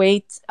just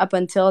wait up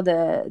until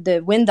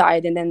the wind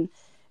died. And then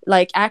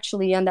like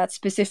actually on that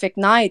specific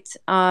night,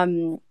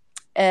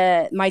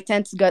 my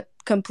tent got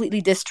completely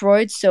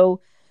destroyed.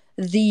 So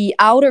the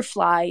outer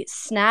fly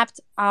snapped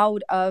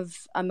out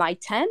of my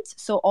tent.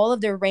 So all of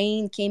the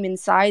rain came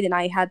inside and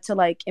I had to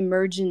like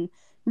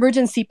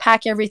emergency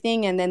pack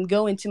everything and then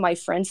go into my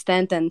friend's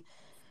tent. And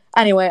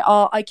anyway,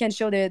 I can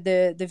show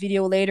the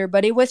video later,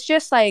 but it was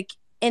just like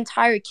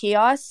entire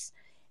chaos.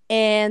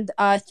 And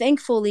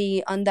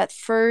thankfully, on that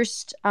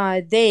first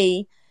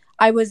day,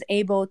 I was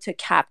able to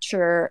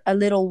capture a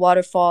little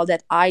waterfall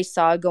that I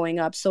saw going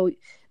up. So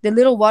the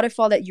little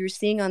waterfall that you're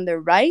seeing on the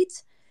right,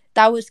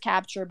 that was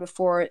captured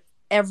before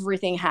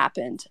everything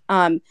happened.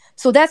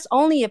 So that's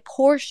only a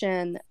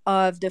portion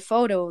of the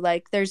photo.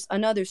 Like there's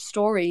another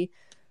story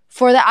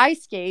for the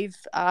ice cave.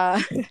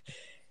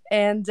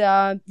 And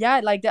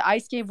like the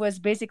ice cave was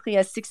basically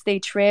a 6-day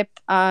trip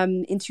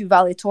into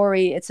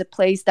Valitori. It's a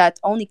place that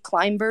only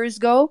climbers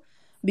go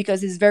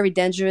because it's very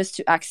dangerous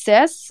to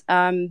access.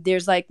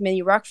 There's like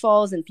many rock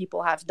falls and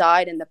people have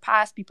died in the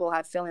past. People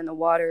have fell in the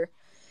water.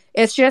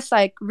 It's just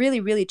like really,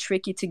 really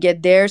tricky to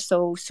get there.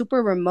 So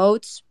super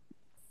remote.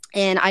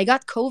 And I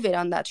got COVID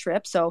on that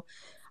trip. So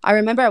I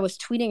remember I was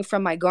tweeting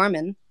from my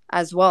Garmin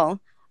as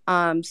well.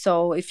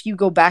 So if you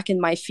go back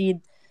in my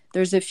feed,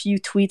 there's a few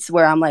tweets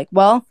where I'm like,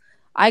 well,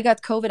 I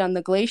got COVID on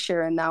the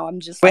glacier, and now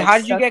I'm just Wait, like, how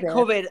did you stuck get there.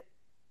 COVID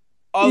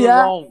all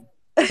alone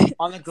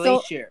on the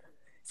glacier?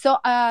 So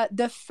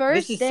the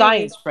first This is day,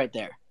 science right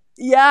there.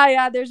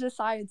 Yeah, there's a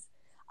science.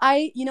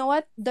 You know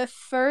what? The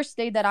first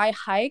day that I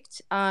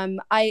hiked,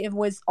 I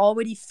was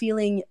already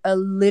feeling a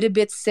little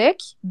bit sick,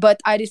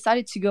 but I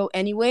decided to go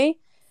anyway.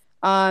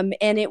 And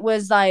it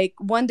was like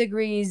 1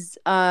 degrees.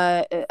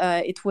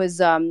 It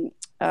was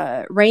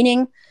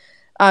raining.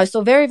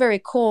 So very, very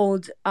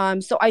cold.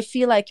 So I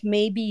feel like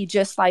maybe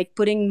just like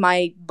putting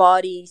my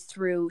body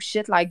through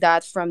shit like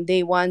that from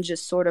day one,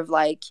 just sort of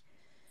like,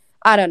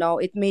 I don't know,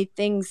 it made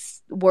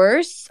things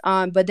worse.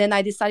 But then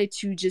I decided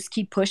to just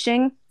keep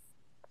pushing.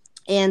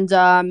 And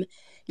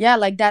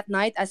like that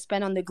night I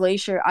spent on the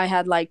glacier, I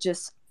had like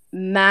just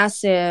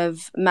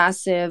massive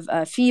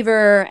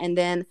fever. And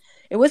then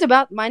it was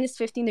about minus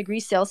 15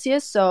 degrees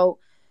Celsius. So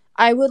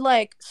I would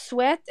like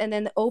sweat and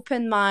then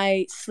open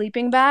my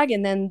sleeping bag,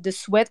 and then the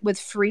sweat would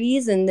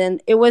freeze, and then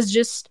it was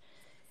just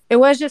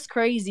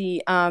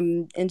crazy,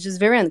 and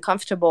just very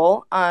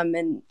uncomfortable,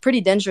 and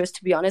pretty dangerous,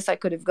 to be honest. I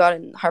could have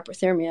gotten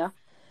hypothermia.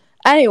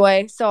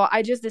 Anyway, so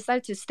I just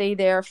decided to stay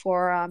there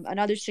for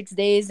another 6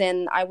 days,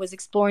 and I was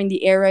exploring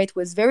the area. It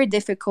was very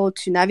difficult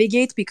to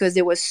navigate because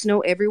there was snow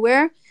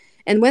everywhere,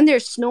 and when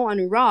there's snow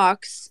on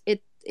rocks,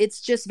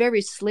 it's just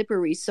very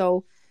slippery.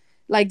 So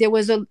like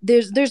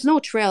there's no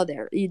trail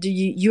there.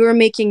 You're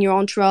making your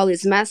own trail.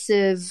 It's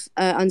massive,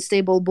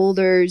 unstable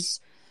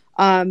boulders,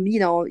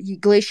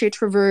 glacier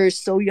traverse.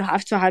 So you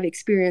have to have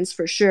experience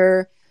for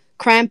sure.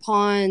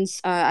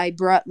 Crampons. I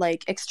brought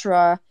like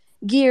extra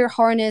gear,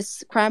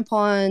 harness,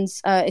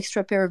 crampons,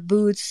 extra pair of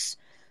boots.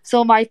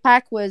 So my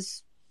pack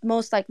was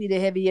most likely the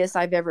heaviest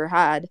I've ever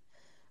had.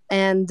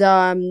 And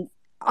on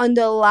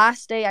the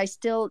last day, I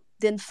still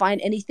didn't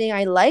find anything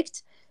I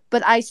liked.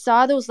 But I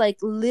saw those like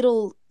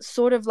little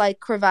sort of like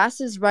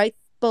crevasses right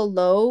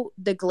below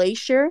the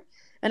glacier,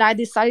 and I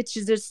decided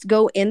to just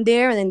go in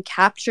there and then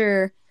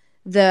capture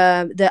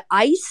the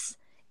ice.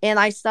 And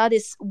I saw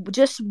this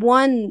just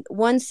one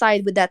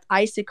side with that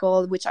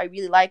icicle, which I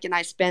really like, and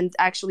I spent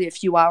actually a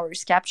few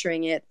hours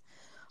capturing it.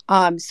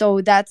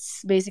 So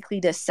that's basically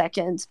the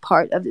second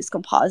part of this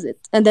composite,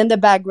 and then the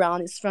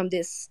background is from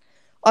this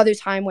other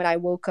time when I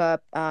woke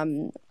up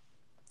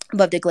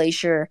above the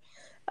glacier.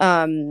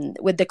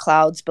 With the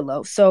clouds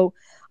below. So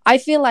I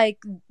feel like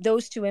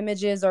those two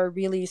images are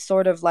really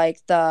sort of like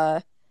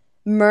the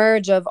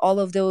merge of all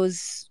of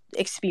those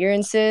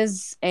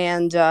experiences,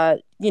 and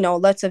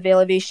lots of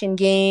elevation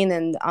gain,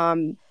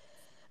 and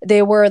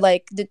they were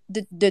like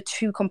the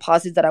two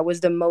composites that I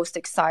was the most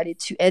excited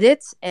to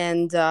edit.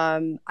 And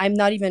I'm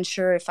not even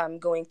sure if I'm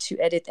going to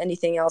edit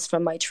anything else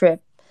from my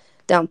trip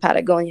down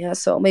Patagonia.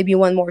 So maybe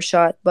one more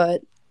shot,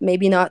 but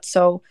maybe not.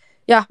 So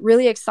yeah,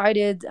 really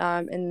excited,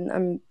 and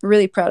I'm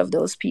really proud of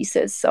those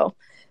pieces. So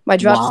my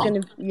drop's gonna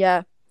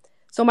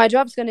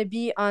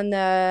be on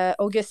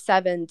August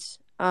 7th,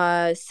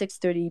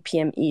 6:30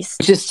 p.m. East,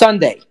 which is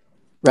Sunday,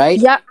 right?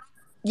 Yeah.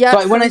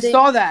 So when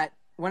Sunday.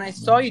 I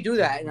saw you do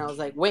that, and I was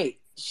like, wait,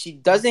 she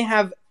doesn't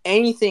have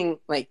anything.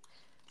 Like,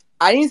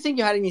 I didn't think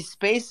you had any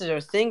spaces or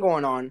thing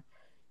going on.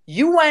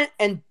 You went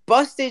and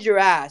busted your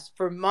ass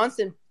for months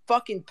in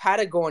fucking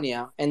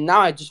Patagonia, and now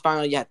I just found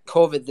out you had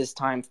COVID this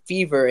time,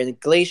 fever in a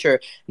glacier,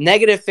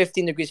 negative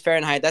 15 degrees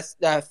Fahrenheit. That's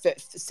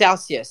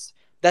Celsius.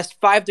 That's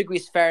 5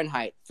 degrees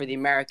Fahrenheit for the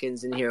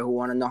Americans in here who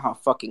want to know how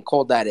fucking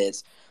cold that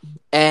is.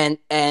 And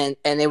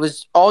it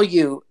was all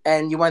you,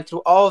 and you went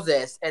through all of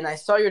this, and I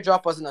saw your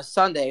drop was on a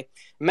Sunday.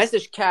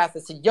 Messaged Cath. I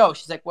said, yo,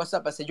 she's like, what's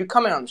up? I said, you're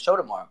coming on the show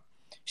tomorrow.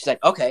 She's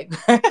like, okay.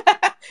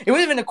 It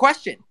wasn't even a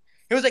question.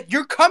 It was like,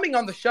 you're coming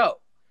on the show.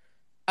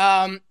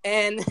 And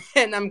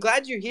I'm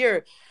glad you're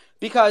here,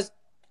 because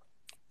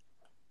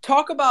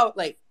talk about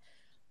like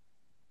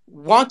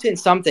wanting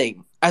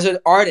something as an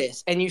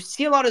artist, and you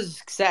see a lot of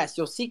success.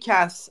 You'll see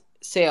Cath's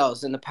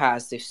sales in the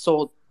past. They've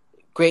sold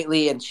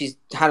greatly, and she's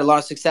had a lot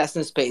of success in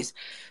the space.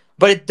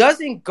 But it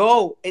doesn't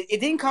go, it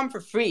didn't come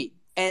for free.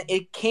 And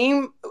it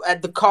came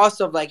at the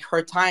cost of like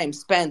her time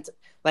spent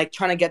like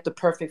trying to get the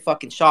perfect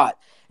fucking shot.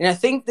 And I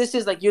think this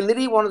is like, you're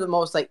literally one of the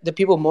most like the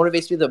people who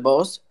motivates me the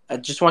most. I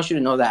just want you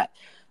to know that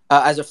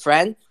as a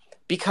friend,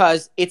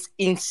 because it's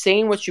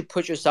insane what you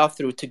put yourself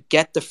through to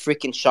get the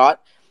freaking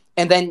shot.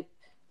 And then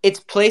it's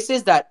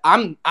places that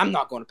I'm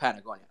not going to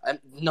Patagonia.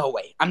 No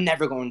way. I'm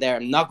never going there.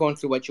 I'm not going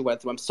through what you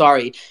went through. I'm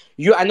sorry.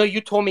 I know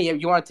you told me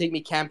you want to take me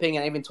camping,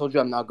 and I even told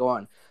you I'm not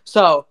going.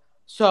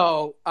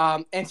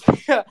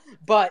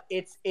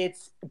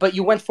 But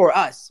you went for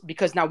us,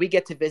 because now we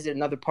get to visit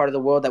another part of the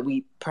world that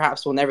we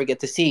perhaps will never get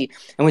to see,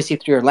 and we see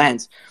through your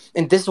lens.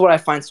 And this is what I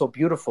find so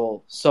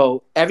beautiful.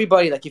 So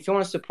everybody, like, if you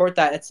want to support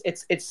that,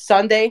 it's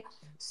Sunday,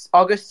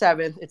 August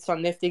 7th. It's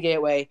on Nifty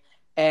Gateway,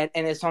 and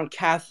it's on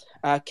Cath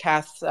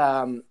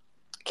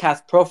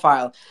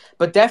profile.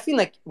 But definitely,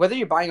 like, whether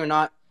you're buying or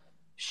not,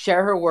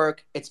 share her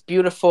work. It's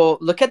beautiful.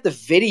 Look at the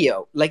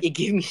video. Like, it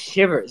gave me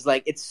shivers.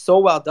 Like, it's so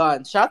well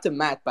done. Shout out to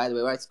Matt, by the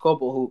way, right?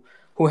 Scoble,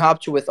 who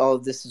helped you with all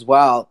of this as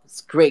well.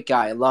 It's a great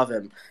guy. I love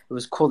him. It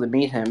was cool to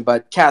meet him.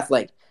 But Cath,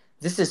 like,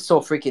 this is so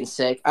freaking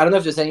sick. I don't know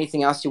if there's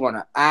anything else you want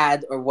to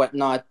add or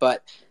whatnot,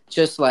 but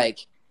just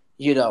like,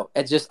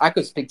 I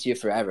could speak to you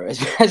forever.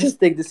 I just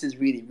think this is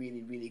really,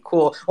 really, really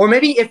cool. Or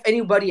maybe if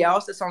anybody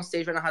else that's on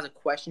stage right now has a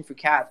question for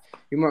Cath,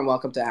 you're more than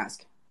welcome to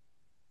ask.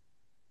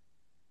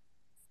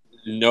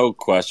 No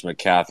question, but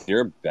Cath,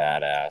 you're a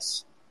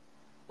badass.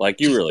 Like,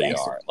 you really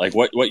are. Like,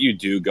 what you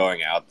do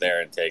going out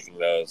there and taking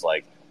those,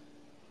 like,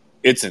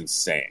 it's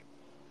insane.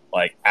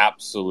 Like,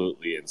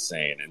 absolutely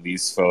insane. And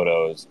these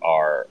photos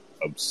are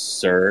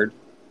absurd.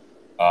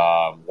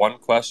 One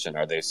question,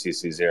 are they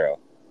CC0?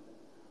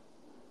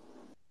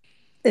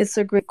 It's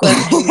a great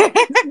question.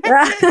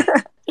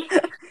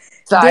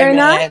 They're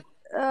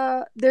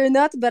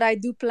not, but I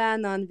do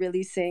plan on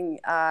releasing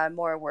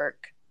more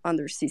work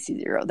under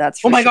CC0. That's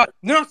for my sure. God.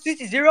 No,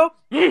 CC0?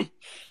 Oh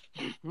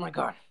my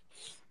God.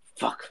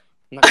 Fuck.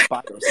 I'm not gonna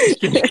buy those.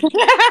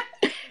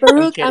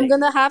 Farouk,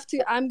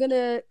 I'm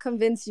gonna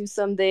convince you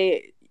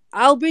someday.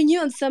 I'll bring you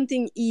on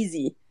something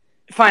easy.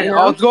 Fine,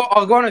 I'll go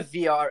on a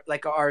VR,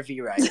 like an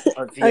RV ride.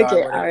 Or VR,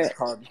 okay, whatever it's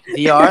called.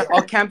 VR.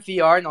 I'll camp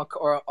VR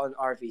or on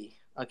RV.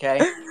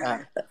 Okay?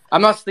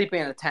 I'm not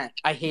sleeping in a tent.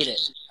 I hate it.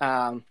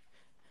 I'm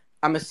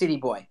a city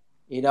boy.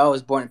 I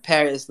was born in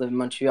Paris, live in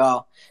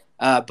Montreal.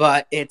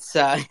 But it's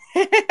not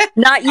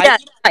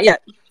yet. Not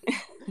yet.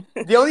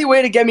 The only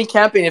way to get me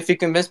camping if you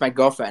convince my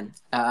girlfriend.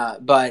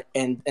 But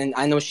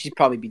I know she'd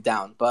probably be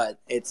down. But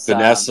it's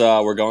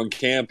Vanessa. We're going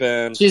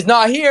camping. She's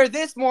not here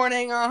this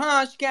morning.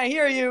 She can't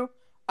hear you.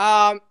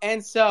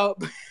 And so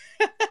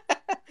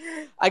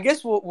I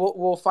guess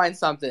we'll find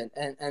something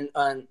and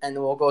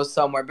we'll go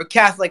somewhere. But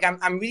Cath, like,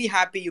 I'm really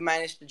happy you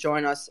managed to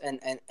join us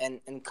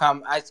and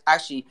come. I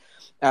actually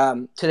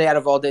today, out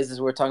of all days, as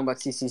we're talking about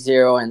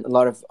CC0 and a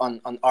lot of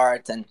on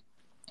art and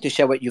to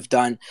share what you've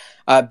done.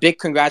 Big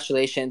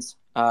congratulations.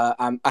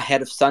 I'm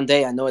ahead of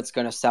Sunday. I know it's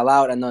going to sell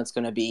out. I know it's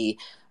going to be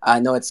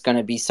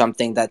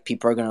something that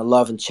people are going to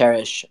love and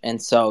cherish.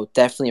 And so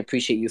definitely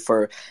appreciate you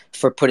for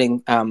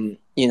putting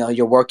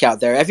your work out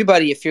there.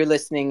 Everybody, if you're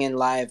listening in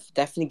live,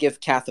 definitely give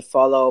Cath a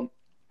follow.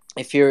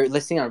 If you're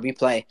listening on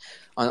replay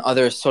on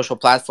other social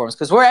platforms,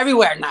 because we're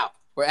everywhere now.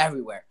 We're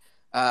everywhere.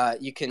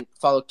 You can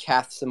follow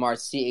Cath Simard,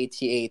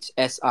 CATHSIMARD.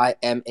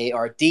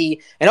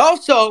 And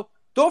also,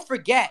 don't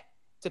forget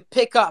to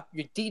pick up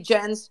your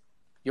DGens,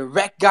 your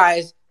Rec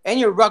Guys, and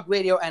your Rug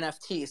Radio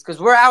NFTs, because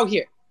we're out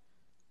here.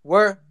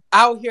 We're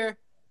out here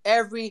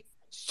every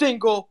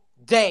single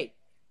day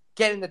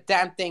getting the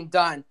damn thing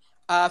done.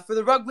 For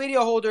the Rug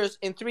Radio holders,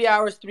 in 3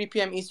 hours, 3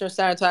 p.m. Eastern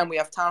Standard Time, we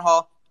have Town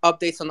Hall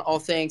updates on all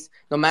things.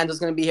 Nomando's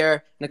going to be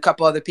here, and a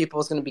couple other people.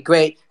 It's going to be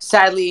great.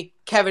 Sadly,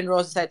 Kevin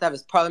Rose decided to have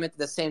his parliament at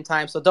the same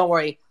time, so don't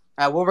worry.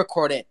 We'll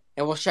record it,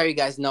 and we'll share you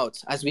guys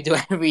notes as we do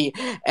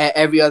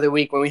every other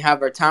week when we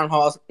have our town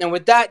halls. And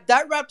with that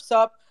wraps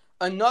up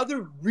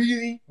another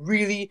really,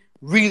 really,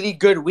 really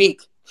good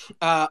week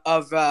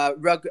of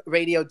Rug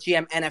Radio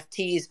GM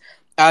NFTs.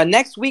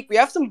 Next week, we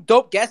have some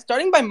dope guests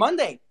starting by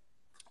Monday.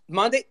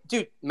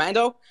 Dude,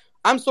 Mando,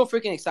 I'm so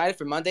freaking excited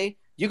for Monday.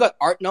 You got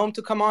Art Gnome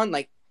to come on.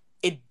 Like,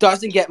 it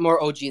doesn't get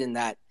more OG than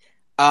that.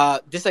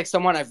 This is like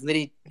someone I've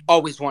literally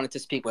always wanted to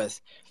speak with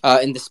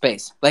in this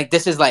space. Like,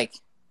 this is like,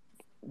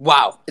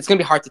 wow. It's going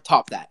to be hard to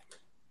top that.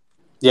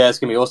 Yeah, it's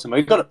going to be awesome. I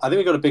think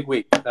we've got a big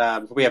week.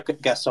 We have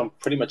guests on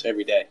pretty much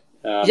every day.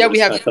 We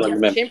have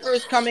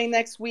Chimpers coming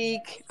next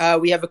week.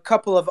 We have a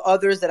couple of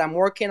others that I'm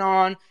working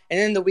on. And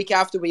then the week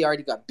after, we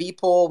already got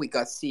Beeple. We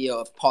got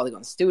CEO of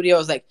Polygon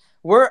Studios. Like,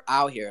 we're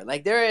out here.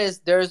 Like,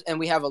 and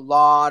we have a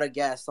lot of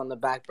guests on the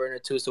back burner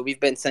too. So we've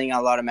been sending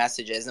out a lot of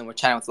messages and we're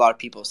chatting with a lot of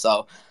people.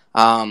 So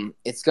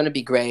it's going to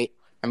be great.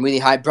 I'm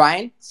really hyped.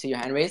 Brian, see your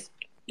hand raised.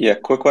 Yeah,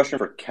 quick question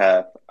for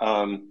Cath.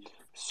 Correct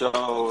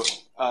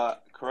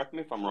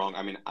me if I'm wrong.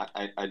 I mean,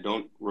 I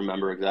don't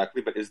remember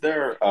exactly, but is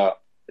there a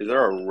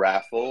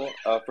raffle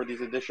for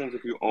these editions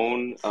if you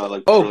own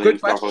good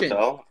question.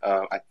 Hotel?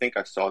 I think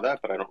I saw that,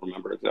 but I don't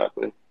remember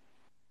exactly.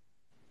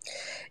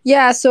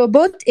 Yeah, so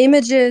both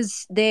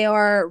images, they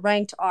are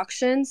ranked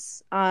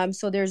auctions.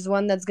 So there's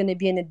one that's going to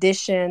be an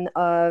edition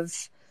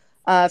of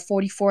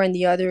 44 and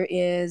the other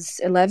is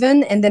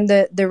 11. And then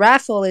the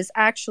raffle is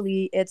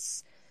actually,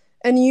 it's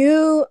a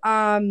new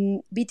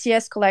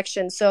BTS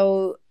collection.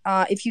 So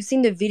if you've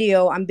seen the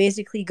video, I'm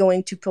basically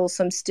going to pull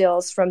some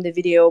stills from the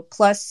video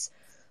plus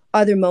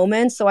other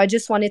moments. So I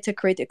just wanted to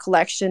create a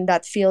collection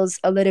that feels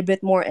a little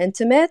bit more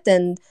intimate.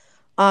 And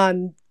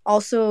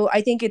also,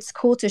 I think it's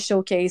cool to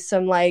showcase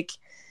some like,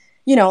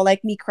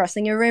 like me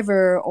crossing a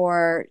river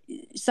or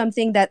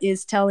something that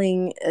is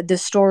telling the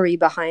story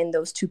behind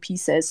those two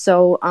pieces.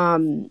 So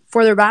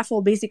for the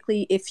raffle,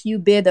 basically, if you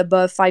bid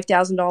above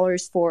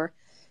 $5,000 for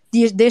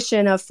the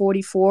edition of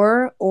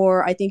 44,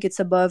 or I think it's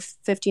above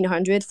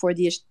 1,500 for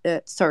the,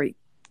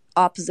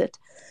 opposite.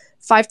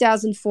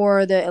 5,000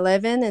 for the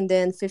 11 and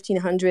then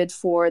 1,500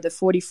 for the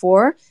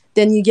 44,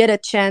 then you get a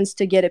chance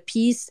to get a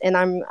piece, and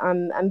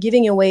I'm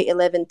giving away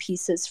 11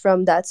 pieces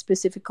from that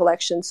specific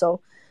collection.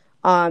 So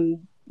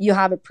you'll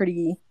have a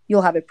pretty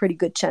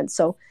good chance.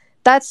 So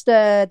that's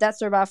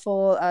the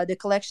raffle. The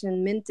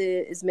collection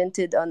is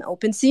minted on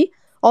OpenSea.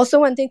 Also,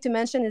 one thing to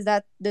mention is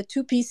that the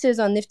two pieces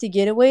on Nifty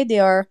Gateway, they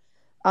are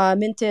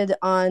minted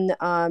on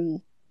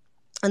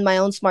my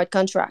own smart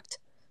contract.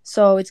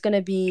 So it's going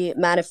to be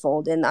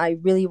manifold, and I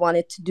really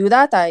wanted to do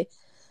that.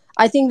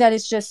 I think that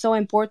it's just so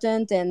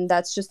important, and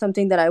that's just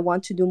something that I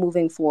want to do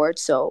moving forward.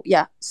 So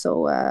yeah,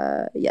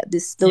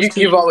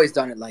 You've always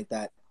done it like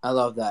that. I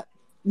love that.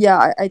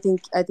 Yeah, I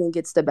think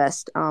it's the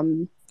best.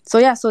 So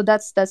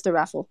that's the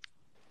raffle.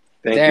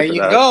 There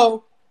you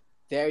go.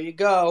 There you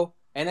go.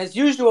 And as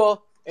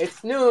usual,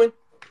 it's noon.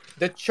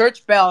 The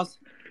church bells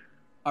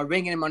are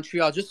ringing in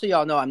Montreal. Just so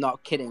y'all know, I'm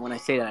not kidding when I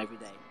say that every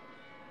day.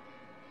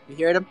 You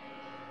hear them?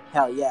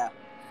 Hell yeah.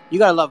 You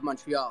gotta love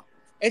Montreal.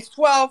 It's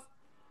 12.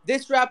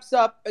 This wraps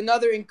up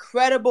another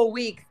incredible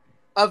week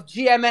of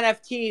GM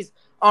NFTs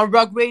on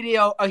Rug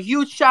Radio. A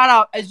huge shout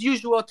out, as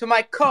usual, to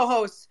my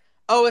co-hosts,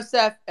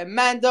 OSF and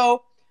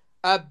Mando.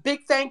 A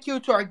big thank you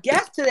to our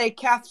guest today,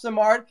 Cath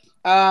Simard.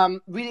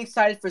 Really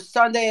excited for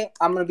Sunday.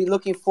 I'm going to be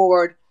looking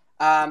forward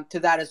to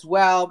that as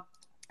well.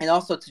 And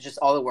also to just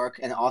all the work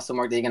and awesome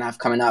work that you're going to have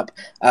coming up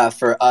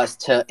for us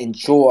to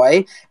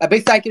enjoy. A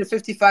big thank you to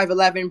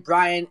 5511,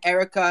 Brian,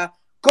 Erica,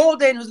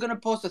 Golden, who's going to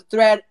post a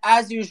thread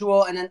as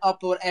usual and then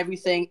upload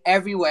everything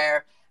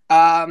everywhere.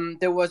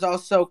 There was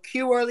also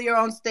Q earlier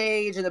on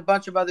stage and a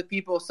bunch of other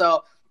people.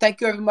 So thank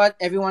you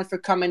everyone for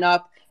coming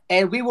up.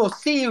 And we will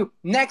see you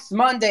next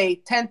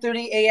Monday,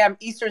 10:30 a.m.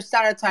 Eastern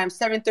Standard Time,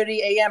 7:30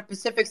 a.m.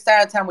 Pacific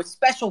Standard Time with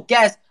special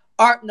guest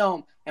Art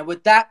Gnome. And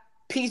with that,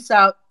 peace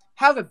out.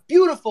 Have a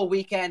beautiful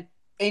weekend.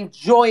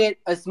 Enjoy it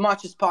as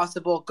much as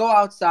possible. Go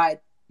outside,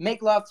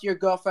 make love to your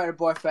girlfriend or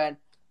boyfriend,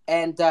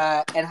 and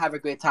have a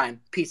great time.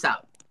 Peace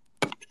out.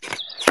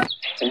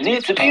 And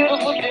it's a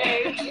beautiful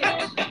day.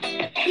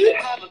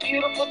 Have a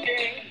beautiful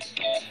day.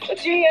 A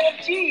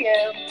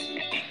GM.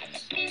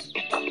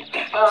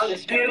 On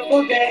this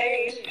beautiful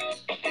day.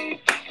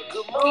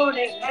 Good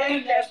morning,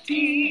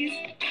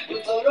 NFTs.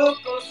 With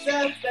Oroco,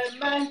 Seth, and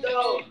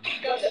Mando.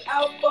 Got the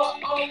alpha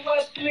on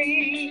Rug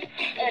 3.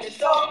 And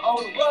it's all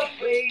on Rug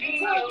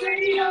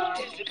Radio.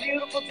 It's a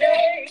beautiful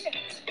day.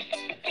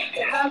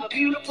 To have a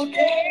beautiful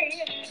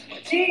day.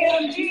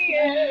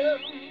 GM.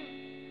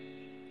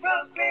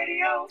 Rug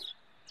Radio.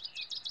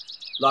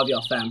 Love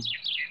y'all, fam.